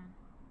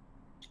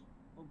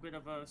 A little bit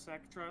of a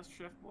Saccatraz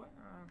chef boy.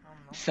 I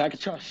don't know.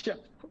 Saccatraz chef.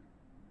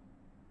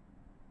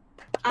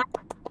 I'm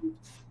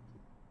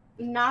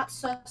not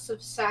sus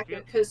of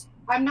Saka because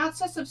I'm not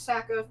sus of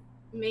Saka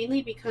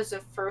mainly because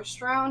of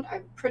first round.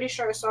 I'm pretty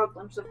sure I saw a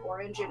glimpse of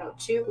Orange in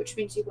O2, which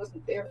means he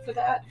wasn't there for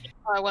that.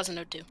 Oh, I wasn't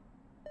O2.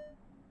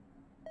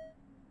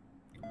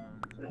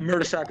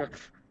 Murder Saka.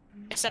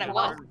 I said I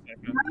was.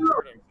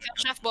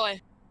 Chef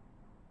Boy.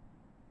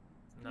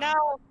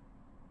 No.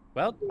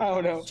 Well,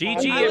 oh no.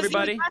 GG,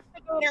 everybody.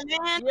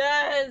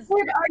 Yes.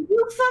 Wait, are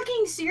you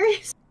fucking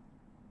serious?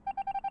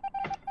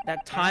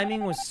 That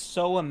timing was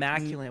so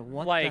immaculate.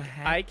 What like, the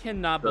heck? I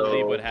cannot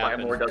believe what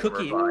happened.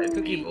 Cookie,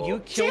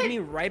 you killed me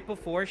right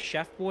before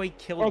Chef Boy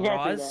killed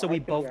Roz, so we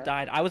both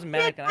died. I was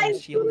mad and I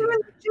was shielding.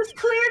 Just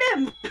cleared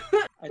him.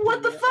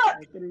 What the fuck?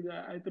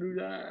 I threw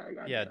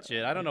that. Yeah,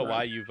 Jid, I don't know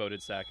why you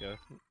voted Saka.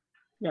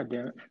 God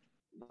damn it.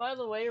 By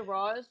the way,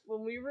 Roz,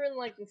 when we were in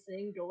like the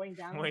thing going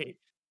down, Wait.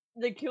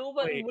 The kill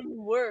button Wait. wouldn't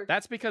work.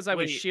 That's because I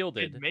was Wait,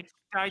 shielded. Did Mitch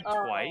die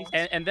Oh. twice?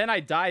 And then I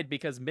died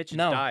because Mitch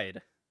No.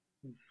 died.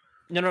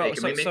 No. Hey,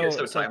 can we make it so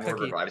So Time Lord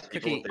Cookie, revives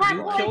people Cookie, if they're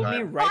you wrong killed time?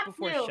 me right Fuck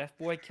before you. Chef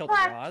Boy killed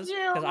Fuck Roz, you.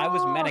 because I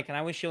was medic and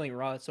I was shielding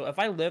Roz. So if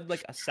I lived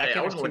like a Hey, second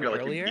I or wasn't two looking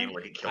like earlier, you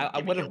like a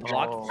I would have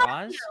blocked Fuck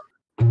Roz.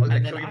 I was gonna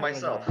and kill then you I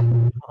myself.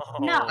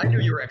 No. I knew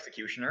you were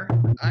executioner.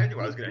 I knew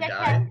I was gonna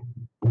die.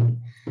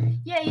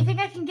 Yeah, you think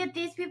I can get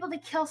these people to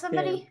kill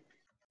somebody?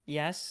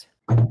 Yes.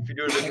 If you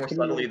do it a bit more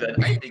subtly, then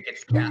I think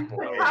it's Cat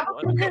Boy.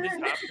 What is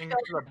happening to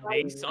the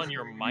bass on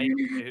your mic,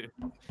 dude?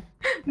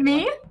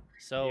 Me?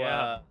 So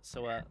Yeah.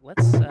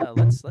 let's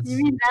You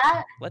mean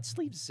that? let's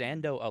leave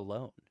Xando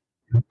alone.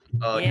 You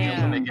can also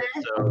Yeah. make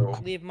it so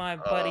Leave my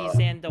buddy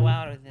Xando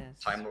out of this.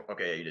 Time.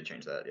 Okay, yeah, you did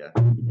change that. Yeah.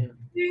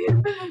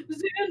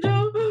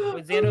 Xando.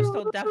 Wait, Xando's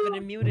still deafened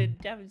and muted.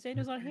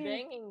 Xando's not here.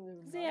 Banging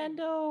the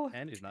Xando.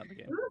 And he's not in the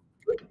game.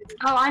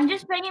 Oh, I'm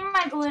just banging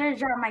my glitter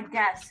jar on my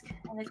desk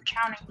and it's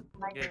counting.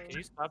 Yeah, can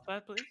you stop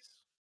that, please?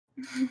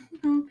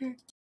 Okay.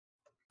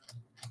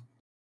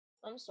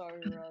 I'm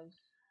sorry, Roz.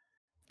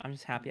 I'm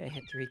just happy I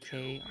hit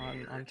 3K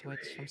on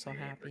Twitch. I'm so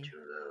happy. You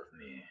love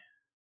me.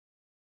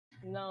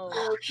 No.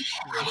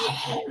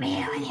 Hit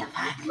me when you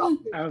fuck me.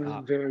 I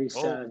was very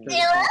sad. Oh.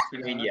 that I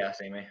mean, yeah,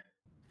 Sammy.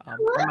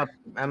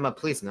 Emma,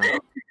 please no.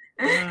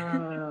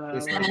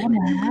 Please no.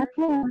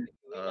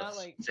 Not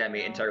like Sammy,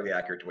 no. entirely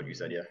accurate to what you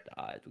said. Yeah.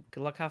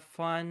 Good luck, have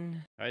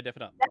fun. All right, def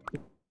it up.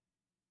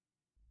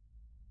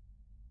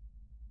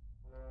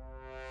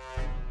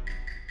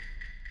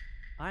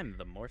 I'm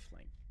the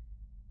Morphling.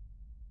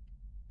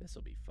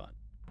 This'll be fun.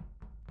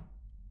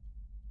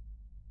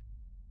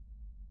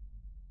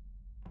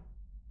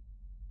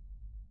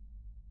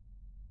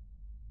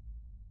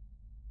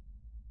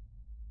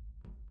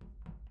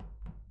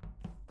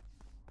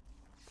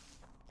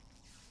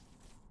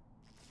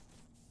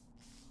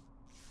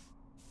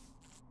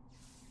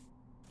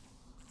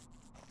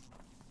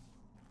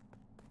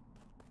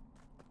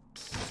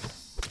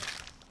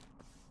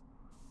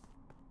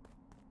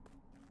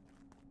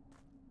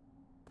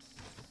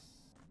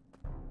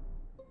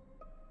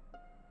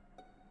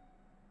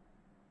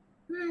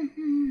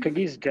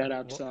 Cookie's dead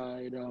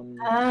outside,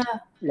 Ah.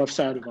 left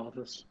side of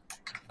office.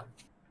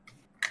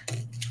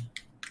 Did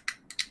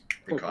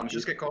comms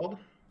just get called?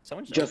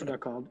 Someone Just got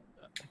called.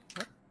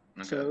 Okay.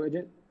 So it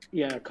didn't.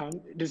 Yeah,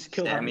 just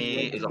kill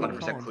Sammy him. is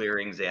 100%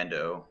 clearing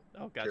Xando.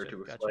 Oh, Care gotcha. to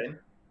Gotcha. explain?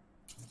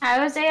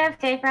 I was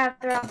AFK for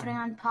after all putting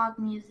on pop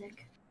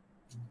music.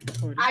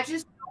 I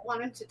just don't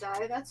want him to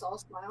die. That's all.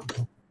 Smile.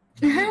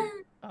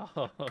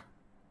 Oh.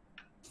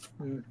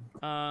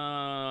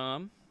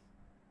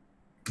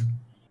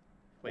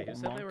 Wait, who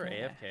said they were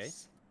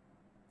AFK?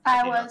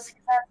 I was,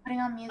 'cause I was putting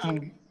on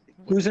music.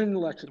 Who's in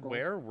electrical?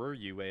 Where were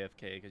you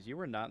AFK? Because you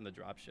were not in the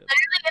dropship. In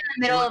the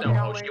middle of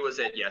nowhere. she was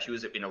at. Yeah, she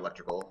was in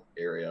electrical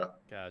area.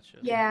 Gotcha.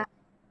 Yeah.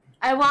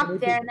 I walked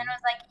there and then I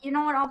was like, you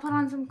know what? I'll put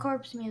on some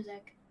corpse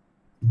music.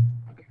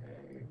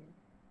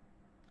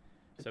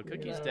 So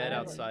Cookie's dead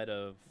outside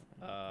of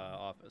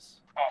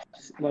office.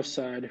 Left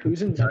side.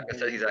 Who's in? Like I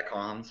said, he's at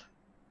comms.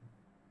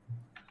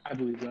 I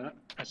believe that.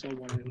 I saw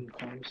one in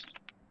comms.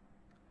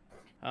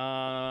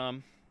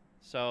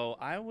 So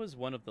I was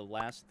one of the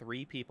last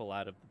 3 people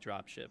out of the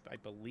dropship. I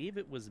believe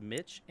it was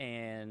Mitch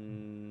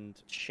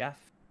and Chef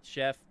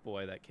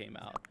Boy that came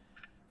out.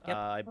 Yep.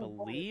 I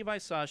believe I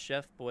saw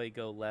Chef Boy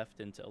go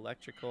left into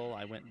electrical.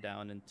 I went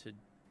down into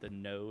the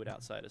node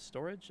outside of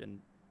storage.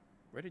 And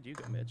where did you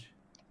go, Mitch?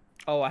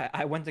 Oh,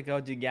 I went to go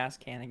do gas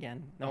can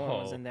again. No one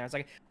was Oh. in there. It's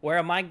like, where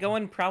am I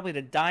going? Probably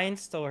to die in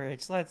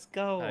storage. Let's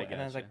go. I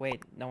And I was like, gotcha.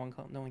 wait, no one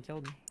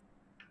killed me.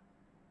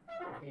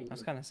 I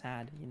was kind of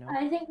sad, you know.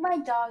 I think my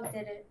dog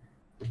did it.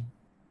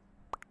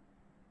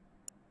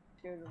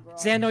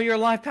 Xando, you're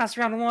alive past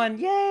round 1.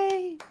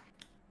 Yay!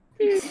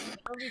 That'd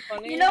be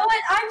funny. You know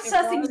what? I'm if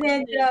sussing Roz was the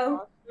Xando.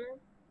 imposter,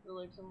 or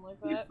like something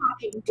like that.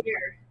 Fucking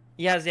dare.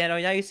 Yeah,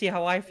 Xando, now you see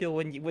how I feel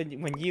when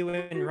you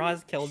and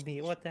Roz killed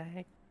me. What the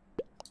heck?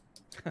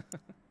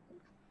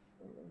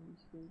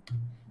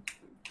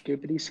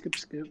 Skippity skip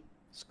skip.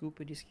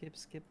 Scoopity skip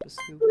skip a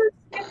scoop.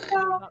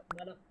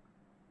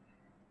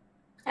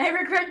 I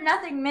regret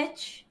nothing,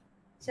 Mitch.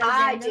 Said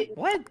I Xando. didn't.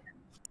 What?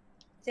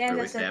 Xando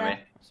Really, said Sammy? that.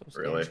 So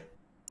scared. Really?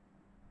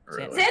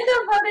 Really?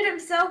 Xando voted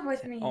himself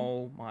with me.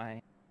 Oh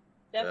my.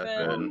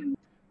 Definitely.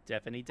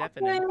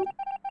 Definitely.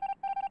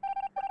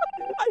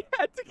 I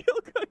had to kill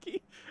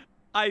Cookie.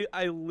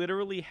 I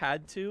literally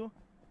had to.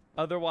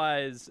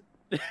 Otherwise,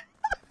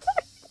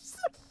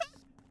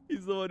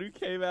 he's the one who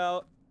came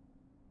out.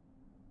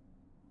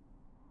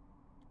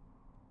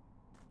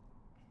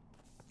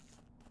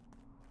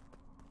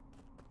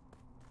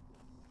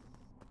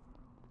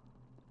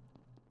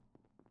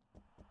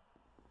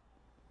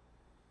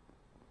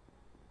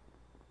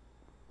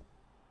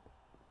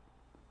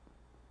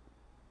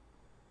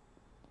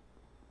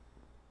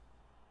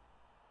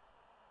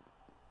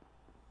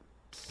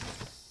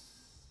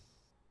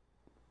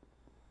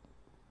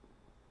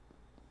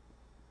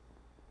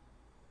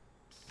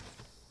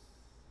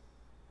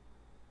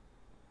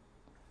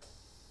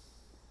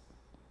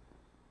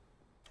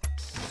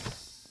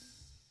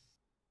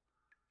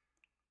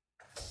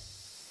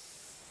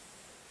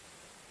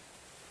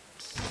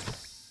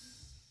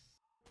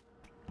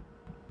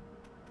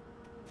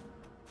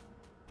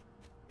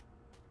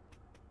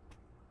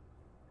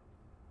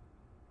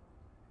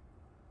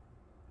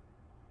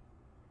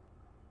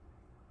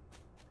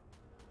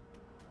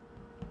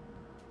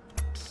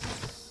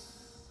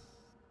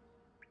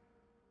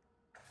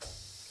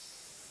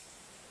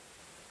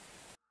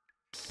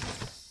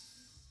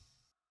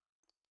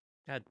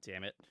 God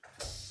damn it.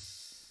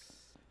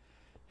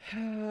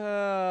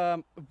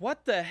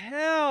 What the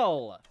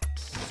hell?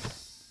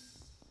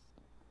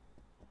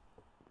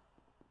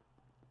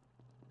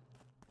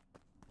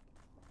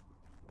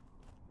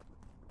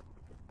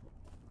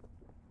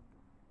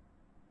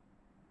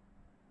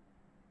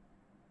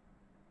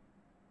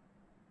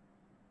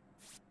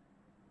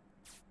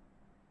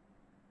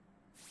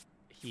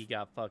 He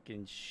got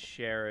fucking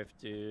sheriff,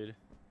 dude.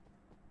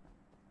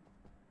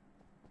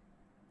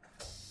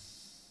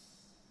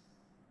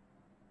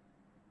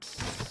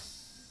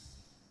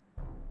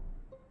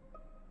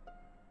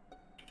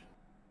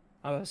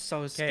 I was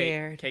so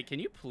scared. Okay, can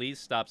you please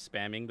stop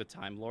spamming the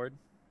Time Lord?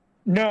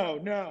 No,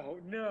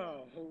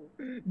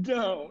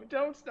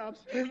 don't stop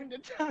spamming the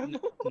Time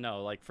Lord.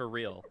 No, like for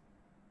real.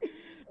 Okay,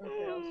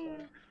 I'll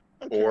start.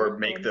 Okay, Or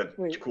make the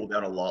wait.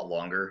 cooldown a lot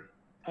longer.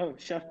 Oh,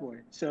 Chef Boy.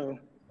 So,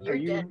 You're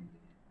dead.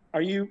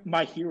 Are you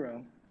my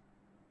hero?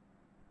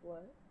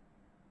 What?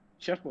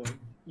 Chef Boy,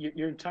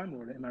 you're Time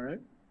Lord, am I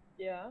right?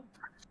 Yeah.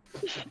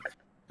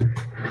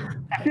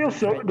 I feel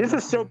so. This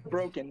is so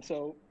broken.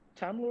 So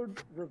Time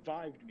Lord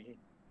revived me.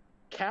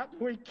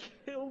 Catboy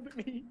killed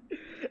me,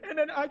 and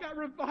then I got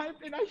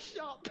revived and I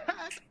shot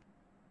back.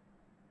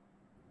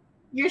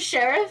 You're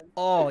sheriff?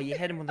 Oh, you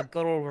hit him with a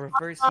good old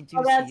reverse. You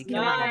do that's see. You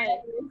killed him. Nice.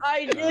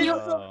 I did. You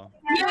Oh.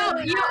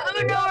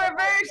 Uno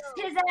reversed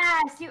his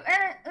ass.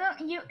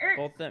 You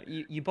Both them.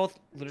 You both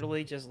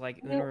literally just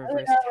like Uno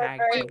reverse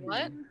tagged. Wait,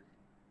 what?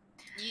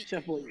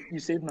 Chef Boy, you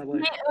saved my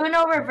life.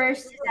 Uno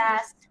reversed his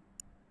ass.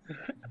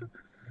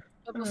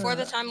 But before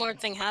the Time Lord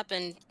thing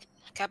happened,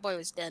 Catboy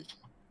was dead.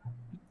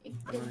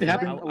 It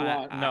happened a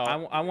lot. No,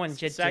 I want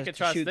Jit to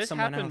Sakatros, shoot this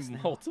someone happened else now.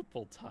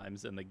 multiple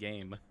times in the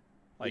game.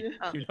 Like,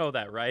 Oh. you know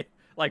that, right?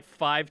 Like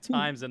 5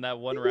 times in that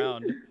one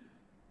round.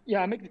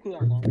 Yeah, I make the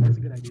cooldown long. That's a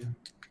good idea.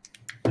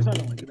 That's why I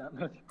don't like it that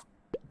much.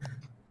 Yeah,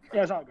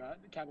 that's all I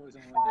got. The Catboy's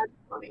only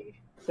one dead.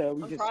 So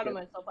we I'm just proud of skip.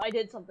 myself. I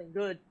did something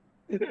good.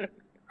 Also,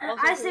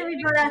 I can say you we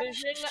make go a to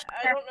vision?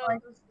 I don't know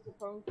if this is a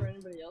problem for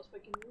anybody else,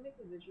 but can you make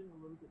a vision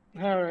a little bit?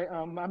 All right,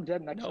 I'm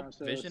dead next Nope, time.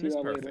 So vision see is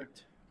y'all later.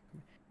 perfect.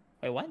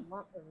 Wait, what?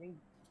 Not for me.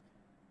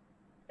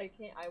 I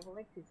can't. I would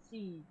like to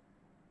see.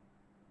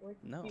 I would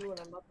like to No. see when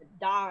I'm about to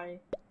die.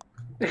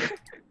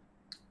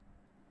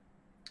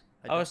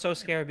 I was so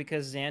scared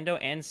because Xando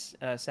and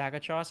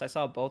Sakatros, I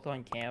saw both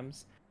on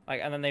cams. Like,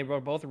 and then they were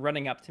both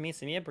running up to me.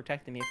 Samia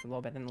protected me for a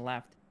little bit, then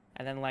left.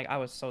 And then, like, I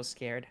was so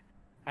scared.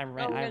 I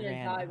ran. I'm I gonna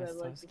ran. die I by was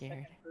so like the scared.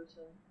 second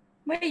person.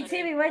 Wait,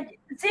 Sammy, what?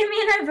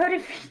 Sammy and I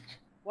voted for.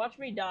 Watch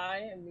me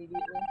die immediately.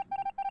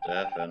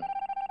 Definitely.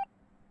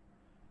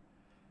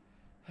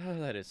 Oh,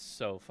 that is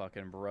so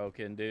fucking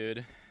broken,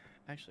 dude.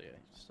 Actually,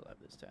 I still have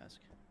this task.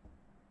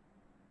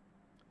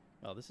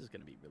 Well, this is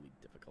going to be really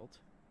difficult.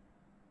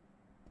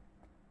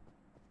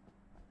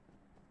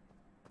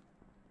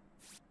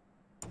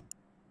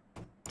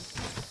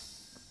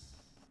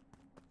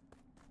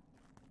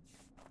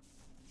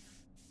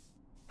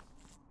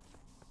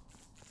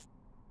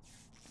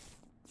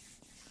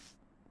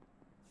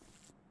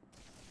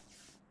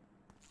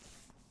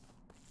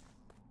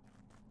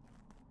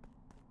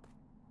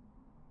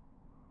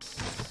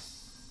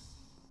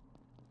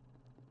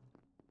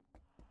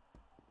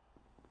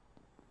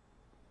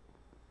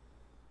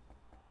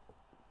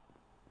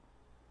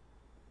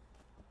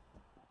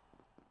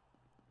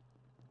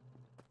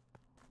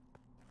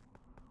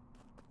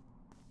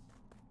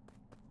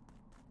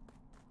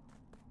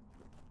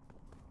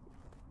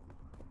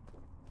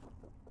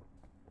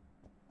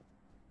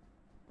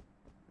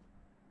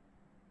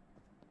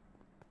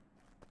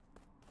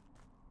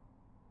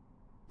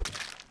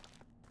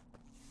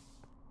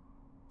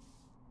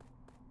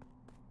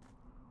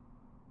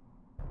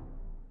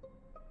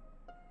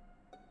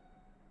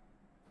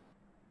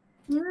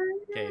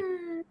 Okay.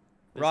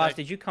 Ross,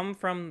 did you come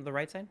from the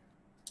right side?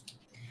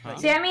 Huh?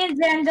 Sammy and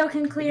Xando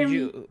can clear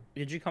me.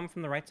 Did you come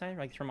from the right side,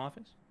 like from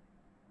office?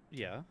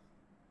 Yeah.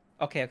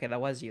 Okay,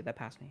 that was you. That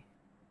passed me.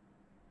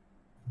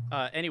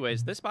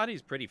 Anyways, this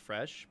body's pretty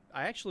fresh.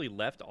 I actually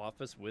left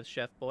office with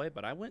Chef Boy,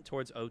 but I went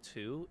towards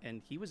O2,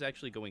 and he was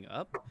actually going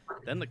up.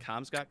 Then the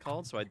comms got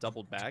called, so I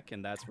doubled back,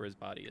 and that's where his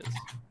body is.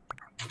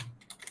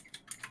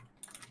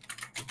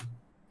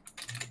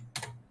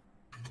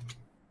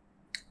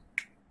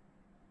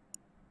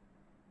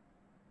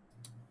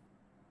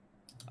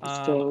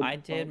 I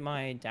did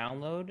my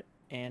download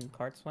and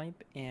card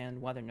swipe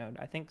and weather node.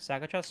 I think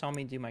Sakatros saw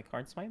me do my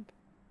card swipe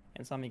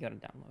and saw me go to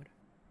download.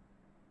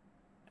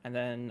 And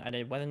then I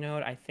did weather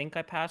node. I think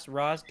I passed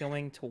Roz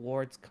going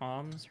towards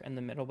comms in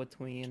the middle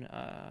between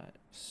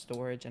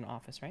storage and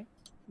office, right?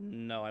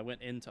 No, I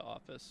went into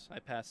office. I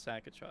passed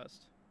Sakatros.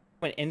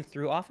 Went in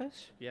through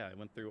office? Yeah, I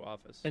went through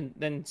office. And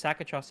then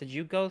Sakatros, did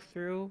you go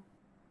through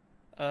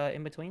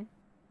in between?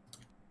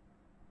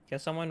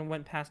 Because someone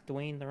went past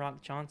Dwayne The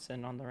Rock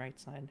Johnson on the right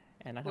side,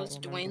 and I don't What's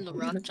remember. Dwayne The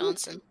Rock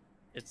Johnson?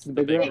 It's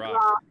the big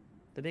rock.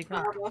 The big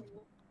rock.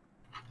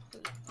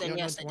 Then don't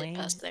yes, know I did Dwayne?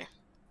 pass there.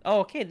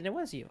 Oh, okay, then it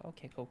was you.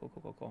 Okay, cool.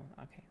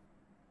 Okay.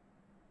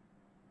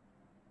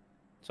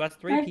 So that's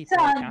 3 I people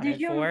saw- accounted did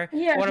you- for.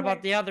 yeah, What yeah.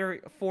 about the other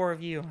 4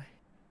 of you?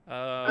 Me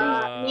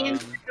and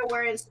Jessica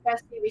were in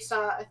Spessy. We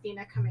saw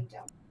Athena coming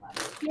down.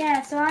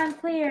 Yeah, so I'm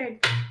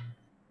cleared.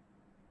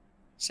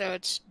 So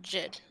it's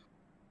Jid.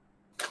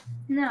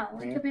 No,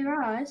 it could be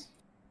Roz.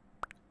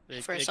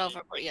 For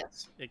self-report,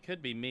 yes. It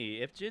could be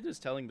me. If Jid is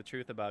telling the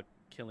truth about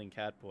killing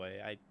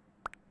Catboy, I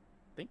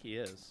think he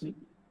is.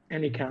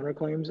 Any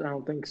counterclaims? I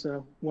don't think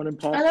so. One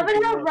imposter. I love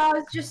it how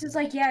Roz just is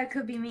like, yeah, it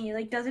could be me.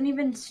 Like, doesn't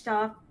even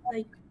stop.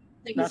 Like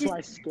that's why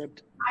I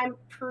skipped. I'm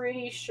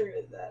pretty sure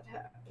that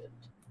happened.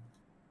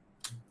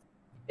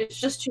 It's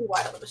just too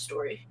wild of a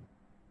story.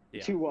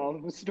 Yeah. Too wild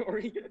of a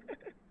story.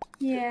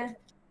 Yeah.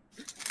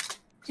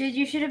 Dude,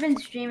 you should have been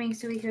streaming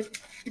so you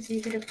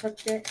could have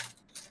clipped it.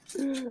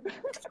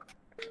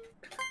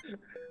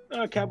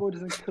 Cowboy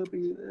doesn't clip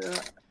you.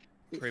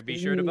 Be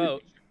sure to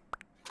vote.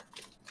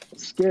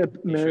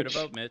 Skip, Mitch. Be sure to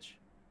vote, Mitch.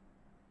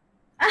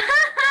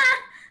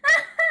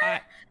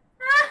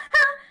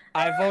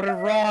 I voted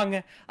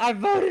wrong. I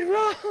voted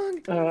wrong.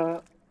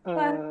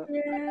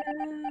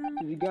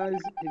 Did you guys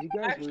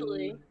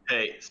actually?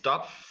 Hey,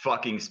 stop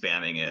fucking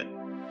spamming it.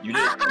 You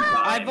did it 2 times.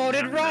 I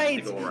voted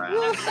right.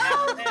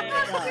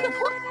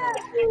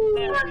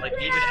 Like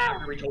even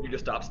after we told you to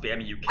stop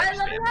spamming, you kept I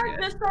love spamming how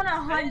it. just on a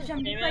hunch.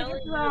 I'm just like,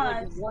 it's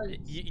Roz.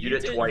 You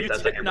did twice that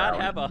did second not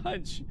round. have a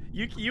hunch.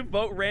 You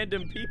vote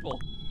random people.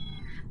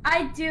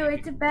 I do.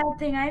 It's a bad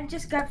thing. I've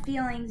just got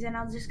feelings, and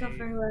I'll just go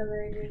for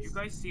whoever it Did is. you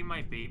guys see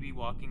my baby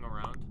walking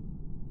around?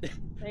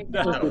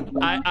 No,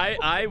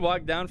 I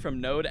walked down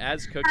from Node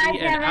as Cookie, Hi,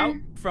 and out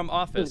Kevin. from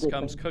Office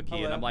comes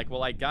Cookie, and I'm like,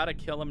 well, I gotta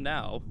kill him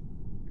now.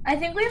 I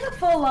think we have a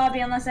full lobby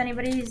unless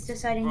anybody's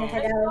deciding to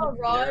head out.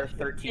 There are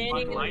 13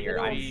 people here.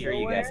 I'm sure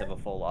you guys have a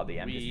full lobby.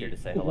 I'm just here to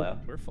say hello.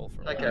 We're full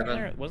for Hi, a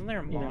Kevin. Wasn't there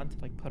a mod to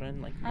like put in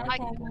like? Hi,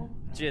 Kevin.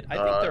 Jid, I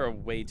think there are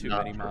way too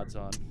many mods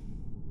on.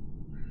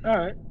 All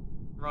right.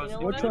 Rose,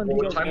 Which one do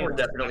Well, you the guys timer want?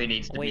 definitely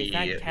needs to Wait, is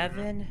be that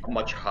Kevin? a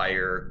much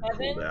higher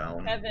Kevin,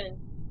 cooldown. Kevin.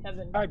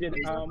 I did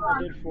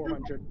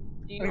 400.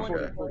 Do you want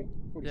to 40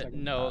 Yeah, seconds.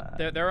 no,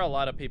 there are a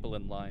lot of people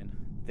in line.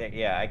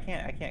 Yeah, I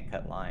can't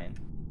cut line.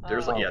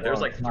 There's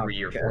there's like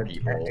 3 or 4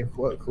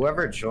 people.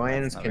 Whoever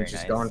joins That's can not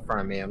just very go in nice.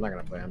 front of me. I'm not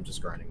gonna play. I'm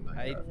just grinding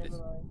my.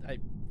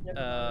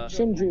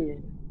 Shinji.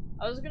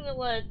 I was gonna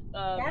let.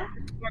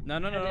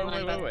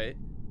 No, wait.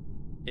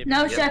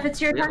 No, Chef,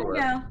 it's your time to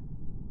go.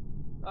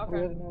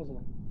 Okay.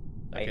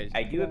 Okay.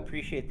 I do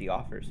appreciate the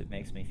offers. It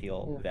makes me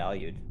feel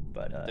valued.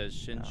 But Does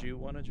Shinju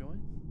want to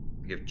join?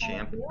 Give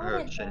Champ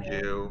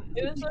Shinju.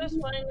 It was nice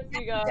playing with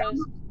you guys.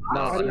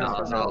 No.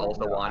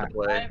 Also want to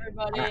play. Hi,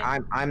 everybody.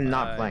 I'm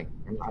not playing.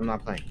 I'm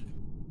not playing.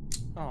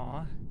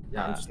 Aw.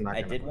 Yeah, I'm just not.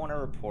 I gonna did play. want to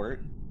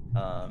report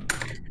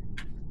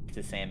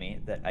to Sammy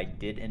that I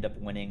did end up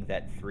winning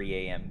that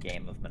 3 a.m.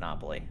 game of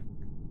Monopoly.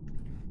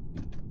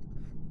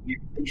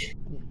 Just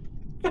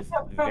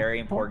very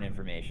important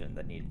information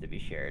that needed to be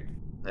shared.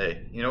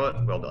 Hey, you know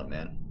what? Well done,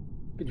 man.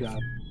 Good job.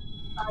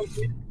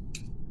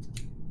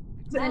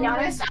 To be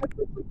honest, I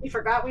completely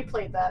forgot we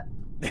played that.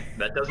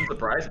 That doesn't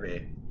surprise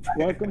me.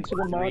 Welcome to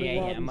the 3 modern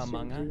a.m. lobby,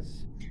 Among Shinji.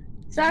 Us.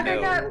 No,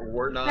 Sokka got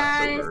we're not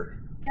guys. sober.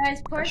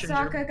 Guys, poor Shinju.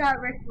 Sokka got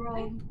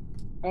rickrolled.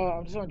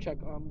 I'm just gonna check.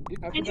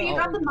 I Did forgot you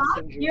got the to mod?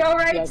 Shinji. You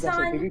alright, Yeah, that's it.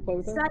 son? Did you play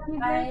with her? Son,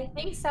 you I good?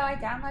 think so. I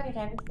downloaded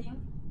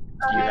everything.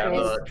 Do you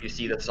have do you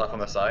see the stuff on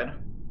the side?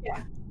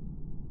 Yeah.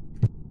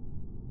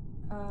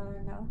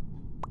 No.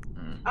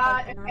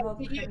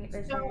 Did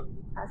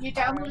you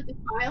download the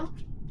file?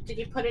 Did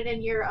you put it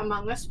in your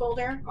Among Us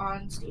folder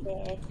on Steam?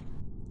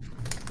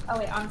 Oh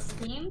wait, on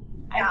Steam?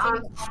 Yeah, I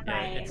on- did on Yeah,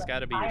 my it's got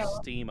to be your file.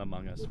 Steam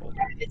Among Us folder.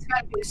 It's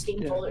got to be the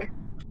Steam folder.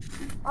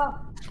 Oh,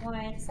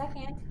 1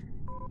 second.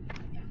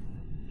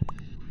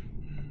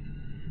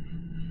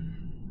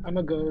 I'm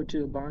gonna go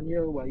to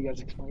Banyo while you guys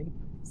explain.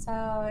 So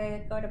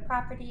I go to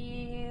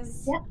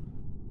properties. Yep.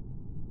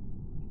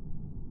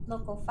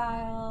 Local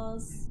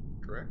files.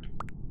 Correct.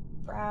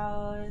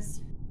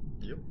 Browse.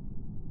 Yep.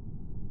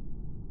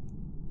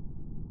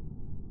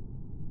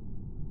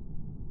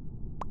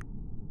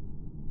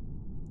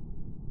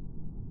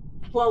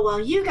 Well, while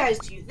you guys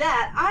do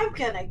that, I'm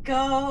gonna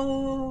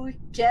go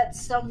get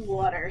some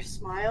water,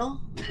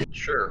 Smile.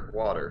 Sure,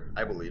 water.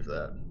 I believe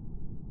that.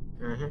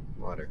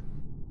 Water.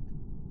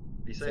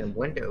 Be safe. Sam,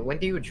 when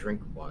do you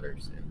drink water,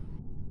 Sam?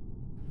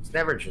 It's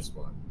never just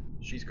water.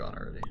 She's gone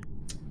already.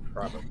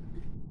 Probably.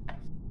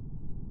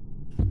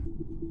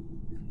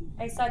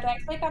 Okay, so do I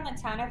click on the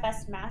Town of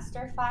West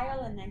Master file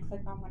and then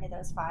click on one of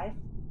those 5?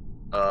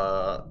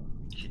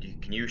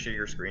 Can you share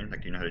your screen?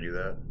 Like, do you know how to do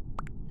that?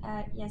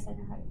 Yes, I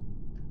know how to.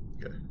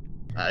 Good.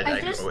 I I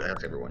just- can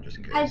ask everyone just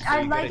in case.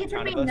 I'd you like go it to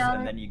Town be of Us, known.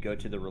 and then you go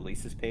to the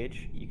releases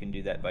page. You can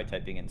do that by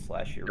typing in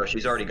 / your. No,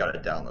 she's already got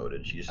it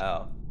downloaded. She just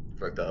Oh.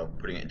 for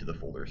putting it into the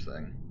folders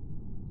thing.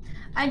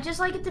 I'd just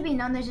like it to be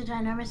known there's a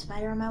ginormous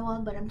spider on my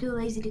wall, but I'm too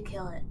lazy to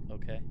kill it.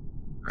 Okay.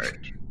 Alright.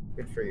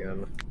 Good for you,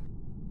 Emma.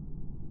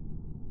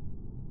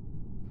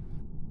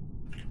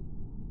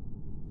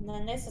 And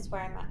then this is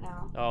where I'm at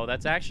now. Oh,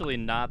 that's actually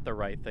not the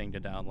right thing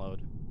to download.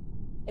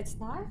 It's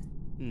not?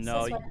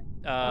 No, Says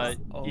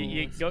what-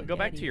 you go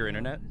back to your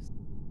internet.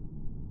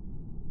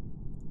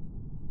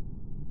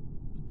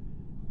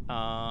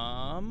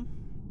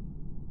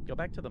 Go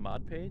back to the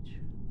mod page.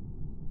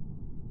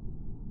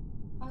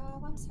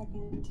 1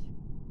 second.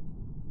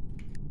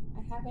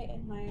 I have it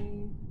in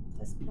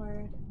my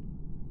Discord.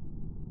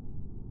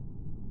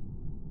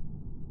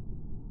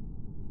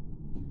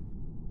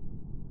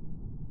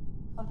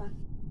 Hold on.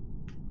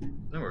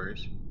 No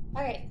worries.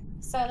 Okay,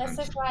 so this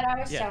is what I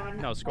was showing.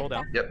 No, scroll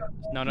down. Yep.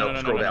 No,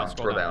 Scroll down.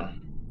 scroll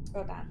down.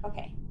 Scroll down.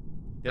 Okay.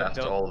 Past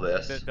all of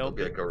this. There'll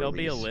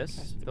be a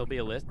list. There'll be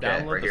a list.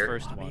 Download right the here.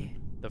 first one.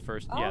 The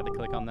first. Yeah, to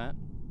click on that.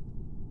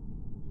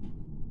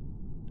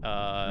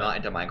 Not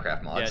into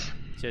Minecraft mods.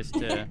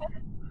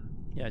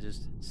 Yeah,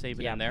 just save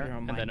it in there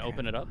and then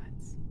open it up.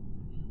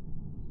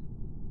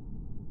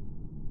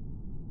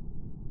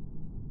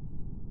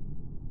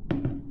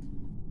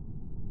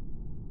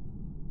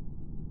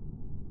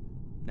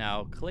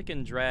 Now click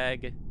and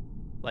drag,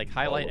 like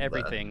highlight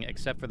everything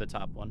except for the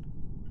top one.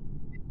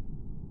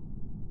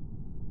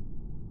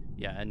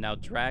 Yeah, and now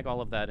drag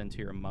all of that into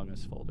your Among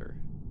Us folder,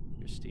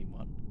 your Steam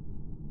one.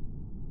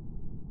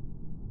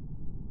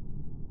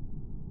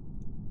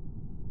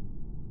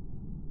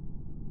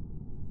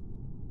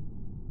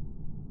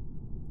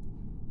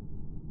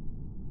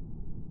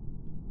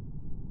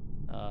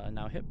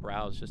 Now hit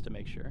browse just to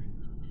make sure.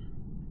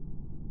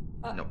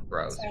 Oh, No,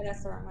 browse. Sorry,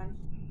 that's the wrong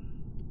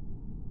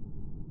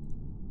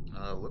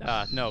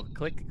one. No,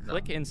 click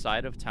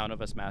inside of Town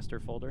of Us Master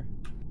folder.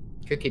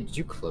 Cookie, did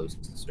you close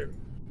the server?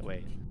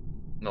 Wait.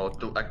 No,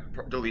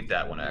 delete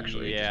that one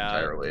actually. Yeah. Just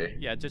entirely.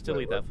 Yeah, just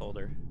delete that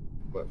folder.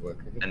 What?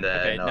 And then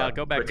Okay, now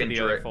go back click to and the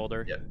other drag-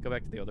 folder. Yep. Go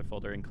back to the other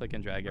folder and click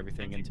and drag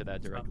everything into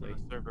that directly.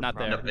 Not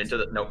there. No, into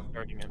the no.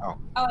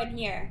 Oh, in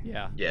here.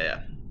 Yeah.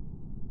 Yeah.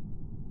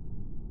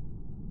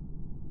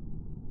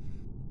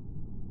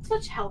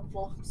 Such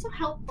helpful. So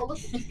helpful. Look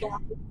at you guys.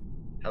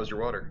 How's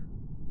your water?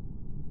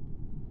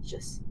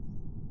 Just.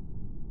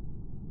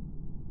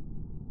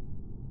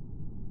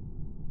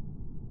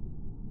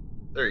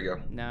 There you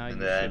go. Now and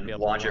you then should be able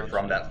to launch it launch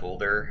from it. that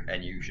folder,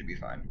 and you should be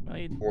fine. Well,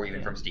 or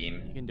even from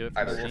Steam. You can do it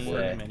from Either Steam,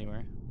 or.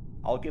 anywhere.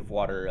 I'll give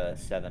water a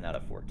 7 out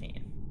of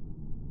 14.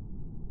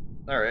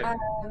 All right.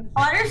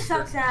 Water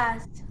sucks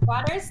ass.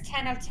 Water's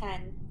 10 of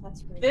 10.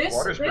 That's really This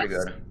Water's pretty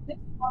good. This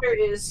water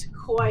is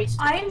quite.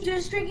 I am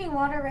just drinking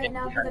water right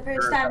now for the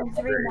first time in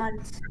 3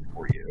 months.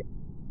 For you.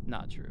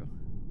 Not true.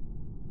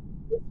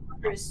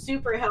 Water is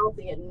super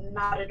healthy and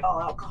not at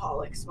all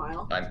alcoholic.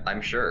 Smile. I'm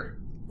sure.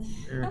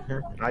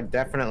 I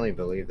definitely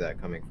believe that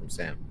coming from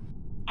Sam.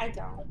 I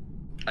don't.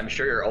 I'm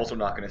sure you're also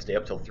not going to stay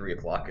up till 3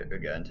 o'clock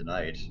again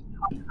tonight.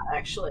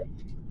 Actually,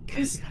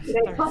 because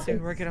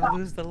We're gonna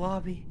lose the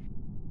lobby.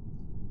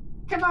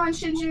 Come on,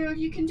 Shinju,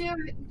 you can do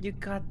it. You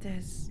got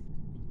this.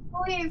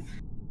 Believe.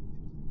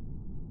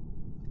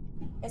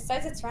 It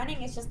says it's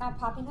running, it's just not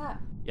popping up.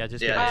 Yeah,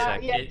 just Yeah, give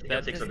it a sec. yeah.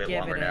 That takes a bit give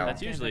longer it now.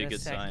 That's usually a give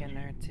it good sign. second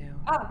or two.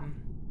 Oh.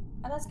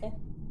 Oh, that's good.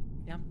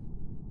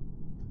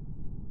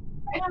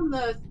 Right on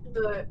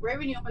the right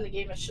when you open the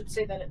game, it should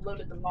say that it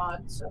loaded the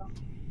mod. So.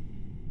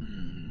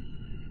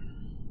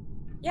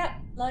 Yep,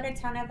 loaded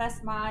Town of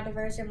Us mod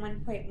version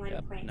 1.1.0.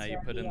 Yep. Now you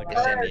put in the Hey,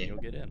 code Sammy. and you'll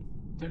get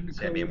in.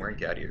 Sammy, I'm wearing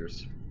cat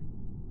ears.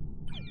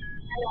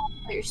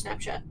 Your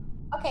Snapchat.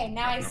 Okay,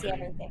 now I see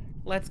everything.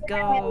 Let's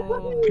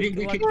go. Good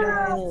luck,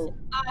 guys.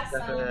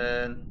 Awesome.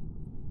 Seven.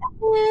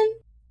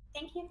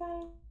 Thank you,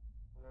 guys.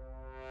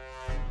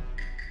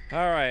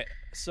 All right,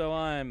 so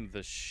I'm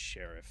the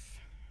sheriff.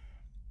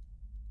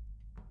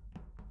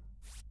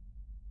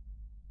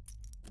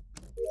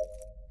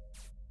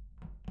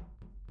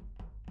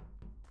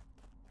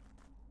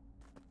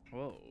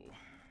 Whoa.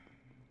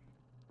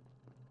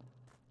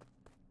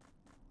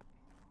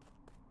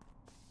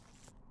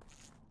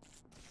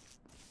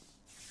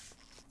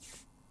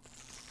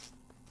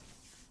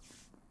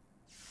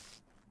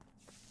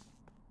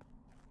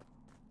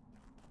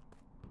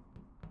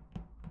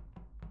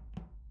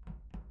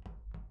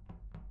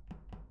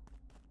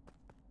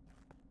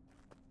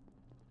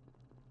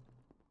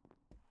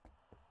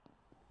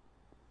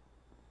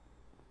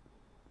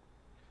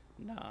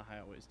 Nah, I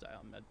always die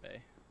on medbay.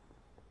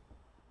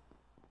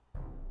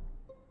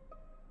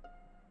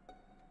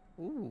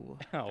 Ooh.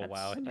 Oh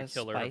wow, and you that's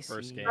killed her spicy.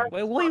 first game.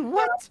 Wait,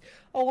 what?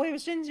 Oh wait,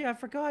 Shinji, I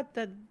forgot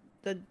that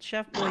the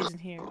chef boy's in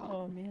here.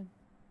 Oh man.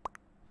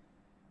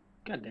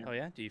 Goddamn. Oh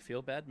yeah, do you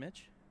feel bad,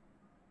 Mitch?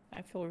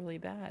 I feel really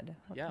bad.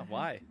 What Yeah, the heck?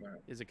 why?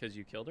 Is it because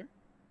you killed her?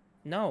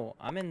 No,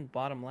 I'm in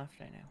bottom left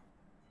right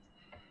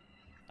now.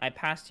 I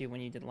passed you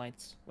when you did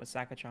lights with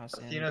Sakachos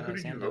and Athena, who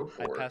did you Xander. vote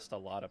I for? passed a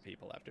lot of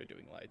people after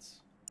doing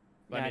lights.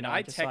 Yeah, I mean, no,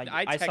 I just saw you-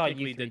 I I saw you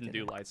technically three didn't do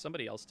today. lights.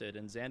 Somebody else did,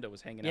 and Xando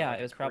was hanging out. Yeah, like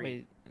it was a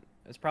creep.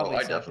 probably. Oh,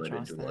 I definitely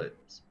didn't Sakachos do then.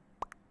 lights.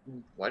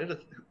 Why did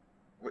it?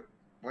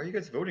 Why are you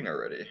guys voting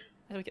already?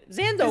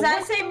 Xando. Because I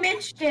what? say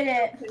Mitch did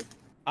it.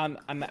 I'm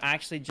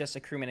actually just a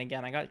crewman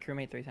again. I got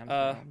crewmate 3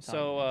 times.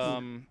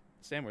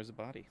 Sam, where's the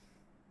body?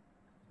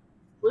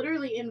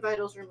 Literally in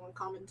Vital's room on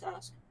common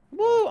task.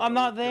 Woo! I'm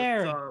not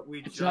there.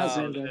 It's not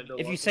Xander.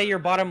 If you say you're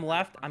bottom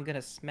left, I'm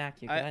gonna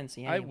smack you. 'cause I didn't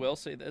see I anyone. will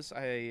say this.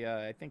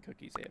 I think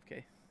Cookie's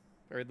AFK,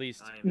 or at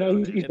least No,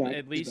 he's back. at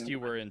He's least back. you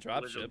were in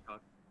dropship.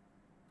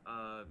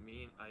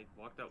 I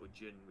walked out with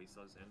Jin. We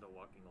saw Xander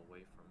walking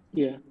away from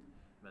Yeah.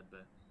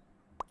 Medbay.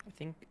 I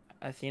think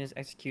Athena's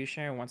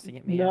executioner wants to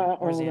get me No,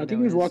 out. Or I Xando think he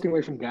was is. walking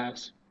away from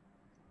gas.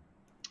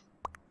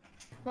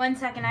 1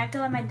 second, I have to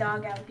let my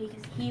dog out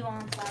because he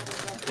wants out I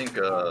of it. think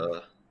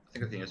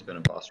Athena's been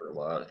imposter a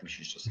lot. I think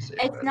she's just a safe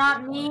bet It's at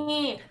not this point.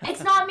 me.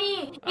 It's not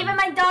me. Even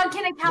my dog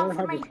can account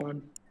for my.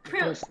 fun.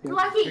 Lucky,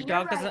 Your you're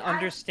dog right. doesn't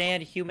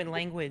understand human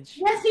language.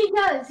 Yes, he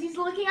does. He's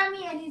looking at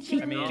me and he's I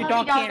giving mean- me Your a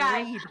puppy dog can't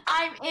eye. read.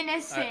 I'm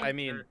innocent. I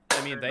mean,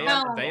 they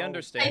No. they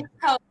understand.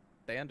 Safe code.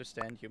 They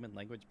understand human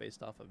language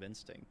based off of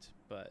instinct,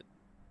 but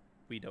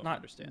we don't Not-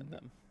 understand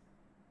them.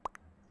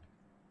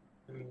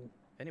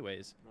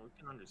 Anyways, Well, we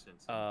can understand.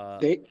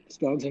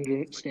 Dogs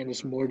understand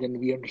us more than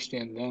we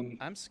understand them.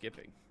 I'm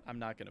skipping. I'm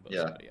not gonna vote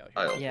Yeah, somebody out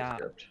I here. also Yeah,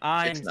 skipped.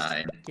 I'm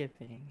 6-9.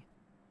 skipping.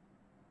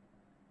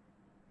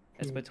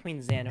 It's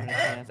between Xando and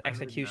Athena's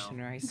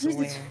executioner, I swear.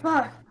 Jesus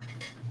fuck.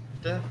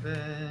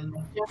 Devin.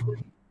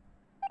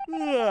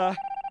 Ugh.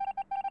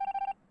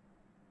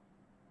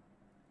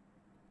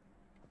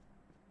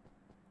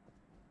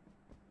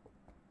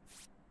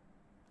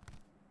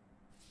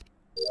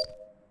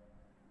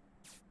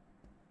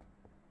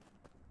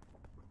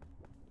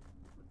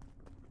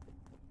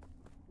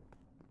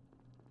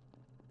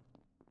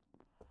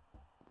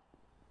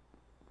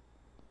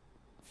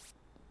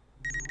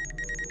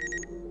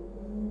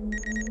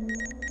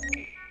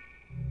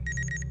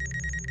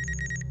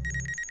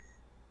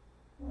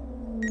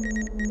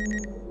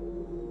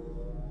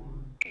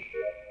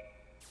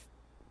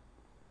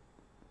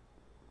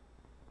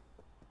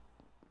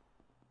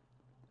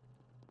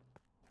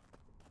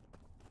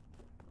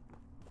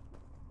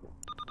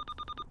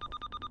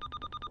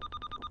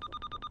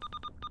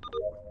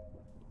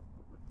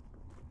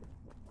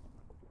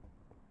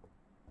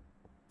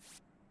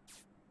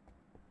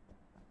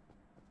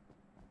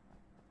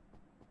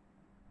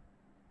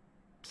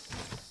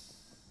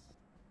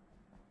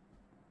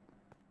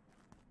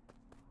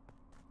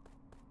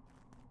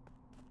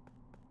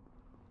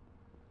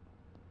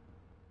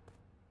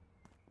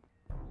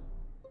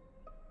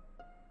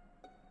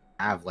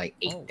 I have like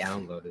 8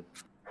 downloaded.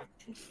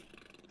 It's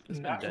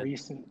been Not dead.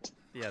 recent.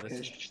 Yeah,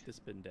 this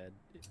been dead.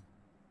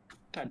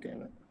 God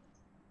damn it.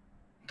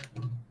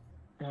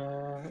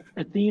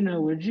 Athena,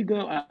 where did you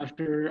go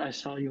after I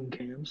saw you in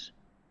cams?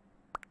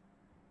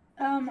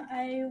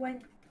 I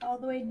went all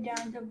the way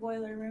down to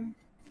boiler room.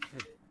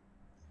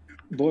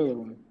 Boiler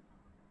room.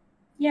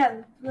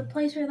 Yeah, the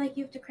place where like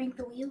you have to crank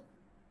the wheel.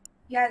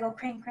 You gotta go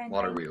crank.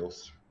 Water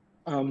wheels.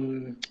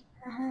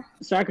 Uh-huh.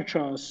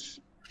 Sakatros,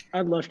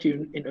 I left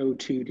you in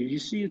O2. Did you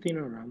see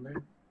Athena around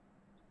there?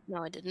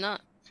 No, I did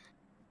not.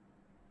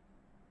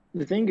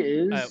 The thing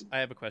is, I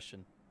have a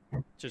question.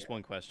 Just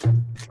one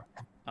question.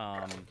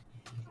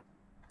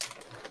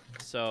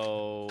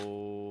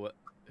 So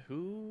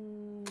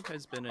who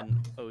has been in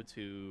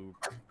O2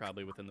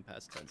 probably within the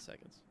past 10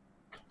 seconds?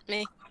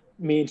 Me.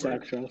 Me and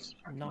Sakatros.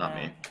 Not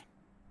me.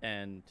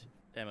 And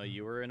Emma,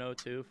 you were in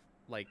O2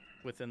 like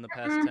within the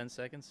past 10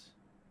 seconds?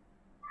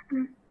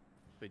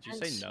 Did you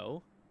say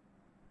no?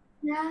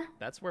 Yeah.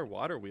 That's where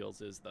Water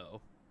Wheels is,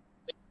 though.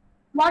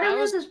 Water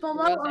wheels is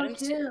below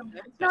O2. It's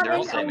not They're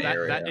all like same that.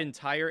 area. That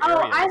entire Oh,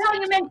 area. I is thought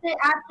you O2. meant the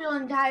actual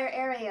entire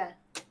area.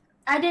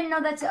 I didn't know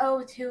that's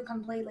O2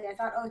 completely. I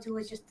thought O2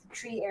 was just the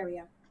tree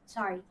area.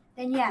 Sorry.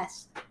 Then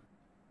yes.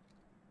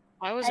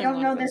 I was I in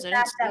don't know Water this Wheels.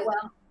 map that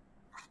well.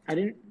 I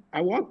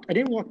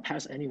didn't walk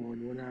past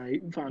anyone when I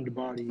found a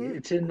body.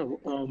 It's in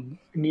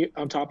near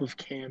on top of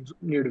cams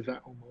near the vent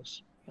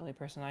almost. The only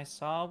person I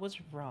saw was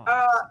Ross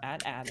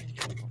at Adam.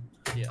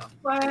 Yeah.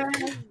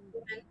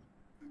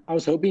 I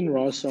was hoping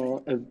Ross saw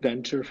a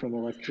venter from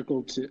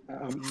electrical to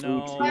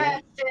No.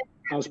 O2.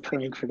 I was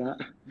praying for that.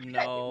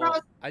 No.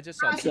 I just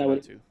saw Ross- two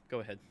O2. Go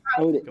ahead.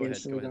 I would have Go ahead. Go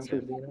instantly ahead, gone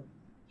for Sam. Athena.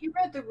 You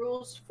read the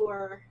rules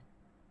for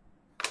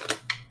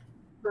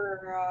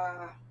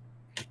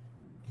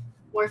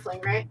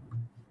Morphling, right?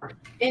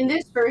 In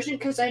this version,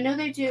 because I know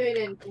they do it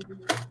in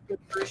the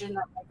version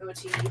that I go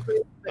to usually,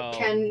 but Oh.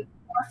 can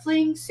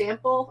Morphling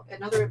sample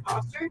another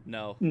imposter?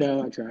 No.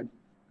 No, I tried.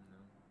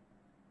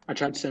 I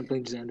tried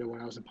sampling Xander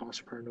when I was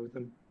imposter partner with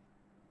him.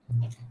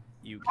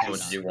 You So cannot.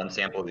 to do one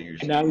sample, you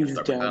And now you're he's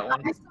stuck with dead. that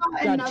one. I saw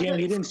God another. damn,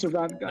 he didn't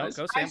survive, No, guys.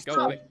 go I Sam. Go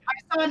saw, quick. I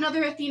saw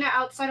another Athena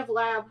outside of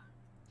lab.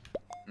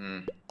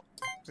 Mm.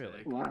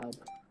 Really? Wow.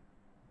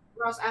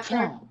 Ross, after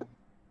I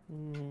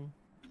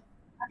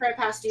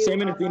passed you.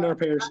 Sam and Athena are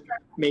pairs.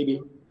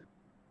 Maybe.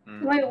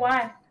 Mm. Wait,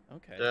 why?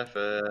 Okay.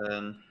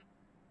 Devin.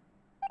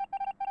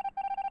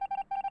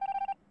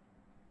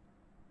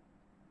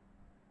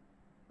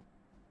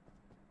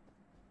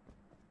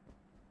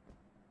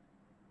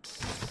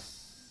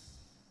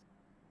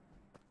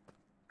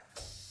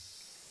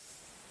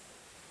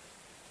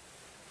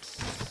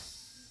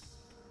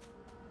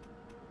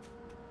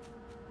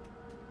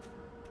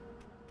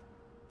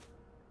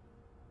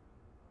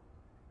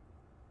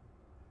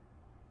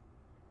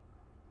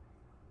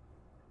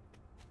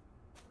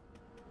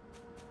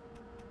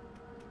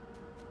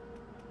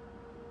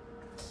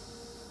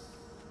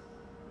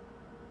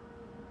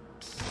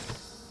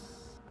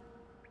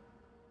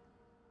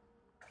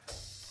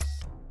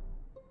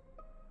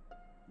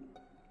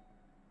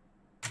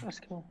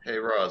 last kill. Hey,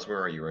 Roz, where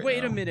are you right now?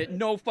 Wait a minute.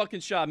 No fucking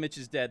shot. Mitch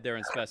is dead there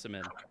in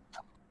Specimen.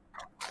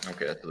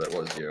 Okay, so that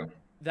was you.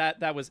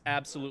 That was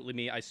absolutely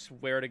me. I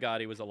swear to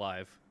God he was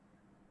alive.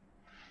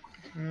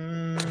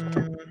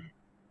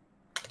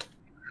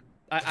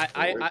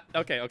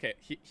 Okay.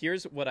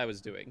 Here's what I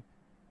was doing.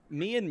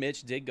 Me and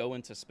Mitch did go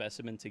into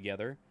Specimen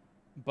together,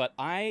 but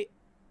I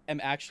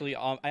actually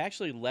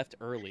left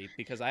early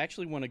because I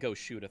actually want to go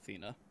shoot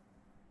Athena.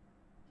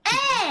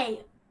 Hey!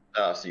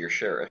 Oh, so you're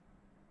sheriff.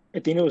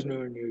 Athena was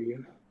nowhere near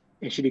you,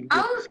 and she didn't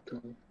get this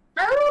kill.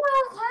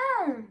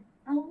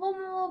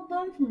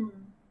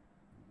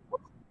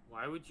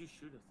 Why would you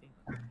shoot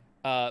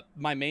Athena?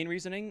 My main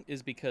reasoning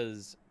is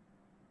because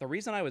the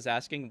reason I was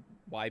asking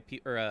why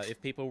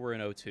if people were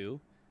in O2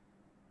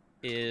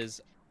 is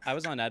I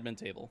was on admin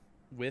table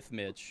with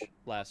Mitch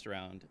last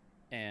round,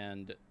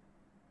 and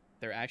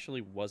there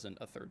actually wasn't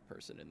a third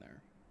person in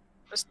there.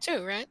 It was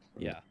 2, right?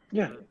 Yeah.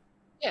 Yeah.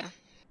 Yeah.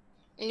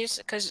 And you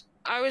said, because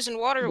I was in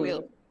water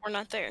wheel, we're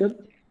not there.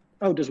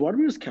 Oh, does water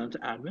wheels count to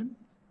admin?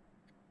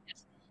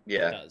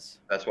 Yeah, It does.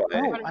 that's why.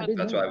 I didn't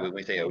That's know why that. when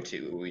we say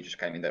O2, we just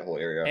kind of mean that whole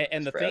area.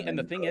 And the for thing, admin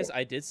the thing info. is,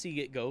 I did see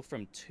it go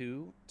from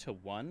 2 to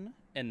 1,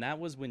 and that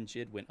was when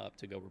Jid went up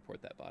to go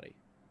report that body.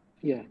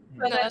 Yeah.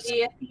 So that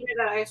the Athena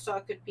that I saw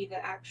could be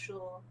the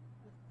actual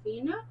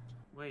Athena?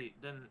 Wait,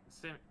 then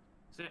Sam,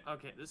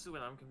 okay, this is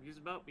what I'm confused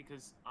about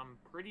because I'm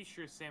pretty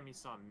sure Sammy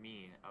saw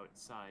me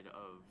outside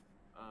of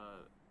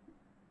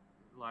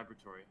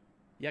laboratory.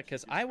 Yeah,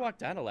 because I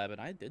walked out of lab and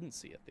I didn't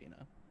see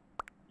Athena.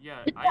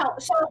 Yeah. No,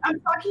 so I'm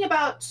talking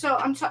about,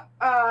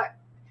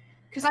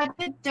 because I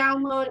did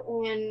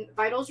download in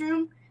Vital's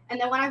room, and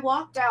then when I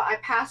walked out, I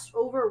passed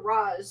over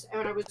Roz,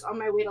 and I was on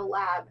my way to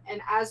lab,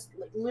 and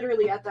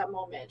literally at that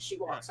moment, she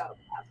walks out of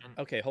lab.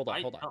 Okay, hold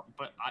on.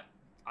 But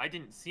I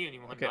didn't see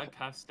anyone. Okay. I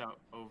passed out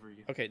over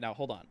you. Okay, now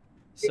hold on.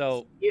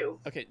 So you.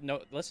 Okay,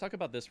 no, let's talk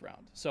about this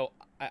round. So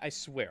I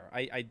swear,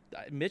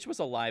 Mitch was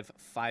alive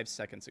 5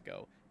 seconds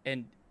ago,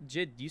 and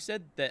Jid, you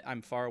said that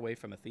I'm far away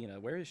from Athena.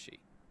 Where is she?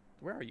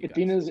 Where are you guys?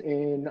 Athena's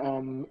in.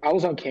 I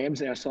was on cams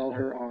and I saw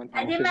her on.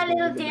 I did my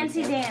little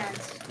dancey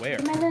dance. Where? I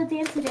did my little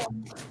dancey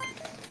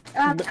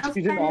dance.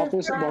 She's in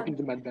office and walking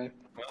to medbay.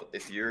 Well,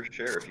 if you're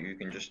sheriff, you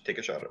can just take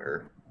a shot at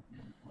her.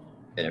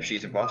 And if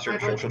she's imposter,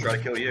 she'll try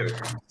to kill you.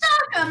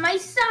 Sokka, my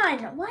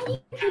son! Why do you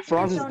keep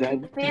Froz is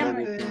disowning dead. the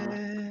family?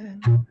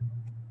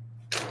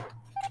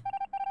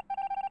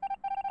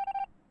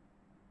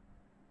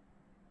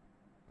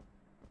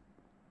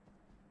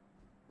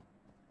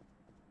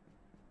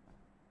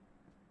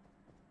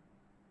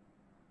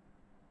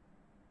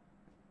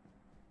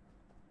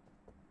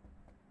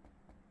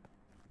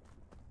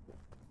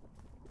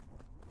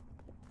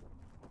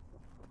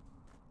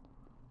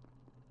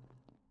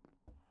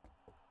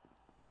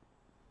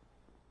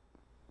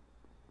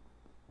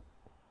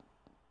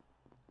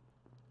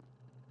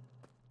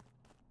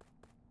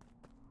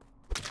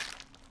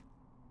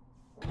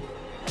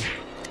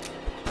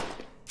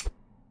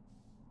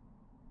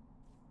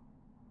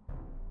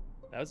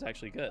 That was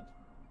actually good.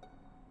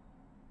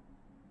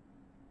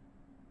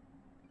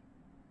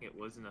 It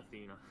wasn't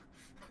Athena.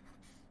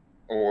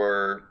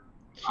 Or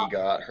he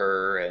got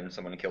her and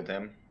someone killed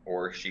him,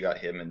 or she got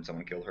him and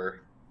someone killed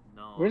her.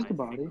 No. Where's the I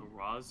body? think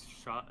Roz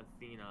shot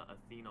Athena.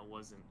 Athena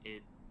wasn't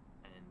it,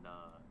 and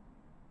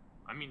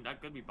I mean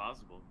that could be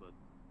possible, but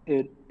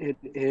It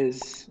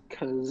is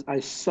because I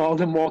saw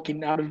them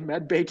walking out of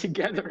medbay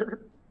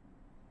together.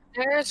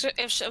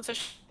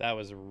 That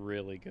was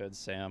really good,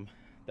 Sam.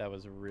 That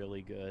was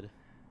really good.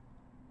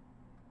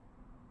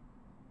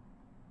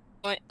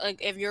 Like,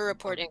 if you're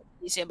reporting,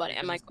 you see a body,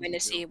 am I going to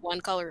see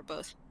one color or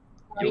both?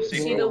 You'll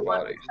see both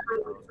bodies.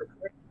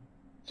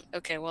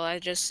 Okay, well, I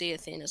just see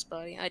Athena's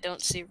body. I don't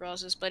see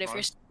Roz's, but if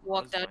you're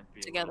walked out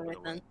together,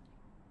 then...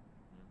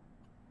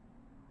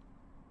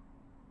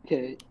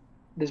 Okay,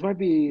 this might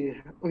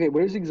be. Okay,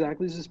 where's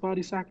exactly is this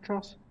body,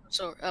 Sacatros?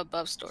 So,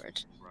 above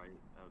storage. right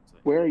outside.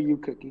 Where are you,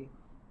 Cookie?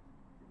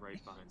 Right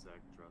behind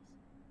Zacatros.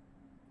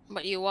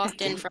 But you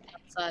walked in from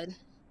outside.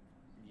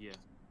 Yeah.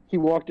 He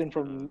walked in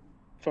from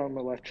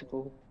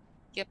electrical.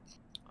 Yep.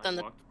 Then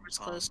the door's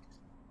closed.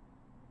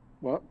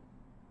 What?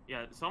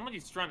 Yeah,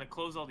 somebody's trying to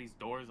close all these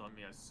doors on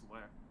me, I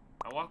swear.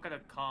 I walk out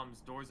of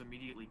comms, doors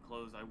immediately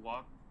close. I'm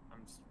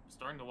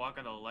starting to walk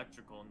out of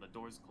electrical and the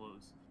doors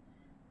close.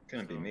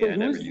 Couldn't be me, Wait, I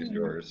never who's use the-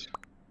 doors.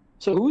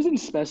 So who was in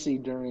Speci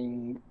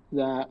during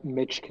that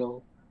Mitch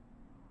kill?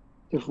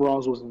 If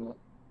Roz wasn't it.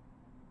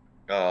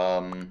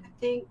 I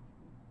think.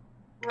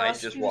 I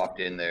Roz just was- walked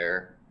in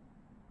there,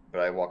 but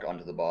I walked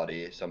onto the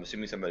body, so I'm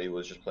assuming somebody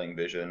was just playing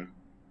vision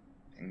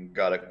and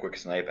got a quick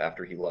snipe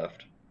after he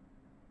left.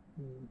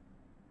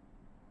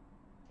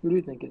 Who do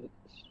you think it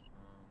is?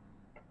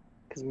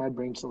 Because my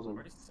brain cells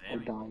are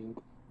Sammy? dying.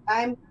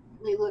 I'm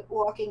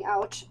walking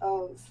out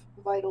of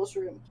Vital's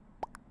room.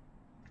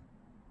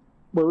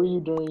 Where were you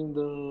during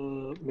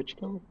the Mitch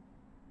kill?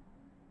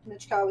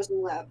 Mitch Kyle was in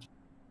the lab.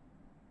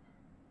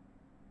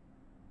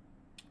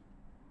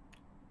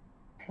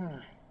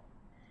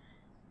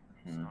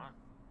 It's not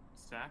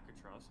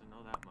Sacatros, I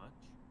know that much.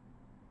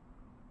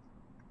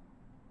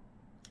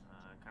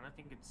 kind of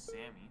think it's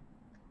Sammy.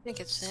 I think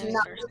it's It's Sammy.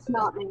 not, it's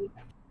not me.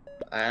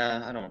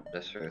 I don't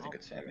necessarily think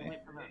it's Sammy.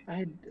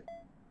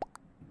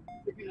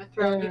 You're gonna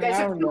throw. You guys I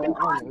have don't two know.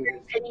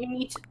 imposters, and you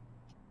need to.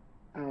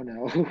 I don't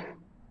know.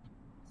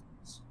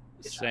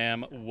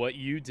 Sam, what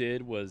you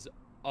did was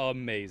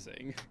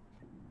amazing.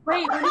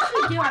 Wait, what did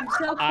you do? I'm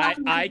so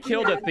fucking I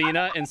killed confused.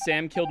 Athena, and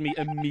Sam killed me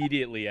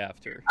immediately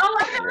after. Oh,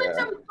 I thought it was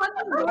some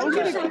fucking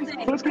glitch or something.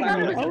 I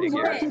thought it was a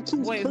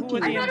glitch. Wait, who were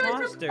the I thought it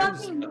was some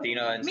imposters? fucking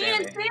Athena and me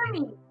Sammy. and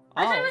Sammy.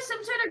 I thought it Oh. was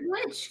some sort of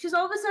glitch because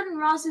all of a sudden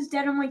Ross is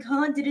dead. I'm like,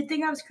 huh? Did it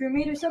think I was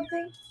crewmate or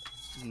something?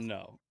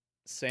 No.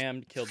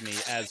 Sam killed me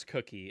as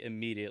Cookie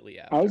immediately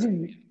after. I was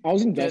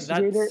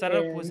investigator. That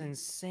setup and, was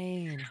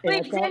insane. and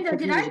Wait, I thought Xander,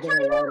 Cookie did was I gonna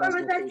kill you lie or on was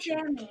his that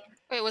location. Sammy?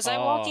 Wait, was I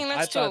walking I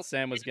next to thought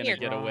Sam was gonna here?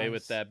 get away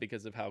with Ross. that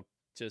because of how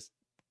just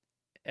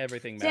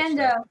everything matched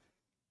Xander, up.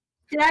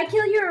 did I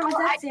kill you or was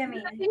Well, that I- Sammy?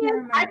 the I thing can't is,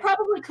 remember. I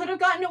probably could have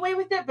gotten away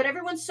with it, but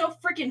everyone's so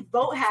freaking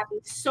vote happy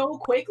so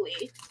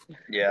quickly.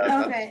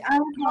 Yeah. Okay, I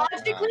was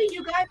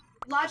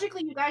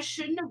Logically, you guys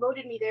shouldn't have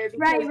voted me there because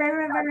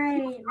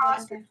right.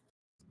 imposters,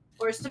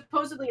 or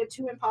supposedly a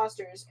 2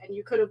 imposters, and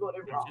you could have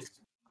voted wrong.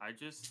 I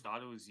just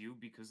thought it was you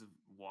because of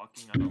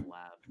walking out of the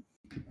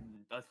lab.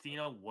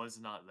 Athena was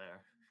not there.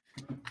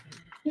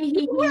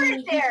 You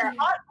weren't there.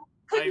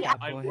 Cookie,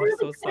 I Boy, was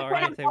I'm so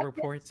sorry to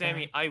report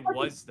Sammy, that. I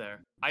was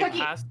there. I Cookie,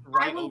 passed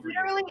right over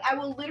you. I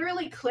will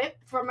literally clip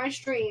from my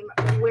stream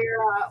where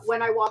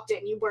when I walked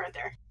in, you weren't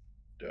there.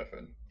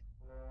 Definitely.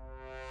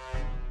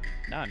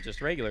 No, I'm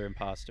just regular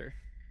imposter.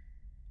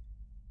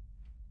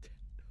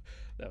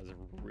 That was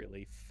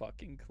really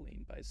fucking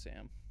clean by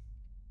Sam.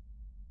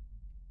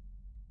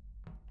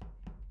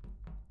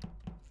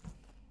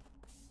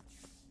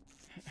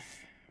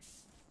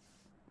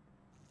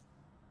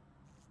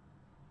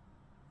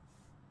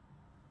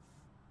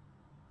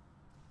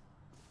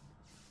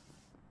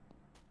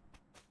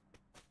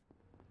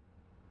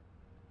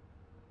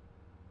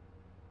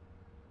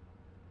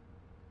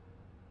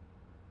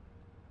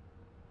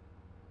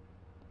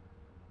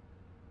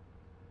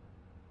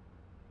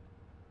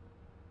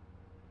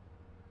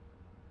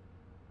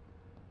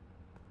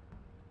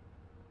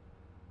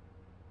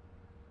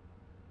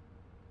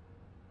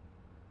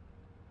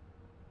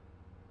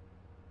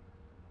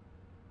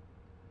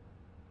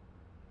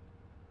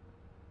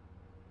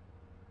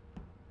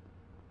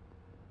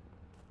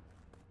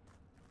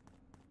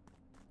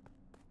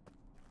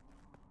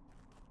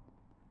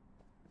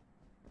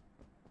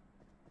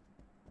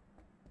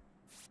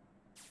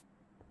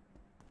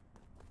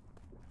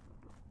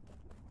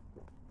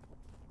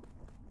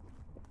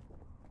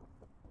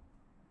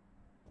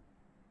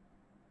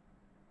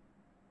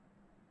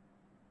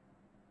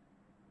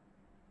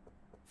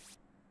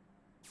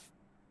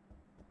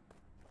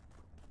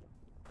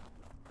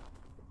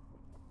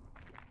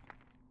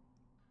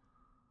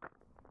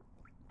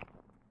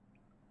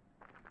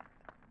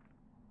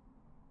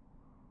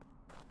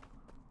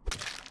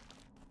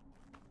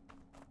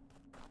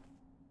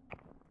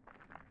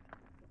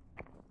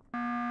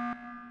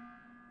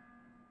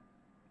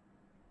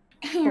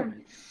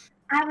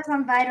 I was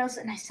on Vitals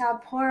and I saw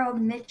poor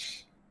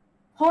Mitch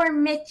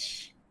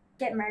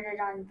get murdered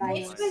on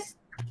Vitals.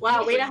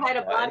 Wow, way to hide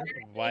a body.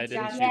 Why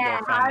didn't you Yeah,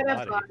 go find the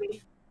Hide a body?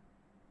 body.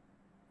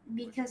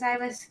 Because I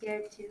was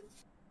scared too.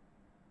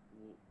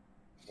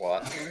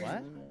 What?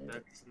 What?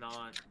 That's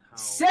not how.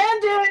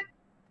 Send it!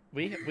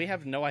 We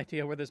have no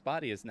idea where this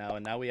body is now,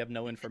 and now we have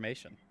no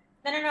information.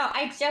 No.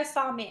 I just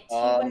saw Mitch. He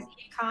was in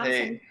comms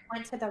hey. and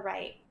went to the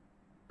right.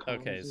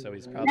 Okay, so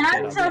he's probably That's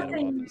dead outside of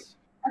something- office.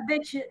 A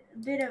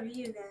bit of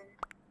you then.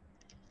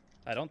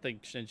 I don't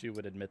think Shinju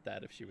would admit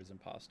that if she was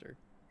imposter.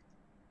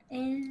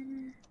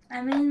 And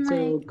I mean, So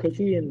like,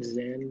 Cookie and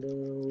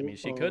Xando. I mean,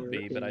 she could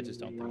be, are but I in just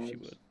don't think she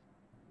labs. would.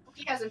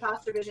 He has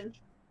imposter vision.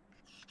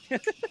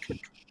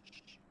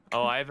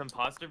 Oh, I have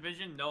imposter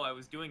vision? No, I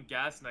was doing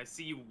gas and I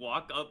see you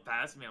walk up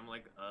past me. I'm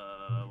like,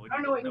 what I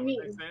don't know what you that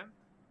mean. was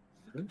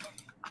Sam?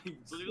 I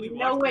literally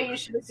No walked way up- you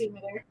should have seen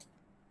me there.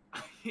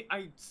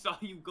 I saw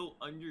you go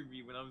under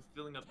me when I was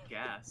filling up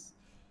gas.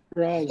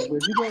 Roz,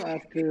 where'd you go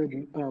after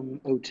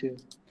O2?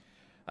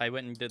 I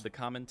went and did the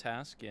common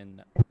task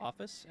in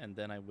office, and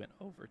then I went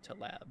over to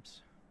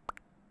labs.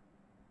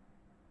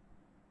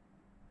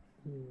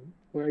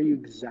 Where are you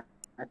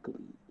exactly?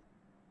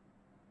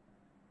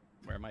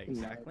 Where am I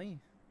exactly?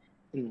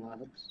 In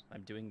labs.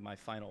 I'm doing my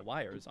final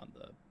wires on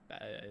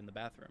the in the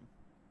bathroom.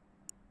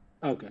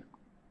 Okay.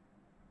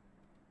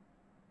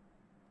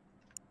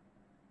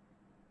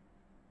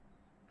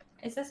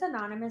 Is this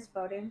anonymous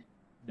voting?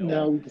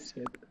 No, we can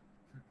skip.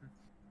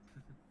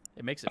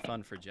 It makes it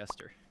fun for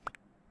Jester.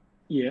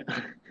 Yeah.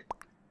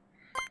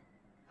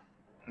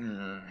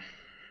 I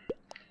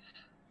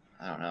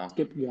don't know.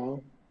 Skip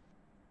y'all.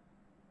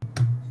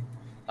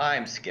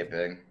 I'm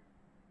skipping.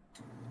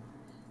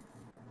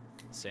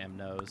 Sam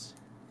knows.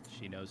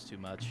 She knows too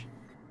much.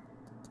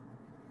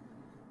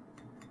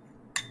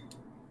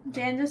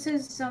 Dan,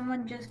 says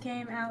someone just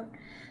came out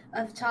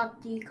of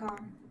top decom.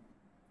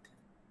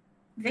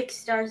 Vic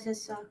Star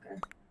says Sokka.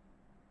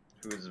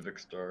 Who is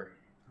Vicstar?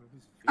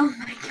 Oh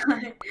my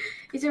god.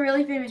 He's a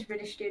really famous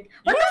British dude.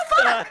 What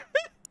the fuck?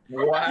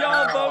 Wow.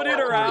 Y'all voted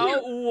her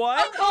out?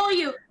 What? I told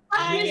you.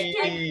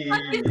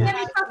 Fuck you,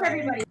 Sammy. Fuck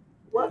everybody.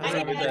 What? I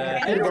didn't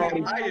I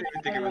didn't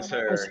think it was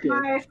her.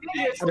 My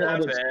fingers. My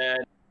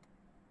bad.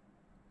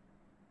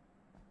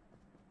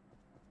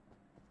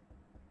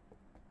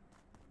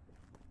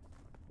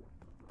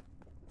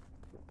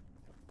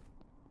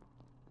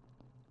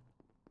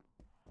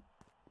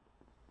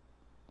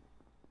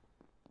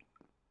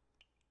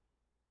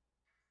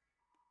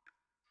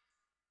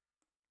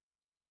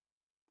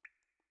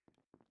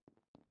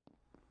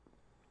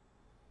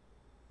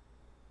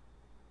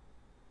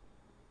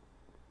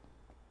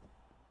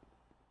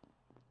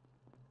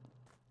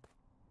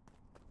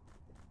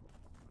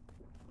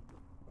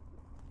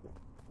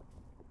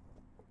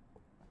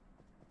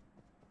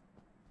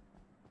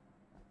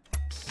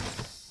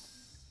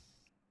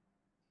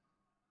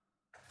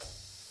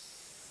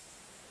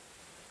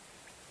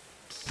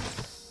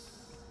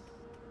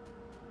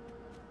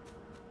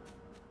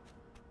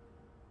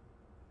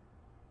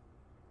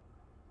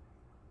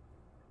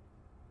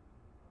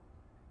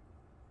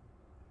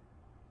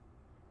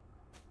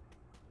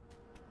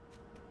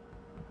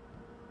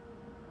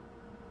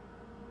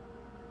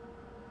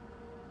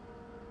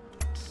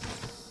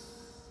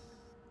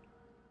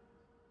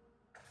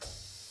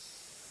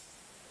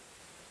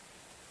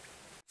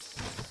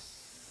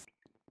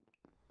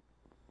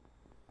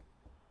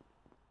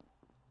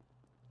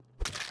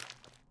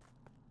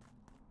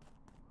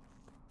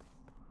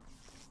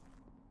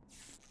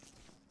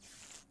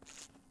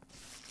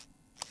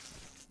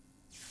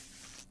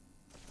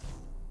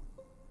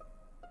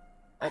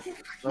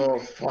 Oh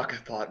fuck! I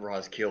thought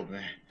Roz killed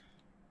me.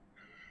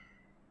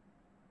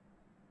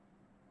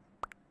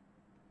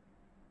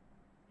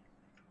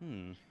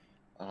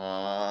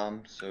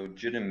 So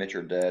Jid and Mitch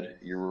are dead.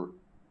 Who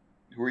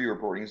are you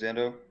reporting,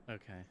 Xando?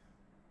 Okay.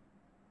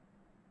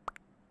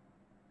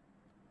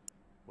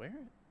 Where?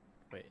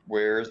 Wait.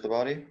 Where's the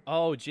body?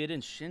 Oh, Jid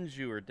and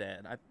Shinju are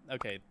dead.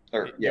 Okay.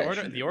 Or, The yeah,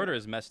 order. Shinju, The order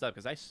is messed up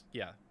because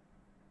yeah.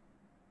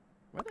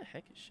 Where the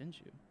heck is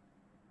Shinju?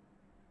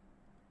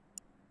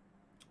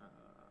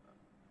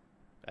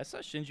 I saw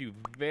Shinju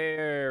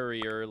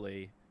very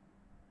early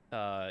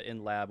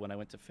in lab when I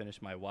went to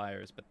finish my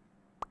wires, but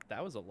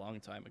that was a long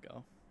time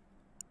ago.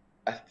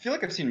 I feel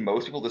like I've seen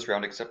most people this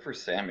round except for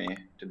Sammy,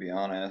 to be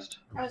honest.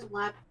 I was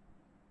lab.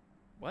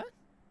 What?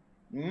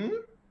 Hmm?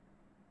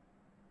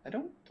 I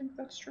don't think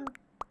that's true.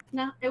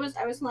 No, I was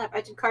in lab. I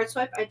did card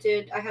swipe.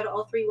 I had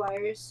all 3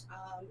 wires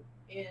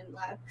in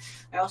lab.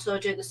 I also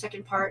did the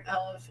second part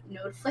of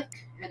node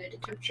flick, and I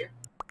did temperature.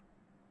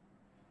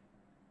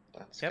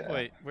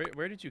 Catboy,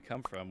 where did you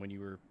come from when you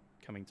were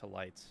coming to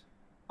lights?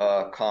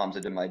 Comms. I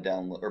did my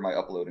download or my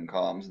upload in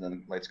comms, and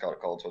then lights got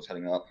called, so I was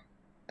heading up.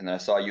 And then I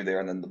saw you there,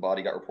 and then the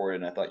body got reported,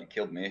 and I thought you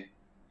killed me.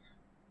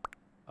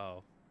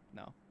 Oh,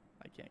 no,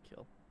 I can't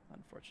kill,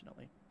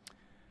 unfortunately.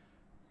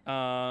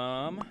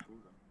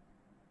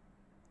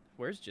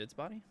 Where's Jid's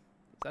body?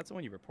 That's the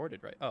one you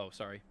reported, right? Oh,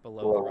 sorry,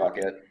 below the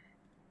rocket.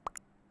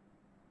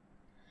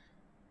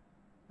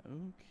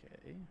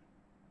 Okay.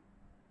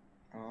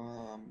 I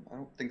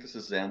don't think this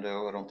is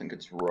Xando. I don't think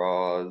it's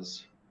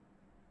Roz.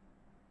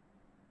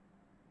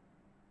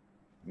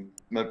 I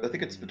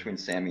think it's between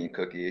Sammy and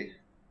Cookie.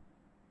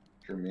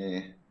 For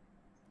me.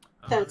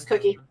 That's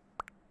Cookie.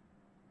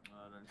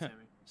 Then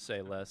Sammy.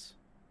 Say less.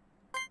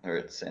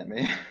 Alright,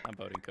 Sammy. I'm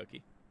voting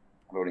Cookie.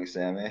 I'm voting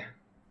Sammy.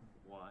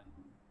 Why?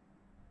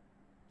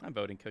 I'm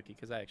voting Cookie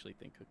because I actually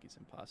think Cookie's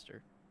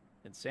imposter.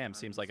 And Sam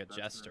seems like a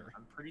jester.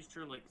 I'm pretty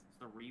sure like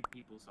 3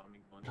 people saw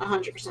me going.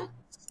 100%.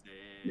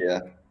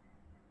 Yeah.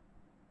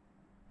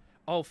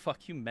 Oh,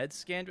 fuck, you med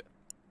scanned?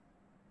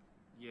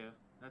 Yeah,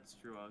 that's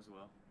true as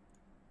well.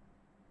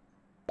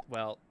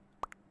 Well,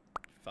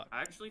 fuck.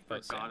 I actually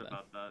Vote forgot Sam,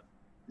 about that.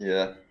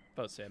 Yeah.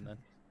 Vote Sam then.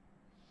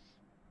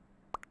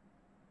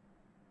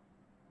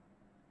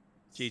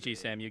 GG,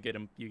 Sam, you get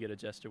a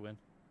jester win.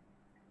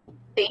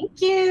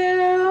 Thank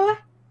you.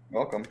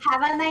 Welcome.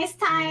 Have a nice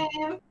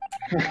time.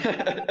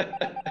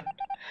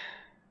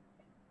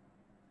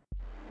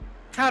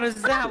 How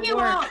does that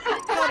work?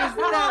 How does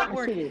that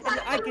work?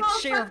 I get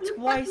sheriff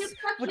twice.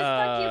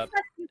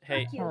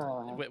 Hey,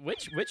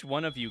 which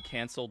one of you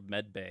canceled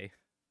medbay?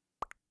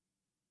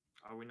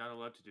 Are we not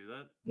allowed to do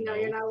that? No,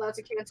 you're not allowed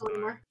to cancel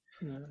anymore.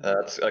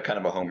 That's kind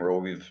of a home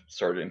rule we've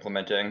started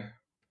implementing.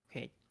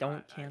 Okay,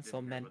 don't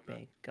cancel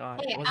medbay.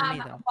 God, Hey, it wasn't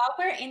me though. while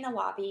we're in the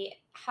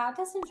lobby, how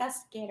does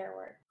investigator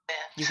work?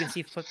 You can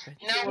see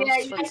footprints. Yeah,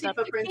 you can see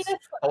footprints.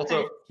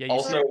 Also, Yeah,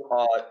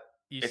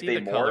 you if see they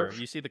the color. morph-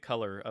 You see the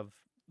color of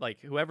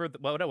like whatever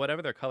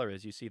their color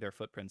is. You see their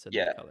footprints in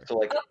Yeah. that color. So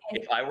like,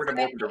 if I were to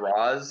morph into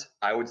Roz,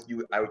 you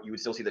would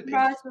still see the pink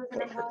Roz was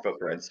gonna have-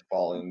 footprints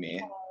following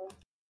me.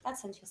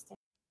 That's interesting.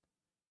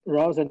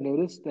 Roz, I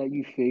noticed that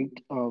you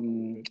faked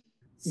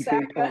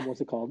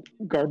what's it called?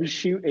 Garbage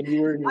chute, and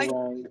you were in your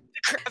wrong.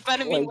 Crap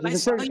out of me Like, when I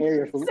there's a saw certain you.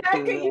 area for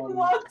you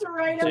walked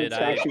right up Jid,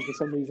 to I, it. for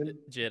some reason.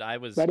 Jid, I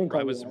was I didn't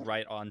call you out.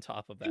 right on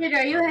top of that. Jid,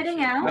 are you garbage heading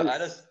chute. out?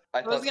 I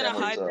I was thought gonna Sam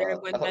hide was, there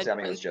when I thought Med-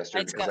 Sammy when was gestured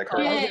lights because got I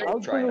called. heard I him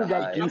was trying to wondering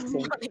that hide. you I'm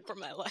think. running for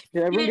my life.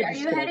 Did everyone Jid, get are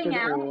you heading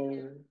disconnected, out? or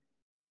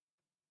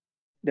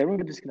did everyone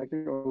get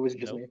disconnected, or was it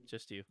just Nope, me?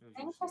 just you.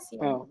 I think that's you.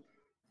 Oh,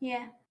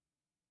 Yeah.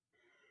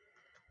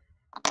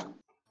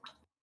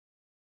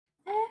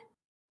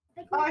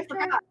 Oh, I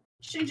forgot.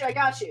 Shinji, I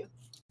got you.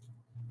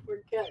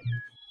 We're good.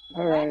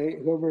 all right.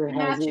 Whoever Good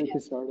has match it again.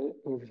 can start it.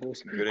 Whoever's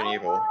hosting. Good and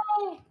evil.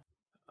 Oh,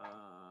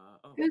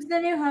 Who's the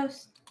new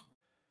host?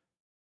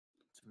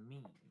 It's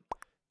me.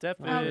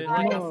 Definitely.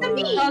 Oh, no.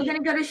 it's me. I'm gonna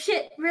go to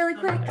shit really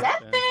quick.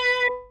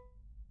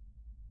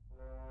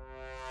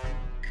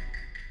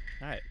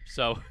 All right,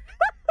 so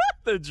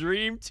the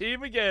dream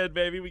team again,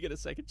 baby. We get a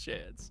second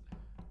chance.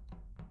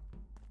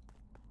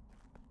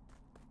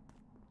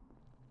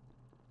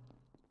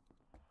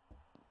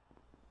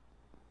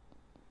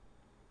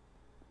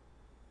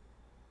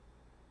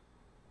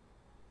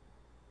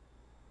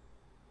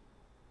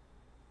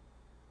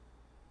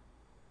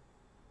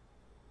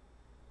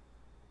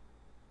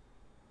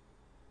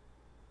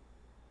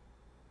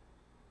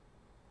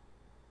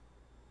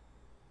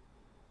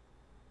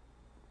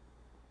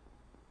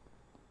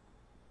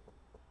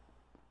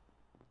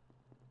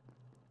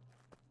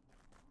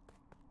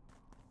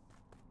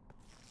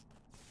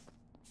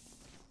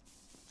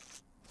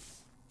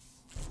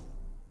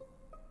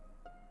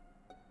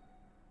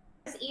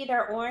 it's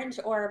either orange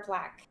or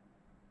black.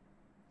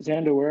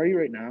 Xander, where are you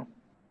right now?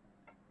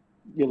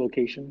 Your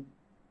location?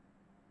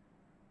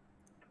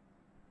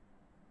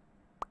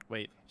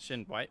 Wait,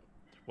 Shin,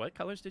 what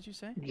colors did you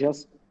say?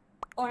 Just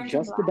Orange and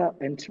just black. about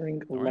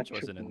entering Orange electrical.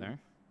 wasn't in there.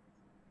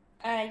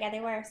 Yeah, they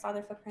were. I saw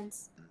their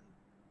footprints.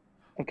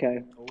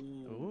 Okay.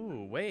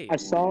 Ooh, wait. I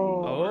saw.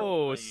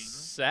 Oh,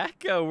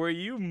 Saka, were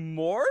you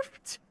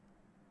morphed?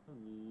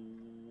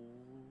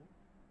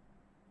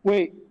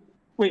 Wait.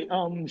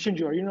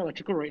 Shinji, are you in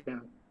electrical right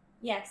now?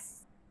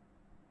 Yes.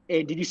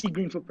 Hey, did you see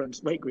green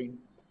footprints? Light green.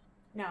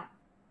 No.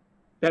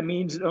 That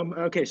means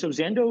okay. So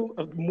Xando,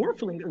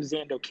 Morphling of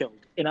Xando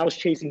killed, and I was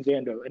chasing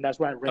Xando, and that's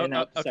why I ran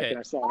out the second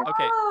I saw her.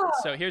 Okay,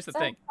 so here's the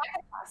thing.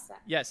 Awesome.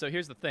 Yeah, so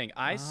here's the thing.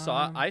 I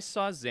saw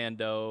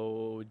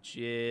Xando,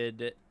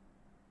 Jid.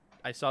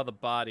 I saw the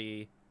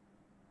body,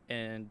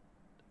 and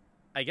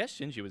I guess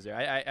Shinji was there.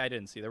 I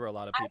didn't see. There were a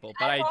lot of people,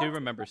 but I do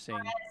remember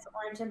seeing.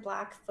 Orange and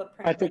black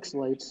footprints. I fixed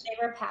lights.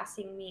 They were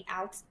passing me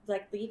out,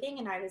 like leaving,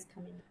 and I was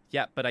coming.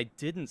 Yeah, but I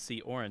didn't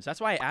see orange. That's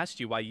why I asked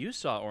you why you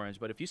saw orange.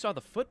 But if you saw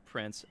the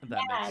footprints, that Yeah,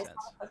 makes I sense.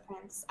 saw the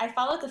footprints. I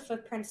followed the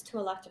footprints to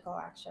electrical,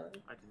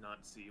 actually. I did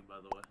not see you, by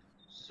the way.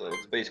 So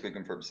it's basically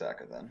confirmed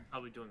Saka then.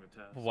 I'll be doing a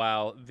test.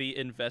 Wow, the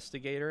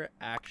investigator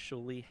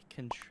actually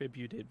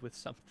contributed with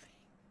something.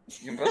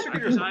 The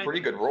investigator's a pretty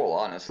good role,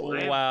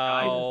 honestly.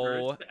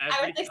 Wow.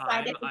 I was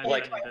excited to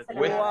Like get twice in a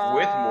with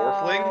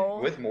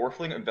row.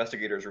 Morphling,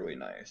 investigator's really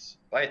nice.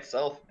 By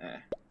itself, eh.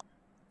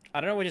 I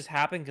don't know what just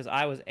happened because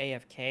I was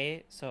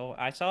AFK. So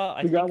I saw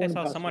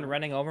someone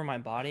running over my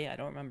body. I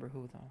don't remember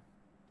who though.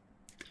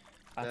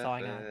 That's all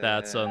I got.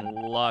 That's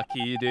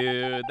unlucky,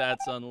 dude.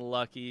 That's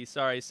unlucky.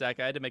 Sorry,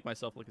 Saka. I had to make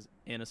myself look as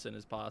innocent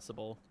as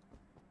possible.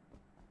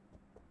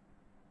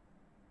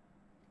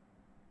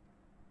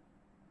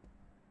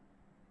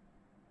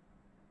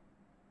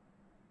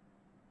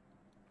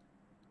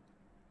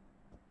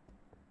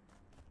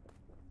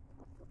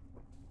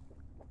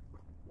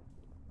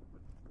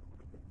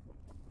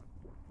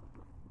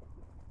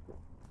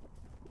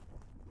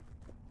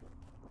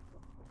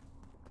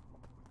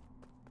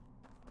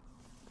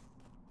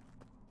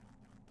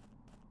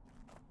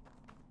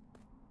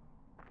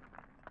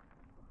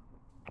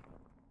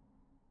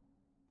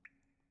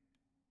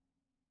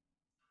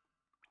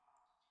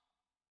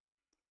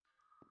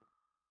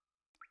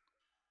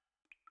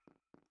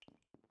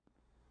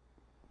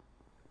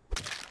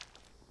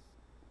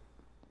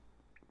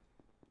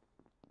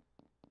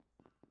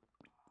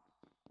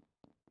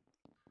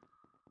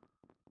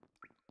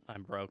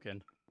 I'm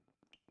broken.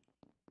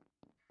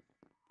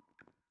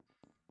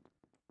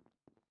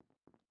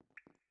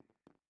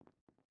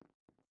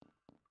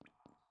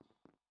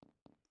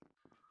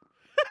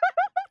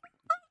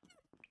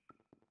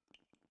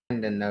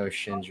 And then no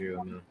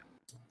Shinju.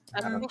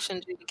 I don't think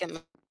Shinji can get me.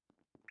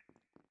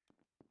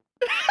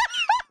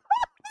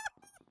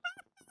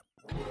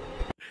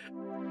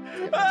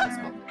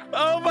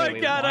 Oh my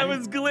wait, god, I what?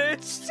 was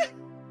glitched!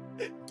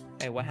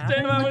 Hey, what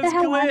happened? Damn, I What was the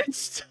hell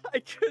glitched! I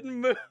couldn't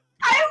move.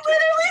 I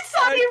literally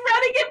saw you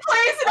running in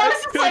place, and I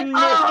was just like, couldn't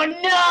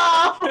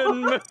oh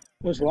Couldn't no! move.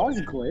 Was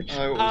Lars glitch?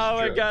 I was Oh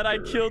my god, I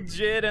Jester. killed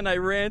Jid and I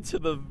ran to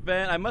the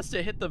vent. I must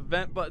have hit the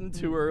vent button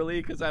too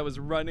early because I was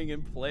running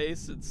in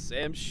place and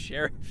Sam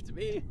sheriffed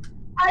me.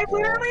 I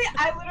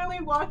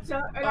literally walked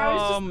up, and I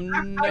was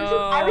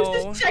Oh,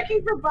 just no.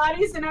 checking for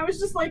bodies, and I was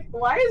just like,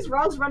 why is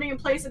Roz running in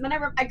place? And then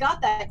I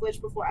got that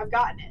glitch before. I've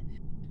gotten it.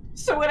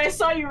 So when I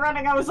saw you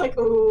running, I was like,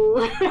 ooh,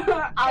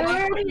 I'll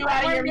just put you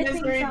out of your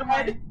misery,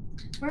 bud.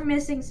 We're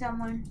missing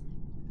someone.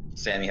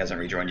 Sammy hasn't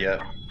rejoined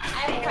yet. I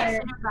have a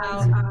question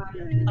about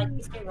like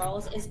these new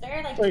roles. Is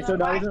there like Wait, so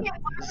that was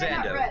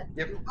Xando.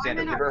 Yep,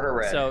 Xando, give her her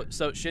red. So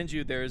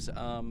Shinju, there's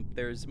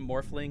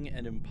Morphling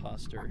and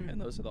Imposter,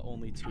 and those are the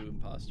only two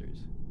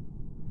imposters.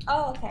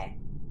 Oh, okay.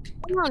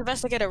 I'm gonna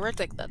investigate a word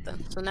like that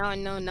then. So now I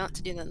know not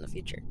to do that in the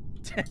future.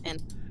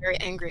 And I'm very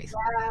angry.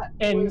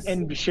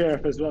 And the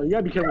sheriff as well. You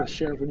gotta be careful with the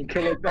sheriff when you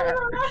kill like that.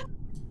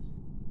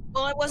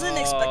 Well, I wasn't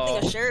expecting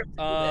a sheriff.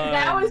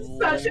 That was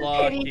such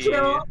a pity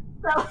kill.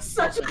 That was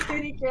such a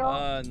pity kill.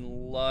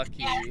 Unlucky.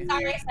 Yeah,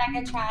 sorry,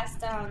 second chest.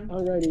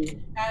 Alrighty.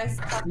 That was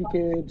You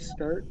could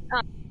start.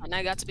 And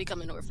I got to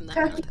become an orphan that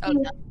Fuck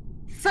round.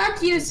 you.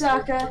 Fuck you,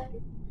 Sokka.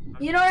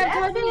 You know what I'm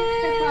talking to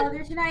your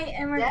father tonight,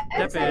 and we're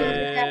deciding if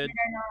Stupid.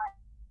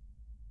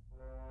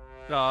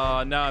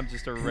 Oh, now I'm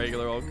just a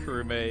regular old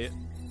crewmate.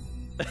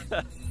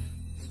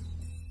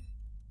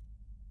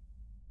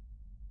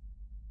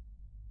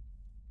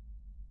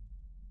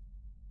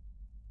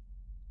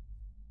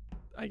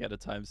 I gotta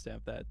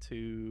timestamp that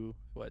to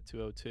what,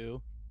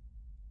 202?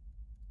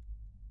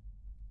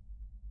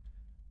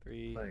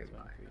 3, 20.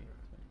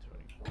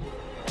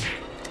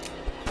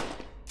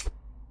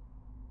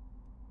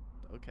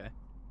 Okay.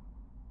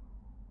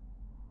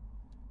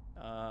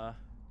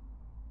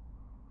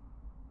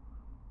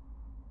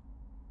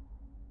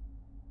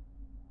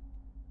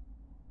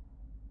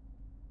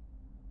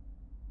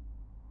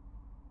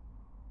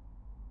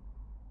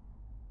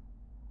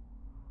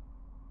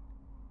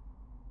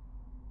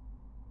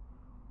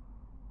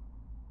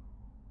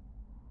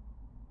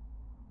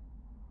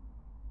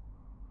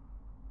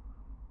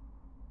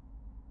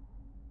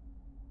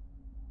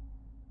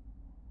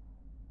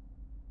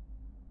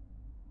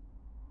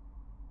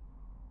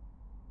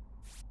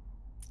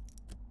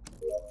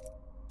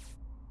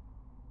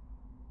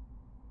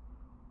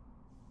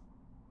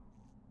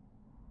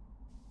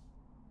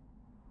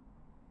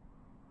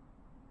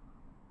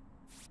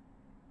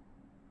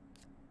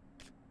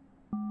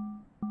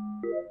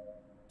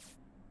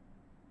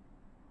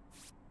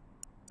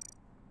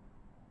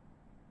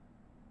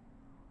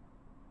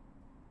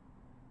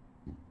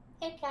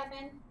 Hey,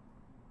 Kevin.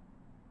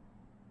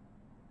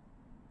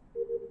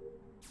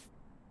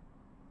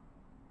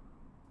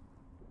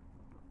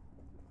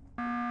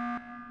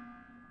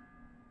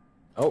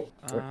 Oh.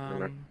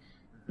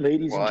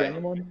 Ladies Why?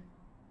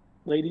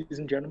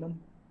 and gentlemen,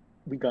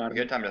 we got him. We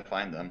got time to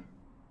find them.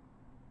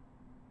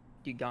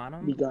 You got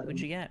him? We got What'd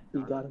him. you get?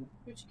 We got him.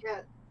 Who'd you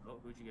get? Oh,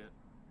 who'd you get?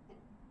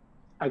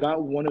 I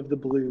got one of the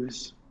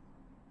blues,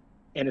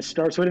 and it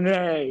starts with an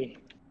A.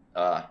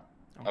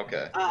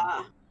 Okay.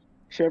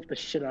 Sheriff the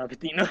shit out of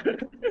Athena.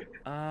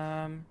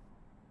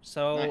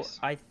 So Nice.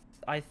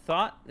 I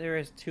thought there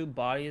was two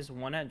bodies,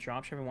 one at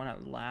dropship and one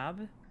at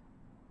lab,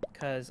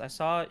 because I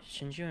saw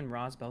Shinju and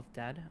Roz both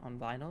dead on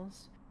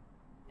vitals,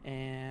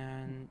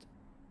 and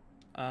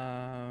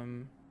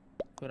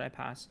who did I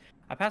pass?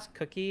 I passed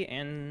Cookie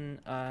and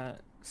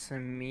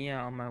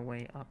Samia on my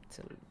way up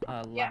to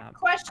lab. Yeah.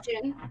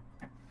 Question.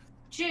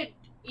 Did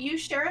you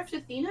Sheriff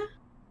Athena?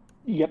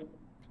 Yep.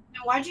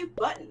 And why'd you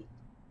button?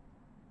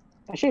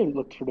 I should have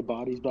looked for the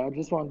bodies, but I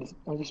just wanted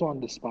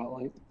to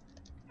spotlight.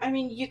 I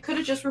mean, you could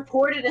have just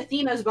reported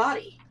Athena's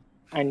body.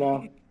 I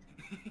know.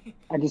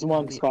 I just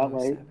wanted the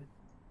spotlight.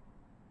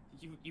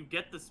 You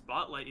get the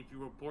spotlight if you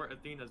report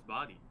Athena's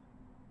body.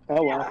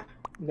 Oh well. Yeah.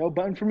 No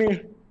button for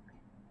me.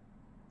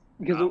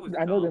 Because That was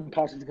I know the dumb.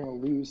 imposter's gonna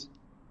lose.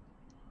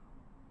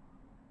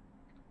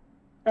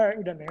 Alright,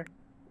 we're done there.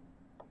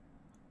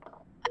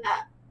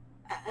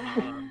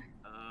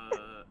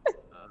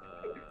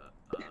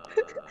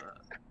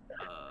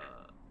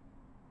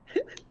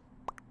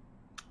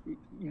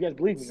 You guys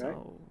believe me, right?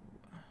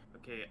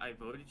 Okay, I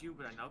voted you,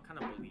 but I now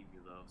kind of believe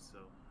you though, so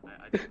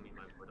I didn't mean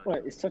my vote on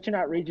What? It's such an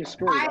outrageous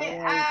story. I don't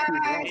wanna see it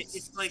wrong.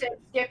 It's like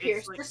skip here.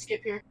 it's like- Just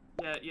skip here.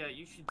 Yeah,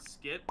 you should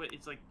skip, but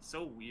it's like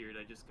so weird.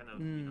 I just kind of,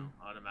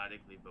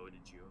 automatically voted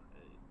you.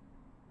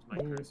 It's my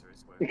cursor, I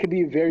swear. It could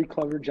be a very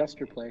clever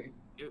jester play.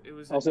 It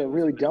was Also, a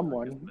really dumb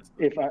one.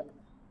 If I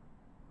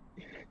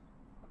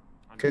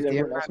Could Does you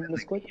everyone else have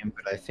miss click?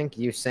 but I think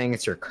you saying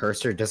it's your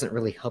cursor doesn't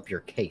really help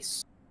your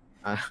case.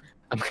 I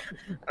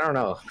don't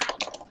know.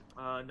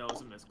 No, it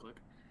was a misclick.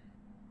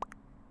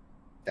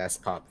 That's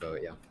pop though,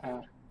 yeah.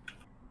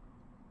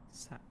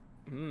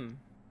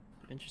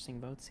 Interesting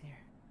votes here.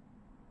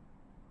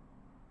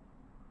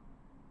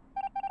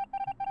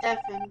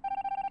 Effin.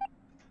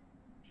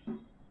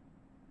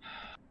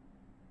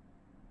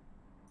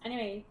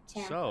 Anyway,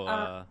 Tam. So,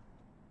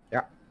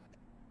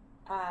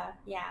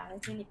 yeah, I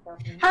think he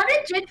killed me. How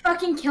did Jid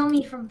fucking kill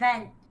me from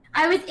vent?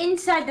 I was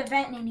inside the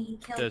vent and he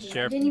killed me. the I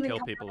sheriff didn't can even kill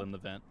come people out. in the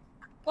vent.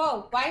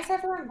 Whoa, why is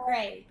everyone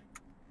gray?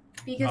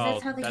 Because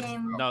that's how the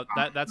game. No,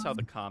 that's how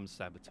the comms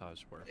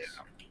sabotage works.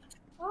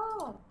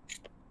 Oh,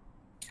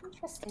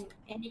 interesting.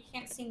 And you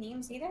can't see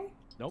names either?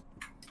 Nope.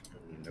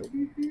 Nope.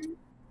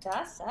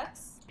 That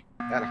sucks.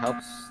 That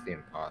helps the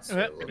imposter.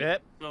 a little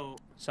bit. So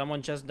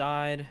Someone just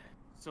died.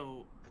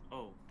 So,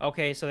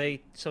 Okay, so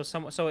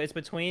it's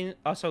between.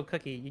 Also,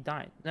 Cookie, you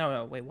died.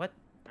 No, wait, what?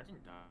 I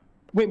didn't die.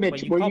 Wait, Mitch,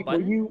 Wait, you were call you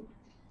button?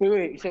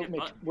 Wait. So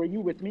Mitch, were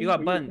you with me? You got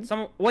Were button. with me?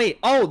 Some wait.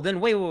 Oh, then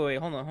wait.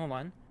 Hold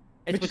on.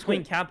 It's Mitch is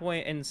between quick.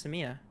 Catboy and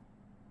Samia.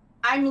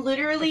 I'm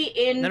literally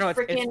in No,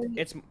 freaking.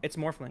 it's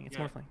morphling. It's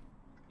Yeah. morphling.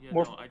 Yeah,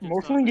 Morph- no, I just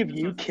Morphling saw, of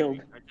you killed.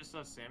 I just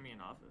saw Sammy in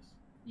office.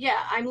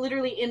 Yeah, I'm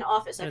literally in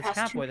office. I And it's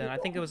passed two Catboy then. I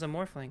people. think it was a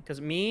morphling because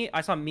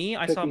I saw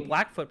Cookie.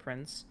 black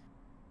footprints,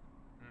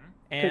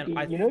 and Cookie,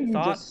 I you know you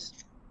thought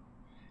just.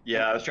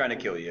 Yeah, I was trying to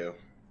kill you.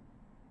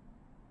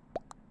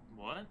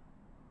 What? I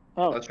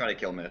Oh, was trying to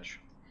kill Mitch.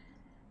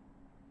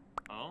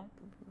 Oh?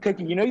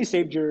 Cookie, you know you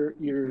saved your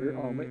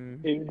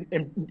morphling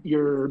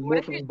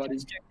buddy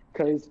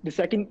because the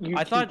second you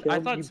I thought killed,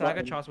 you brought him.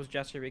 Zagatros was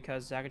Jester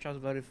because Zagatros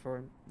voted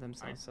for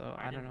themselves. So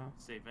I don't didn't know.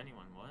 save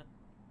anyone. What?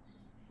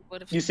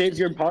 What if You it's saved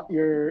just-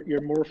 your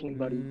morphling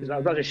buddy because I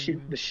was about to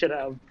shoot the shit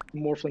out of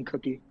morphling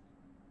Cookie.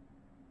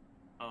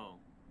 Oh.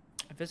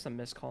 If it's a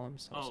miscall, I'm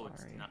so Oh,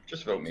 it's sorry. not.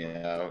 Just vote me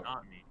out.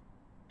 Not me.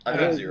 I've I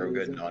had was 0 good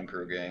losing.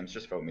 non-crew games.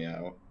 Just vote me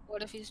out.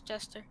 What if he's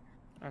Jester?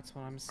 That's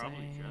what I'm Probably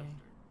saying. Jester.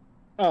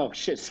 Oh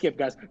shit! Skip,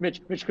 guys.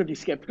 Mitch, Cookie,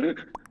 skip. I'm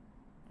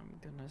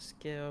gonna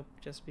skip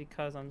just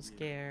because I'm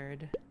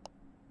scared.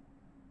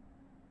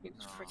 He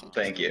was freaking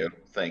Thank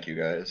you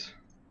guys.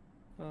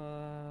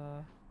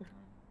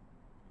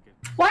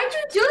 Why'd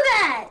you do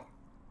that?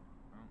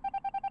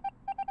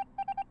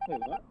 Wait,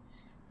 what?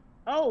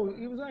 Oh,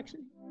 it was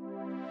actually.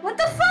 What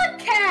the fuck,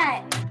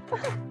 cat?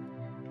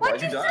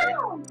 Why'd you die?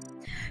 do?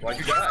 Why'd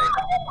you Because die?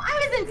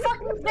 I was in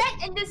fucking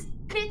vet and this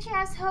bitch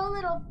asshole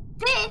little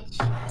bitch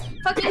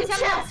fucking tell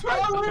me I was a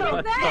little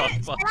What the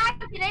bitch fuck? and I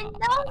didn't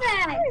know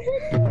that.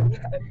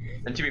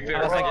 And to be fair,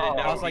 I was like, didn't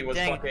know I was he like, was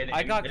dang, fucking-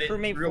 I got didn't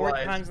crewmate 4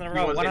 realize times in a he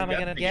row. was What am I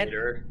gonna get?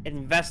 investigator.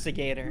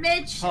 Investigator.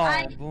 Mitch,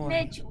 Oh boy.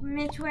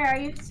 Mitch, where are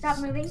you? Stop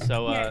moving.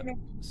 So, Here, Mitch.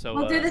 So,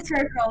 we'll do the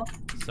circle.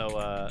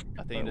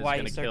 Athena's Why are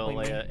gonna you kill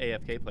circling me?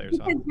 AFK players,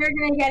 huh? Because you're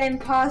gonna get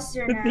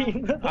imposter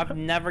now. I've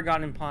never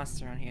gotten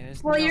imposter on here.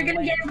 There's Well, no you're gonna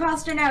way. get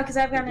imposter now because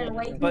I've gotten it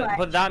way too much.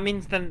 But that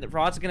means then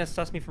Rod's gonna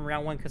suss me from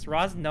round 1 because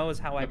Roz knows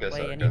how I Okay, play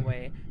sorry,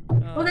 anyway.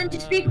 Well, then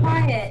just be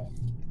quiet.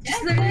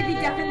 Just literally be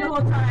deaf the whole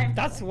time.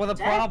 That's what the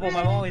problem.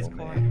 I'm always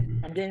quiet.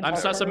 I'm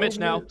sus of Mitch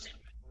now.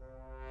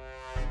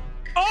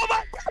 Oh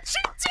my god, she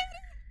did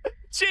it!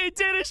 She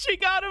did it! She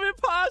got him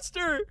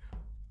imposter!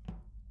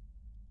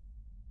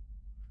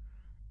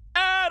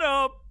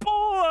 Atta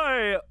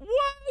boy!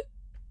 What?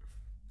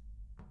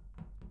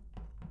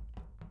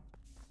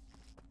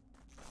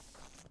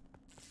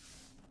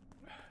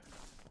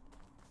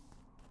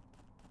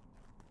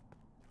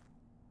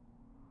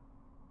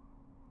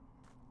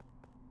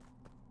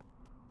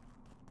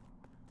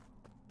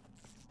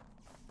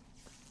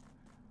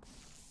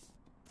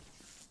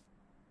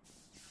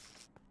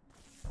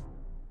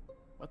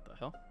 What the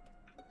hell?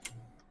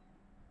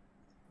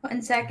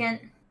 1 second.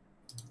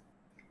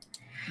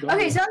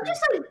 Okay, so I'm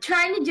just like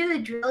trying to do the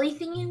drilly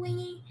thingy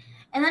wingy,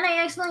 and then I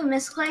accidentally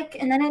misclick,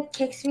 and then it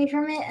kicks me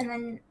from it, and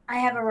then I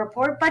have a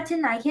report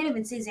button. I can't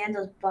even see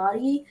Xando's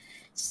body.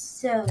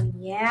 So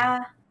yeah.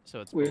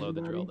 So it's Where's below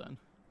the the drill body?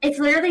 then? It's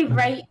literally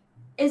right.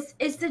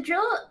 Is the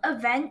drill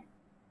event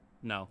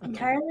No.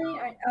 entirely?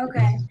 Or,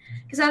 okay.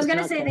 Because I was It's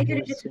gonna not say they could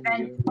have just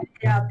Cowboys vented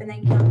it up and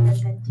then killed the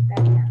vent back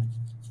down.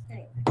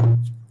 Anyway.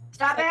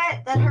 Stop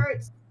it! That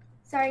hurts.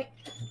 Sorry.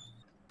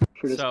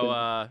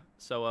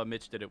 So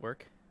Mitch, did it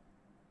work?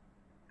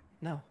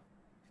 No.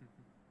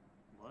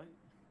 What?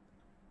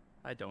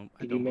 I don't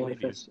Did you believe you.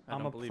 manifest? I I'm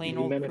don't a believe plain you.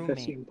 old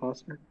manifest the crewmate.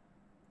 imposter.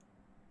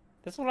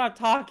 That's what I'm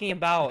talking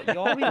about. You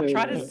always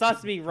try to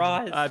suss me,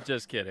 Roz. I'm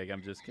just kidding.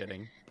 I'm just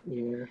kidding.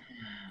 Yeah.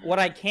 What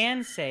I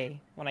can say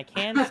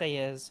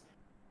is,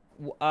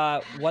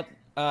 what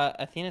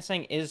Athena's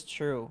saying is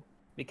true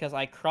because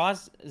I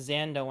crossed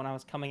Xando when I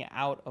was coming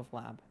out of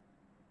lab,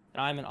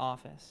 and I'm in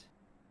office.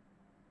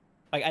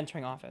 Like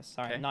entering office.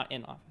 Sorry, Okay. not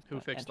in office. Who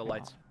but fixed the entering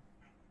lights?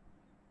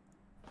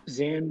 office.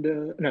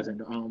 Not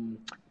Xander.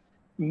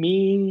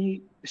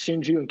 Me,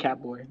 Shinju, and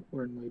Catboy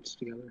were in lights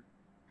together.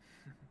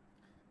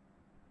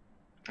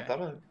 I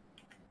thought I know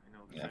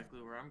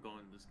exactly where I'm going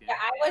in this game. Yeah,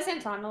 I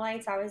wasn't on the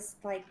lights. I was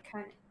like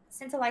kind of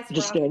since the lights were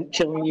Just off,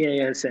 chilling.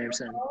 Yeah, same.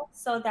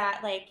 so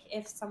that like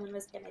if someone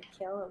was gonna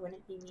kill, it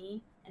wouldn't be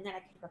me, and then I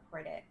could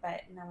report it.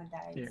 But no one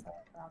died, Yeah. so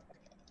we're all good.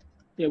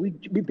 Yeah, we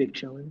big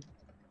chilling.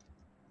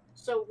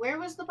 So where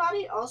was the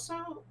body?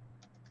 Also,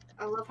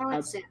 I love how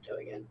it's Santo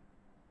again.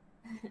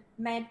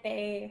 Med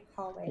Bay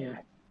hallway, Yeah.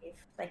 I believe,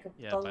 like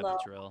Yeah, by below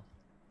the drill.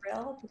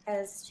 drill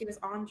because she was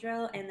on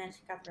drill and then she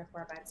got the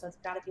report back, so it's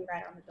got to be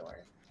right on the door.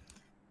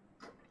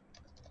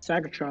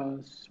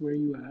 Sagatros, where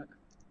you at?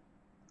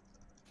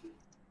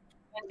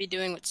 I'd be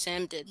doing what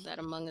Sam did that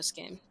Among Us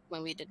game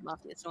when we did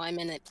Mafia. So I'm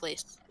in a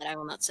place that I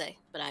will not say,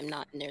 but I'm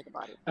not near the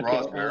body. Okay,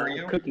 Ross, where are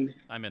you? Cookie.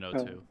 I'm in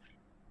O2.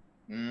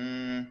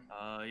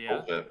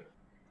 Yeah. Bullshit.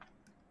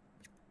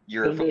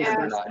 You're a Yeah.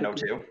 footprint, not in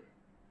O2.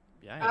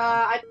 Yeah.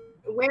 I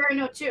am. Where I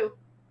know too,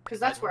 because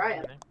that's where I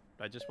am.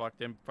 I just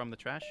walked in from the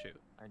trash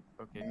chute.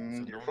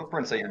 Okay. Your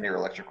footprints say you're near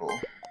electrical.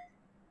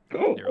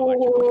 Near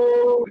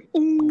electrical.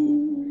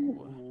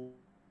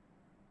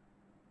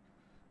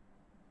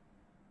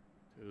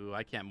 Ooh,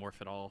 I can't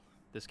morph at all.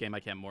 This game I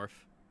can't morph.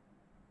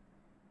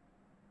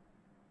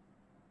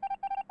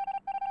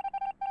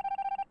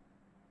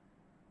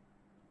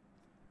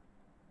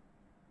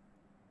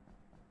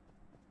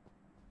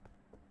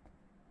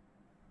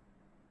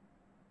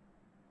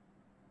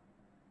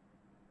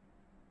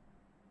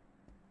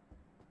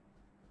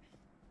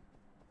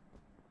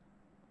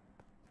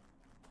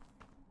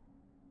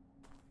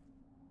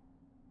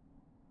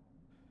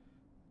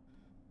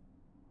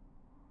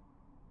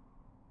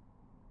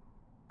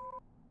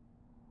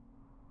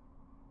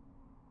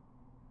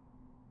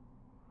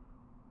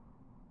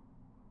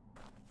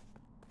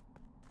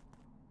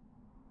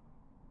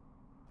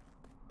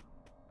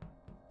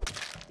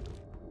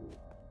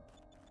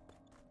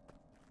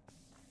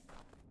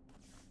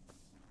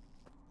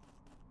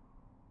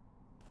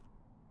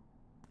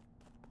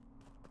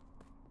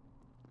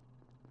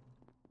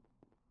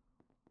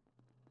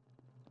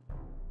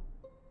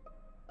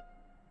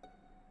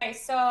 Okay,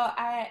 so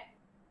I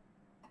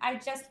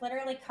just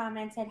literally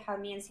commented how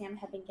me and Sam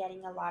have been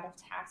getting a lot of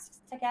tasks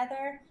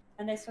together,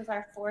 and this was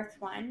our 4th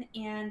one.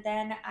 And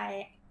then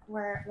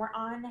we're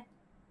on,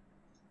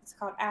 it's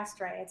called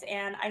asteroids,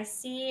 and I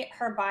see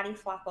her body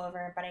flop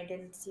over, but I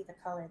didn't see the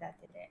color that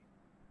did it.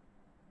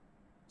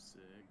 Sig.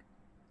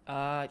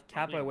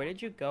 Catboy, where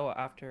did you go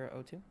after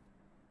O2?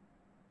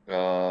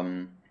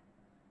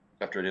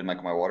 After I did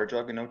my water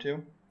jug in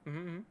O2,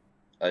 Mm-hmm.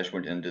 I just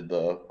went and did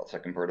the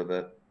second part of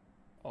it.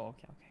 Oh,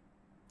 okay.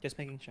 Just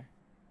making sure.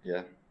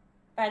 Yeah.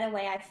 By the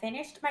way, I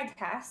finished my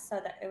task, so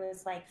that it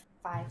was like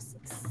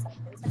 5-6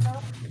 seconds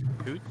ago.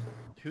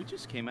 Who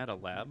just came out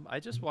of lab? I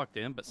just walked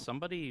in, but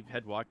somebody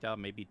had walked out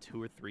maybe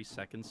 2 or 3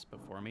 seconds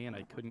before me, and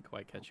I couldn't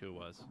quite catch who it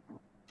was.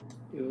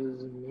 It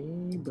was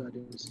me, but I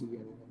didn't see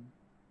anyone.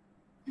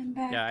 I'm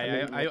back.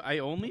 Yeah, I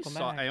only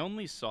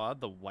saw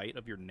the white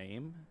of your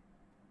name,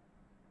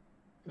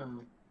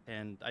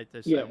 and I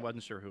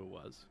wasn't sure who it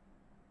was,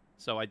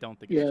 so I don't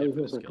think it's Jid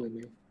for this kill.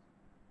 Me.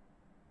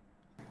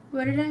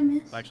 What did I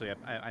miss? Actually,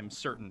 I'm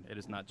certain it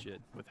is not Jid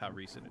with how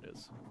recent it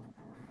is.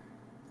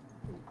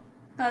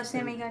 Oh,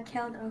 Sammy got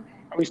killed. Okay.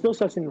 Are we still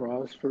sussing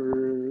Ross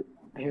for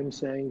him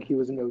saying he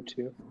was an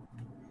O2?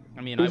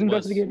 I mean, I was in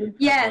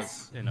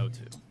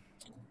O2.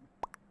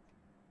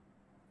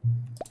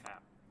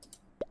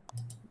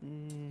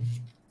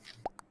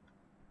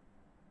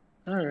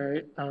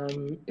 Alright,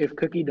 if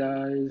Cookie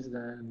dies,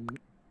 then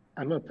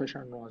I'm gonna push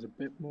on Roz a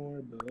bit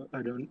more, but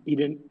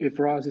if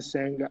Roz is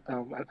saying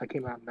I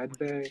came out med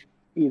bay,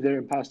 either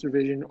imposter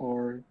vision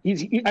or he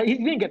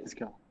didn't get this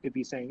kill if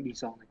he's saying he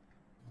saw me.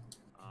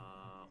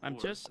 I'm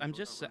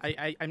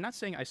not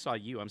saying I saw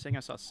you, I'm saying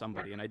I saw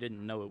somebody and I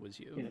didn't know it was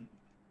you. Yeah.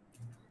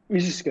 We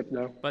just skip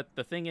though. But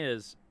the thing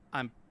is,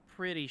 I'm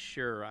pretty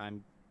sure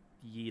I'm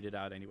yeeted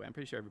out anyway. I'm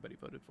pretty sure everybody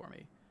voted for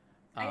me.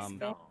 I wouldn't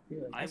do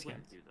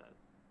that.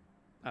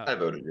 I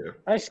voted you.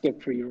 I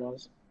skipped for you,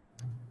 Roz.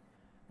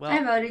 Well,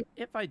 I voted.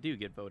 If I do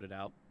get voted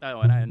out,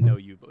 and I know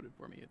you voted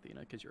for me, Athena,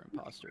 because you're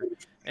imposter.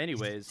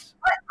 Anyways.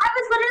 I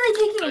was literally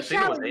taking a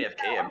shower. I think it was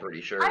AFK, I'm pretty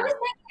sure. I was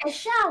taking a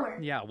shower.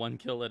 Yeah, 1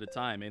 kill at a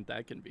time. Ain't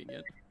that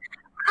convenient?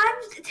 I'm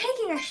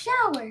taking a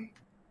shower.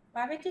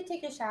 Why would you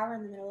take a shower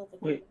in the middle of the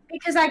game?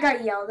 Because I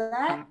got yelled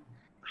at.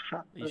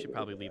 You should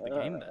probably leave the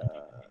game then.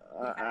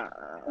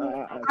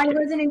 I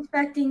wasn't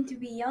expecting to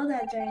be yelled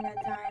at during that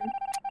time.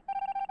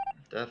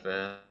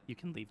 You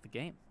can leave the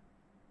game.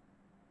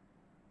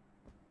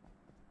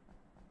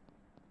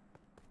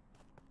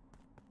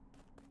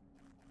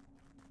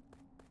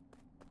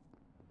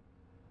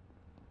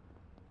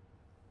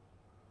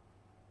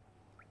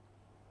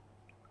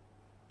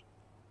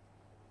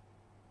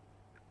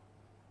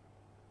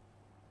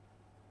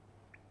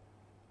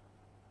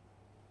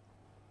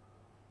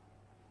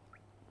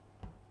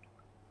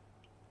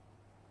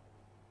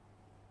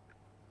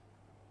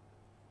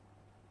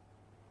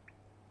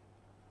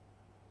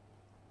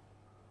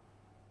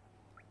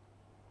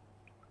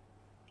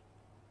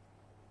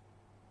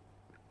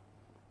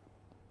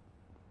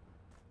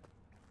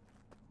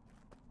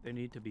 There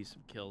need to be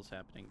some kills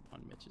happening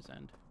on Mitch's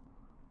end.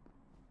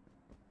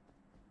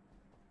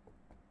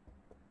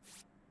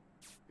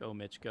 Go,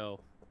 Mitch, go.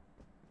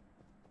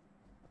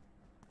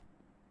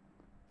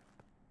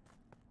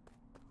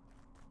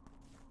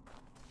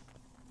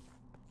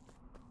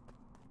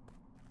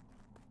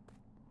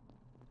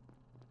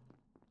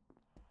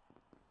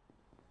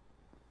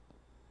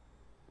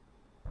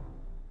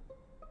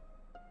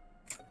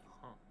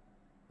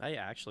 I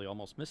actually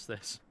almost missed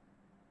this.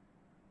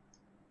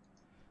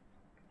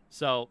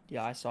 So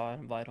yeah, I saw it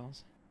in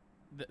vitals.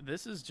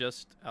 This is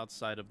just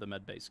outside of the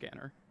medbay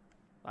scanner.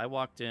 I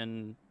walked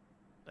in,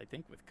 I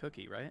think with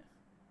Cookie, right?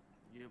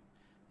 Yep.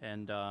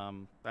 And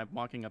I'm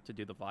walking up to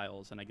do the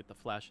vials, and I get the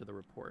flash of the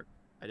report.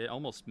 I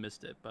almost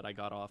missed it, but I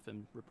got off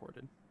and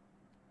reported.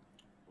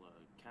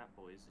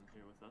 Catboy's in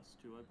here with us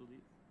too, I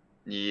believe.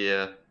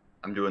 Yeah,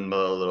 I'm doing the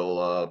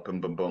little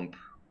bump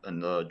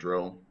and the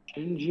drill.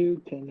 And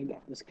you kind of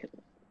got this kill.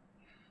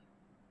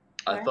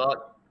 I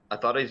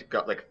thought he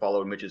got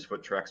followed Mitch's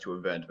foot tracks to a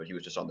vent, but he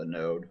was just on the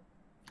node.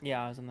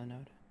 Yeah, I was on the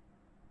node.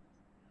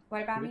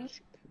 What about me?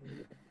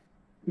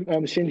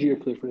 Shinji, you're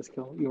clear for this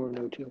kill. You were a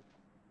node too.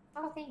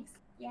 Oh, thanks.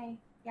 Yay.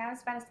 Yeah, I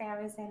was about to say I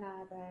was in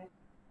I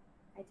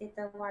did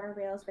the water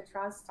wheels with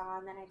Roz saw,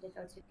 and then I did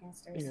O2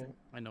 canisters. Yeah.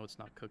 I know it's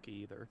not Cookie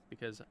either,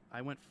 because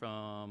I went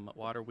from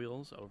water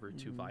wheels over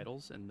to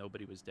vitals, and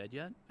nobody was dead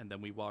yet, and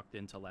then we walked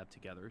into lab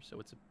together,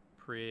 so it's a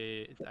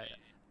pretty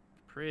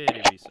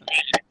recent.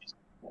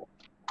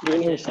 Me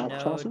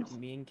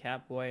and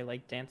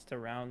Catboy danced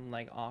around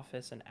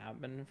office and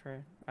admin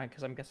for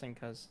because I'm guessing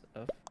because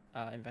of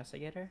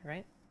investigator,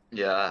 right?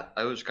 Yeah,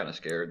 I was kind of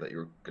scared that you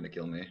were gonna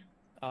kill me.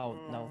 Oh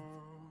no.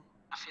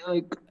 I feel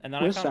like. And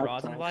then I found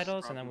Roz in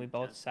vitals, and then we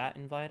both sat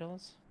in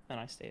vitals, and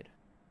I stayed.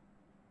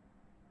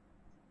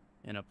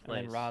 In a place.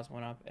 And then Roz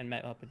went up and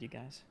met up with you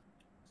guys.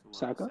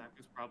 So Saka's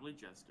probably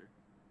Jester.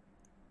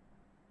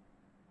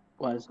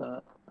 Why is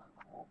that?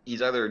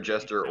 He's either a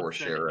Jester or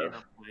Sheriff.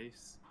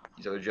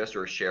 He's either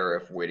Jester or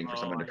Sheriff waiting for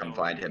someone to come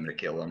find him to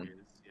kill him. Yeah, I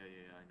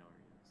know where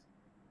he is.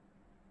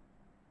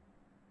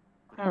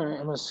 All right,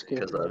 I'm gonna skip.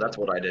 Because that's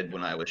what I did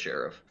when I was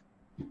sheriff.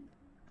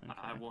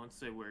 I won't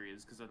say where he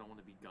is because I don't want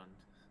to be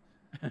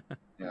gunned.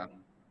 Yeah.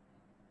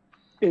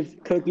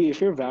 If Cookie,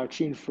 if you're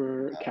vouching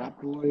for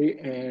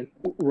Catboy and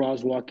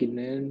Roz walking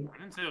in, I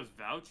didn't say I was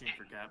vouching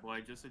for Catboy.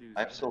 I just said he was.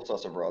 I have still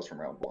sus of Roz from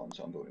round 1,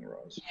 so I'm voting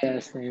Roz. yeah,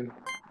 same.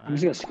 I'm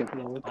just gonna skip it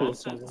all. Oh, Put it it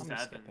says seven.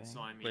 7, so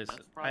I mean Listen,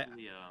 that's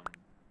probably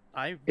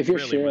I If you're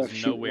really sheriff, was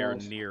shoot nowhere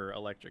Roz. near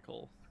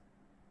electrical.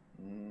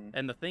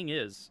 And the thing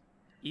is,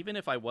 even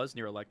if I was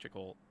near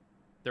electrical,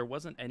 there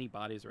wasn't any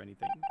bodies or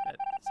anything at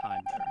the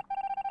time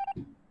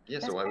there. Yeah,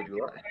 so why would you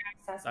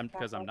lie?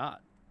 Because I'm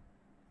not.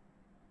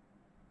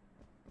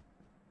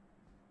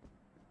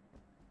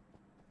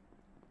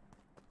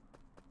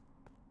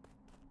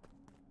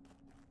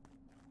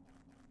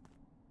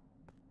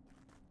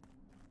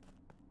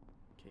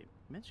 Okay,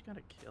 Mitch got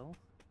a kill.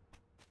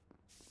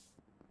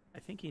 I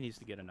think he needs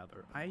to get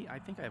another. I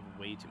think I have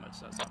way too much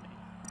sus on me.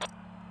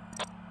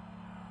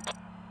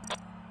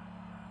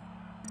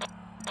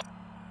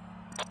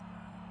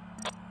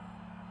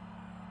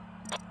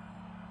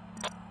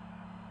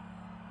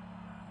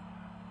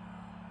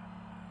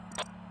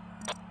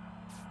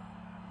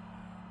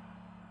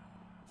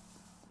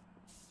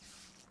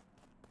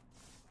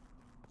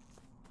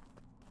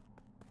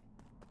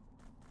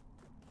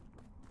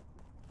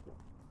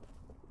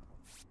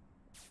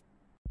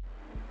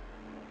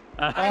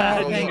 Oh,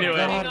 I thank knew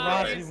God, it.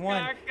 Roz, we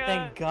won.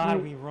 Thank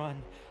God we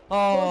won.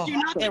 Oh,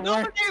 it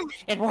worked.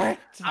 It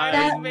worked.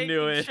 I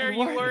knew it. sure you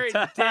weren't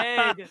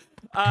dead.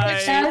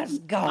 Let's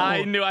go.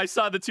 I knew. I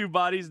saw the 2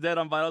 bodies dead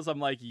on vitals. I'm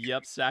like,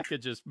 yep, Saka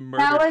just murdered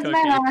That was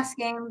Cookie. my last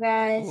game,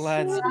 guys.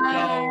 Let's go,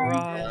 Bye.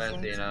 Roz.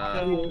 Let's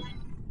go.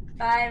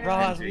 Bye,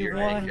 Roz, we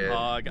won.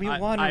 Dog, We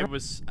won.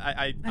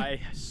 I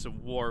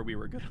swore we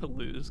were gonna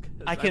lose. 'cause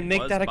I can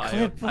make was that a by-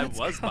 clip. I Let's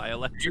was go. by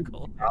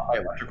electrical. Not by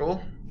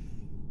electrical?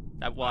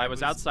 Well, I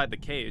was outside the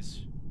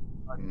case.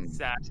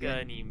 Saka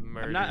and he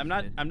murdered. I'm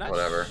not.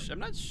 Whatever. I'm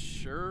not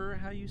sure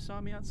how you saw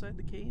me outside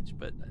the cage,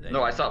 but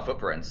No, I saw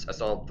footprints. I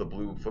saw the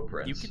blue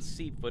footprints. You could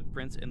see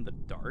footprints in the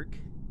dark.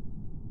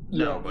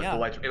 No, but the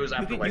lights. It was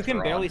after You lights can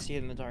were barely on. see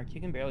it in the dark.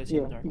 You can barely see it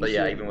in the dark. But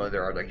yeah, even when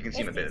there are, like, you can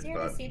see them a It's bit.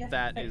 easier to But see the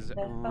That foot- is the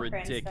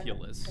footprints than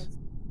ridiculous.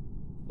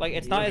 Like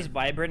it's not as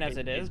vibrant as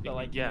it is, but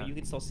like yeah. you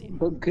can still see it.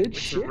 But good It's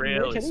shit, really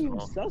Mitch. I didn't even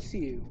small. suss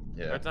you.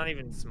 Yeah. It's not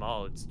even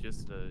small. It's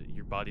just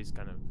your body's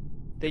kind of.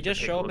 They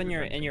just show up in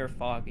your. your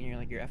fog and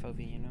your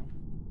FOV, you know.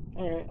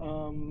 All right,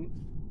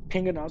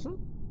 Pinganaza?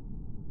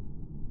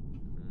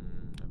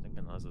 I think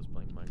Anaza's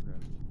playing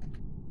Minecraft.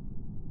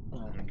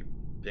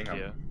 Ping him.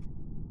 Yeah.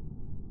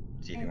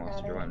 See if he wants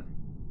to join.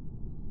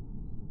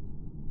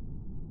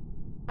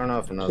 I don't know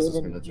if Anas is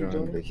Kevin, gonna you join,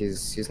 joining? but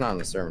he's not in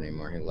the server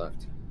anymore. He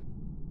left.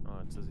 Oh,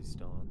 it says he's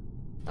still on.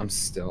 I'm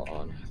still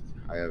on.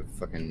 I have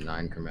fucking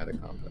 9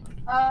 chromatic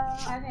compound.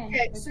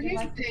 Okay, so would you here's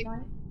like the to thing.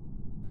 join?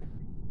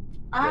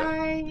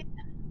 I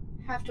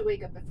have to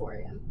wake up at 4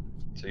 a.m.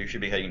 So you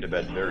should be heading to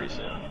bed very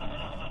soon.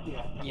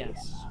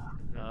 Yes.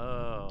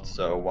 Oh.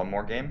 So one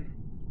more game?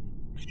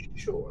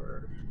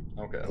 Sure.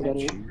 Okay.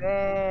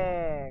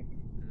 Dang.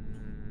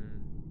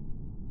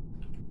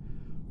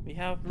 We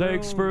have.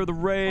 Thanks for the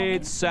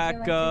raid,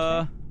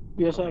 Saka.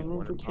 Yes, I have room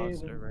One for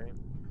imposter, Kevin. right?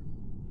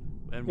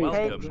 And Hey,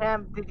 Hey, welcome.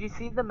 champ, did you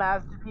see the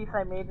masterpiece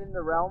I made in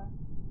the realm?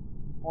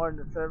 Or in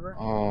the server?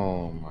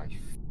 Oh my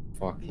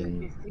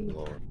fucking You see?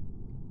 lord.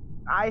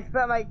 I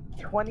spent like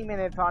 20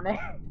 minutes on it.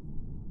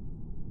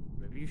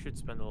 Maybe you should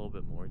spend a little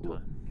bit more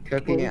time.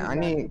 Cookie,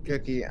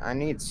 I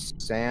need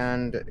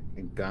sand,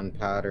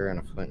 gunpowder, and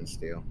a flint and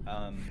steel.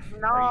 Are you guys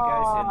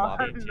in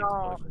lobby?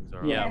 No.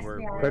 Yeah, Yes, we're.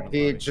 we are. we're in the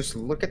Cookie, lobby. just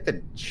look at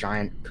the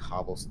giant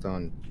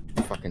cobblestone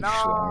fucking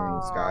schlong in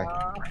the sky.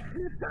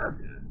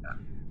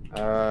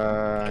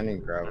 I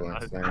need gravel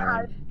and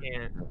sand.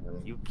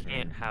 You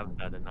can't have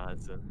that,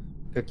 Anaza.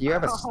 Cookie, you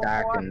have a Oh,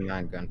 stack what? and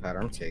 9 gunpowder.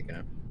 I'm taking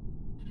it.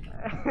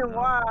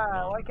 Why?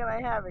 Why can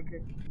I have it,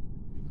 Cookie?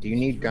 Do you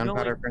need You know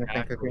gunpowder for anything,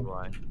 exactly Cookie?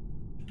 why.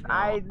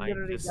 I No,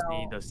 literally just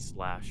don't. need a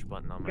slash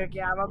button on my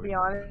Cookie, I'm gonna be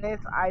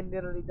honest, I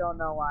literally don't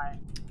know why.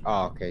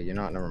 Oh, okay. You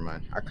know what? Never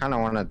mind. I kind of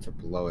wanted to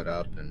blow it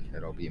up, and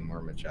it'll be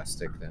more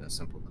majestic than a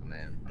simple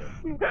command.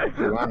 But if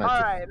you wanna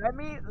Alright, let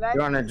me if you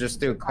wanna just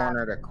do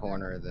corner to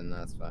corner, then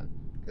that's fine.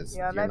 Because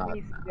Yeah, you're let not.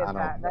 me I get don't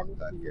that. Let want me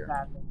that see here.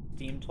 that.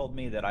 Steam told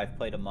me that I've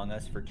played Among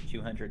Us for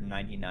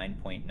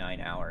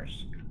 299.9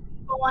 hours.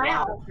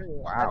 Wow.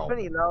 That's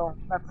pretty low.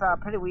 That's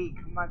pretty weak.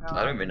 I'm not gonna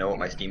I don't even know what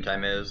my Steam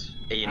time is.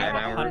 I 89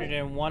 have hours?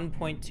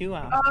 101.2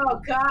 hours.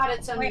 Oh god,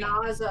 it's a Wait.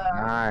 nausea.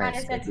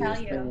 Nice. does it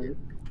tell you?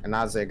 And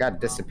I it got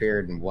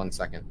disappeared in 1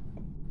 second.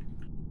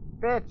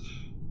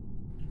 Bitch.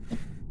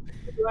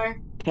 You are.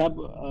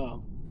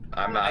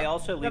 I'm I not.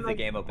 also leave the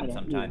game open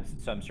sometimes,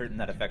 so I'm certain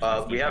that affects my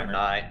Steam We have timer.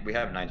 9. We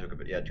have 9 token,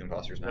 but yeah, 2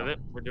 imposters Is now. that it?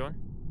 We're doing?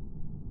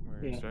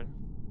 We're Yeah. starting?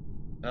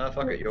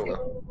 Fuck it,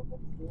 YOLO.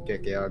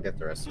 Okay, I'll get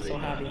the rest of it. So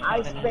happy.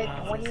 I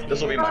spent 20 minutes.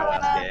 This will be my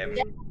last game.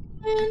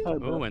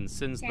 Ooh, and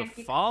Sins the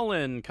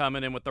Fallen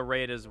coming in with the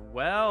raid as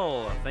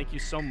well. Thank you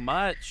so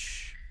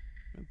much.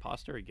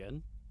 Imposter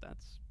again.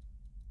 That's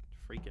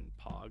freaking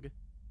pog.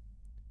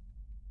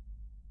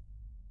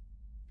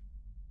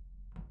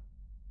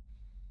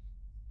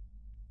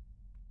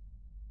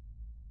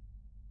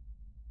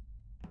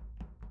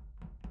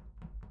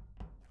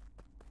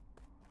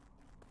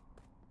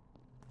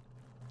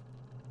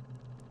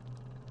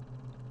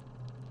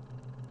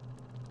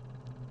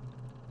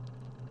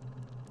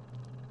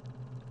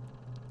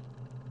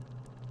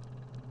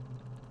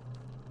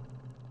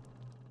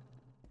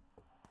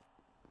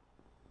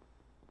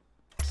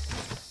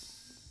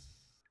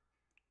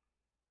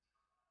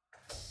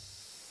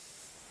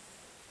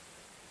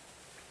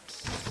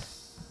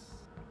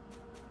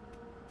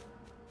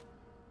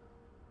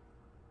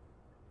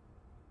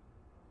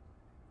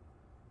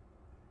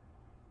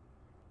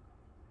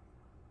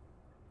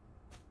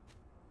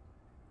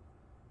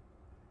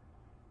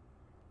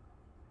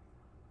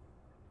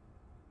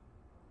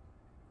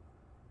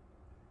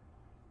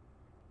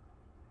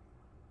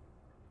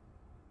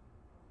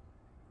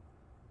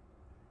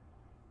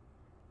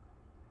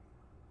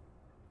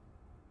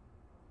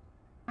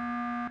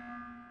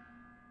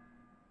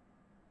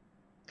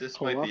 This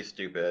Hold might on. be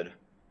stupid,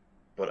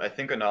 but I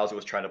think Anaza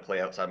was trying to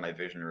play outside my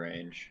vision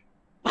range.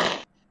 No,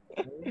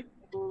 I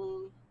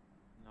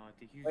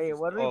think he's Wait, just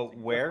what Oh, is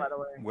where? by the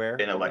way? Where?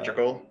 In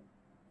electrical,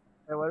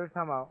 Hey, what are you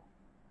talking about?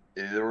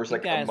 there was You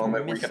like a guys were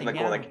moment where you kept like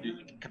missing going out.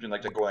 like kept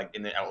like going like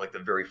in and out like the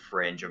very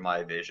fringe of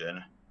my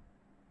vision.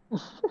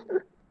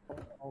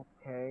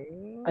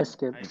 Okay. I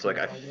skipped. It's like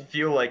I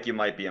feel like you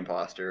might be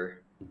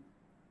imposter.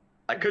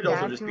 I could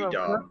also just Dancing be with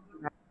dumb.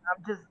 Cookie, man.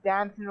 I'm just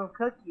dancing with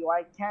Cookie.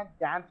 I can't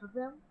dance with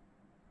him.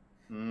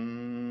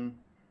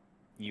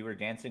 You were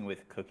dancing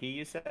with Cookie,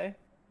 you say?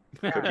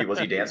 Cookie, was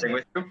he dancing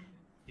with you?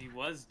 He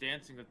was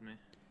dancing with me.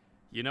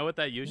 You know what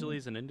that usually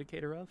is an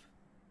indicator of?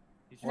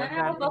 He's No, trying to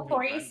no, make me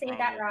before you friend, say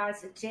that, probably.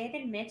 Roz, Jade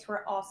and Mitch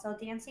were also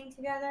dancing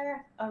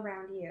together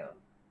around you.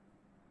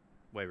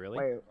 Wait, really?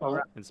 Wait, Oh,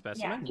 In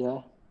specimen? yeah.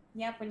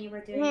 Yep, when you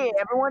were doing. yeah,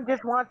 everyone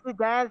just wants to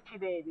dance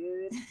today,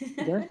 dude.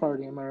 Dance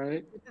party, am I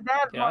right? It's a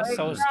dance Dude, I was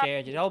party. so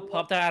scared. It all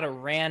popped out at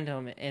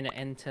random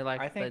into like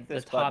I think the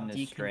this top button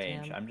is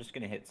strange. decontam. I'm just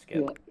gonna hit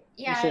skip.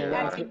 Yeah, Same,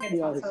 I I think hit- it's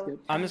yeah, I also.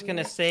 skipped. I'm just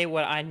gonna say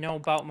what I know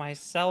about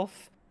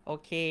myself.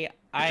 Okay,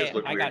 just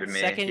looked I weird got to me. He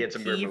second had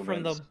some weird key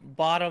from the movements.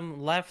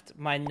 bottom left.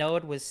 My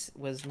node was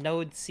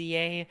node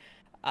CA.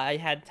 I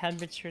had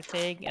temperature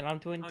thing, and I'm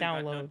doing Oh, you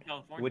got download. Node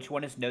California. Which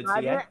one is Node I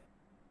CA? didn't-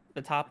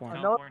 The top one.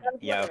 No, California.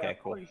 Yeah, okay,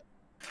 cool.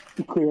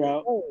 Clear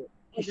out. Oh,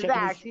 He's is checking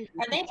that his- actually?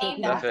 Are they checking named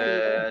his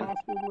after? Nothing.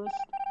 password list.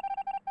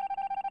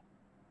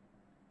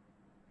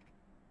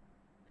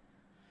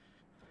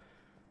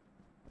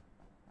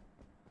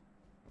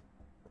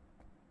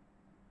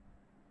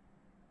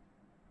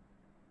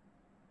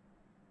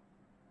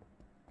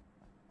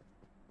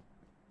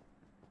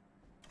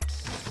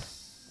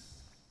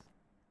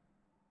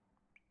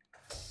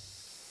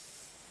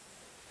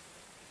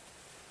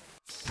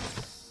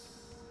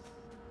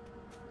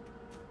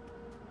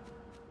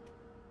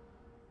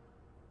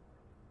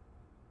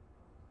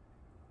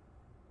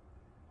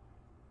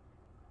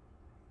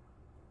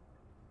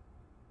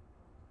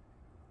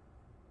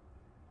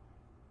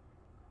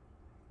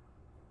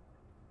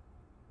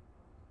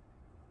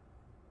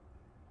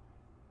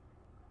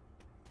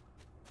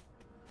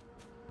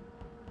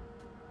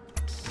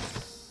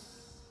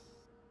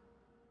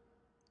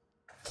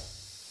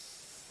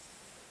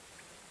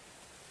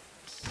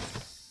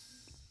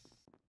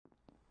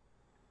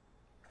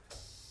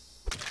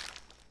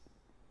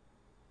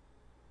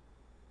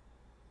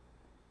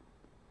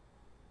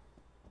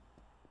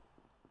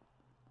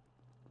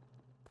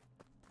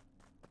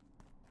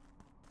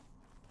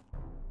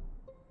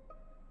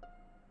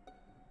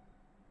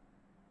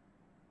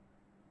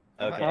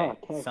 Okay, Oh,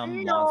 okay.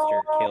 some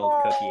monster killed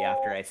Cookie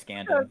after I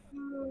scanned him.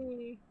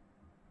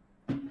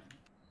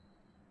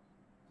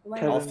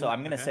 Wait, Also,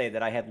 I'm gonna Okay. say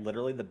that I had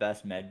literally the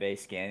best medbay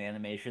scan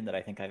animation that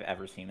I think I've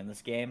ever seen in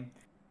this game.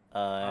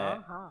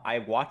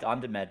 I walked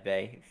onto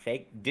medbay,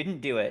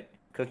 didn't do it.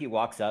 Cookie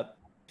walks up,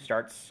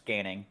 starts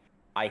scanning.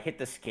 I hit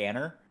the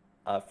scanner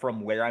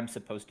from where I'm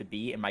supposed to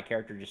be, and my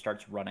character just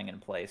starts running in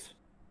place.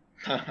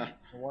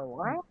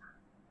 What?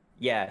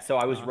 Yeah, so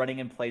I was running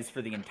in place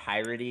for the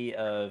entirety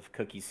of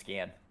Cookie's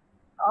scan.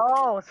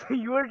 Oh, so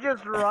you were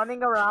just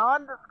running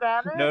around the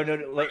scanner? No,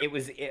 like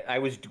I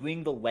was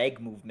doing the leg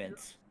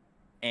movements,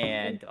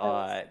 and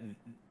then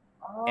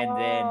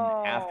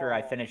after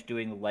I finished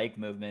doing the leg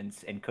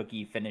movements and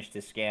Cookie finished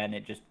the scan,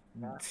 it just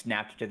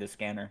snapped to the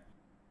scanner.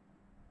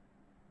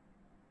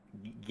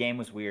 Game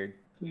was weird,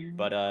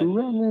 but Who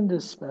ran into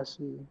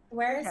Spessy?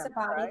 Where is the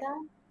body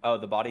though? oh,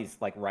 the body's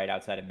like right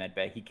outside of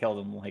medbay. He killed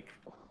him like.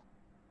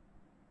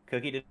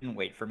 Cookie didn't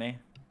wait for me,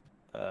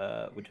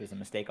 which was a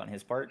mistake on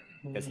his part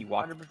because he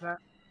walked. 100%.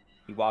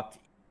 He walked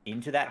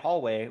into that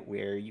hallway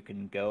where you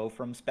can go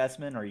from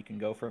specimen or you can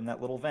go from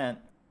that little vent,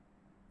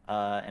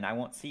 and I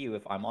won't see you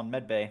if I'm on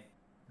medbay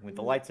with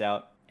the lights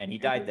out. And he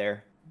died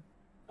there.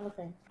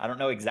 Okay. I don't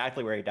know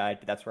exactly where he died,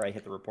 but that's where I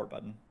hit the report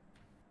button.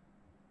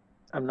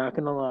 I'm not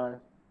gonna lie.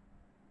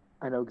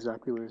 I know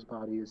exactly where his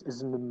body is.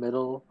 It's in the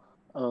middle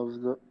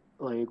of the,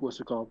 like, what's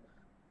it called?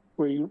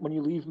 Where you, when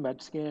you leave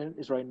med scan,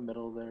 is right in the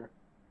middle there,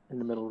 in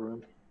the middle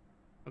room.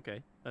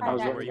 Okay. I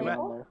was Anaza, where looking you at?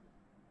 around there.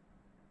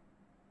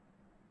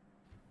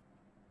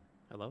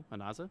 Hello,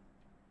 Anaza?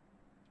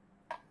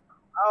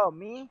 Oh,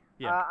 me?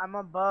 Yeah. I'm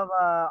above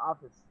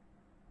office.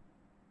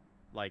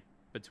 Like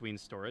between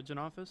storage and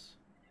office?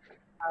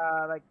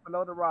 Like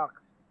below the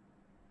rock.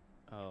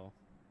 Oh.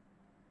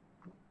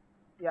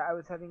 Yeah, I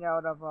was heading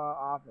out of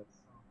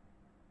office.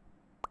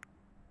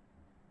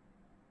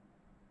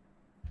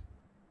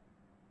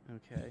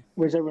 Okay.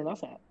 Where's everyone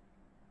else at?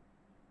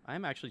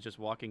 I'm actually just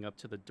walking up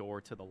to the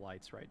door to the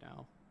lights right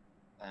now.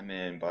 I'm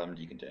in bottom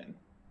decontain.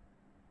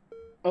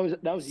 Oh,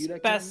 that was you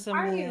that came?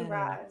 Are you,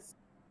 Roz?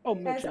 Oh,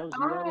 Mitch, Because that was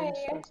you that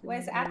I was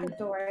was at the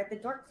door. The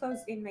door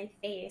closed in my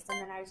face,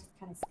 and then I was just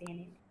kind of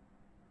standing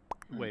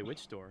Wait,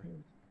 which door?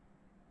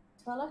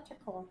 to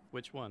electrical.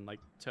 Which one? Like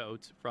to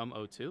O2, from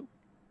O2?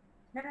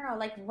 No,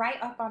 like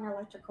right up on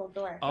electrical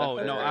door. Oh,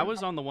 Like, no, the- I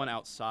was on the one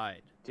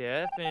outside.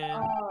 Devin.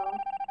 Oh.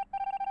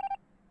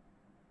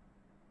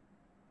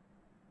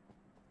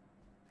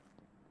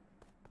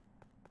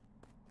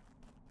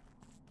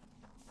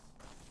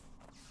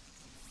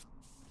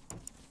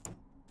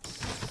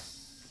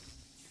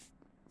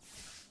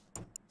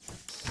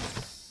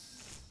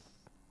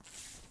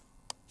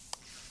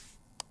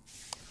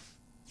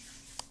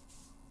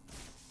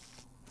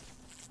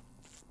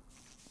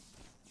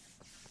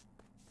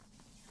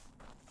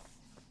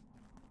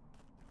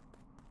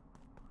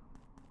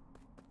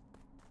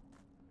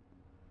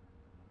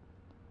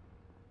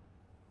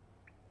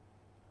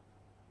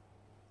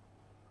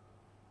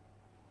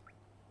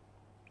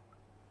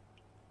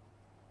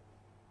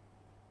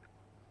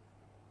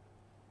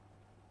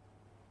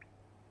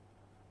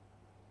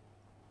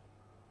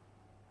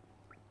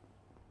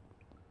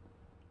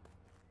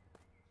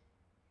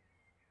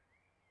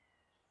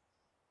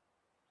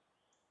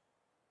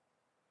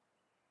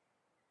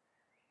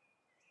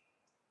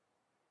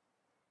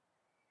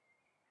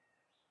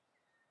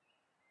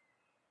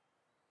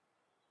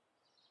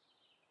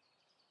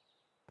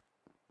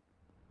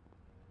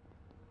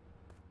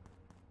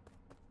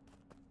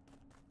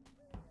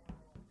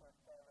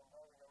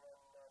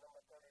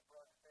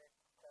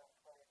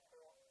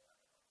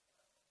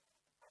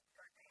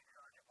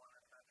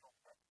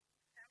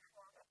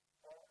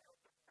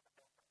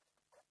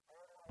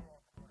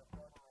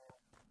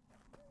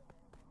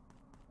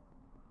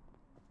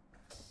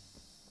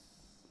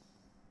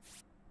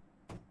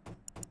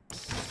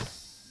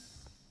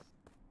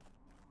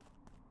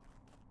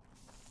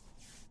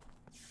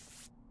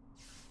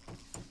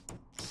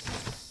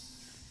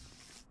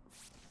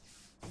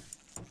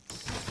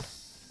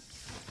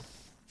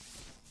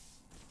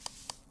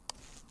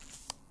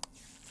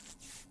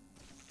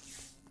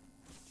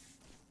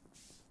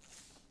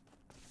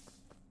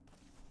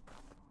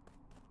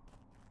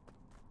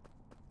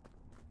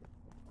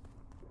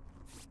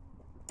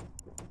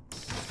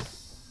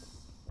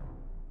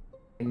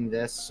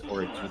 this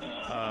or do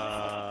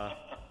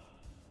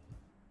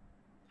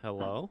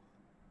Hello?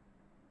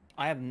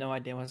 I have no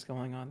idea what's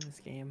going on in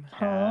this game.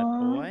 Cat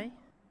boy?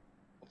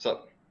 What's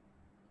up?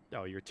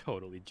 Oh, you're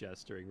totally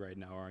gesturing right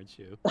now, aren't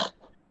you?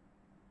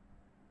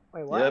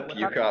 Wait, what? Yep, What's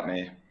you happening? caught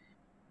me.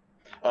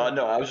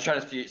 No, I was just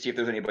trying to see if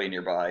there's anybody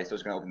nearby, so I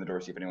was gonna open the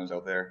door, see if anyone's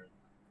out there.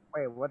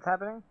 Wait, what's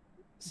happening?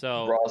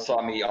 So Ross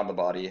saw me on the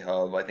body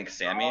of, I think,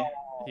 Sammy.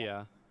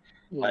 yeah.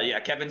 Yeah,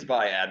 Kevin's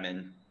by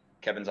admin.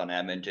 Kevin's on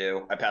admin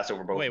too. I passed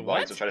over both Wait, bodies. what?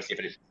 I was trying to see if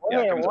it. Wait,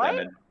 Yeah, Kevin's what? on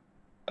admin.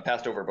 I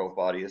passed over both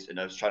bodies, and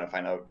I was trying to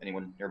find out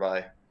anyone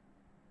nearby.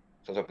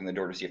 So I was opening the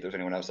door to see if there's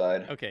anyone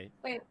outside. Okay.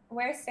 Wait,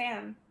 where's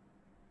Sam?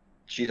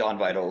 She's on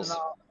vitals.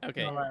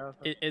 Okay.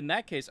 In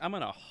that case, I'm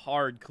gonna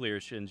hard clear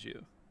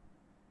Shinju.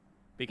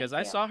 Because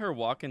I saw her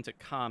walk into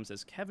comms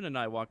as Kevin and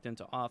I walked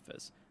into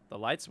office. The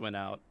lights went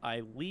out.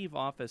 I leave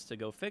office to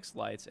go fix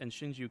lights, and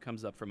Shinju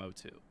comes up from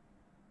O2.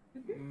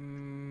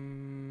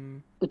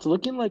 It's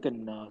looking like a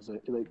Naza.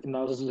 Like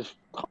Naza's the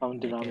common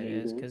It denominator.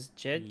 is, because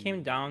Jed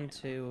came down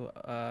to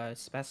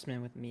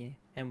specimen with me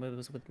and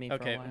was with me for a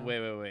Okay, while.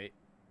 wait.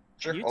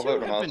 Sure, You I'll two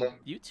vote have been, Naza.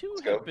 you two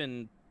Let's have go.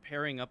 been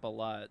pairing up a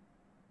lot.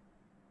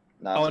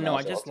 Oh no,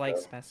 I Naza, just let's like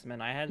go.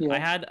 specimen. I Yeah.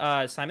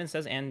 had Simon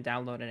Says and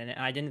downloaded it, and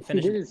I didn't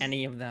finish is.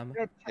 any of them.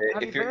 Hey,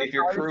 Have if you you're finished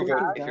all crew your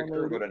vote, tasks? if you're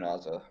crew vote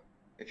Naza.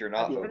 If you're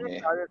not, Have you vote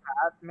finished me. all your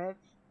tasks, Mitch?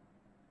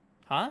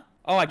 Huh?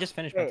 Oh, I just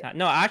finished my Wait. task.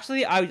 No,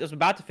 actually, I was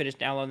about to finish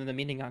downloading. The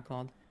meeting got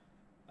called.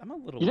 I'm a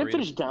little You didn't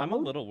worried. finish I'm a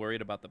download? little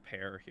worried about the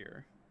pair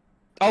here.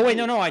 Oh wait,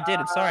 no, I did.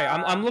 Sorry,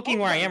 I'm looking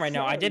where I am right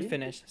now. I did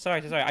finish.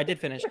 Sorry, I did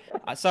finish.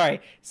 Sorry,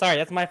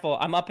 that's my fault.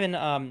 I'm up in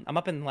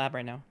the lab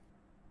right now.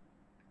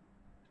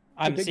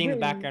 I'm big seeing the brain.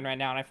 background right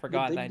now, and I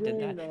forgot big that I did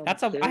brain, that.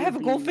 That's I have a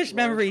goldfish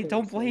memory.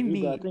 Don't blame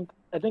me.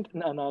 I think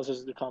Naza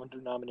is the common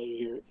denominator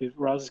here. If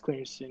Roz is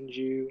clearing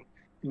Shinju,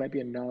 it might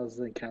be a Naza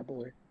and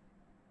Catboy.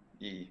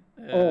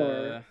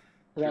 Or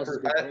Roz is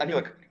big I brain.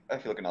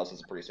 feel like a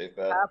Naza's a pretty safe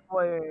bet.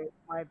 Halfway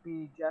might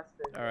be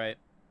Justin. All right.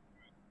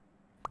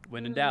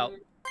 When in doubt.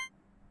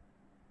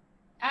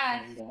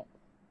 I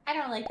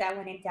don't like that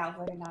when in doubt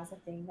vote a Naza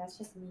thing. That's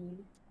just mean.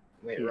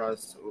 Wait,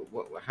 Ross,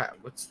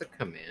 what's the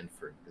command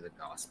for the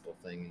gospel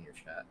thing in your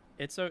chat?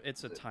 It's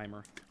a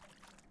timer.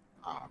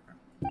 Oh,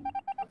 okay.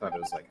 I thought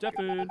it was like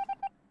Stefan.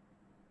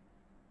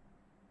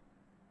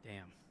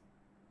 Damn.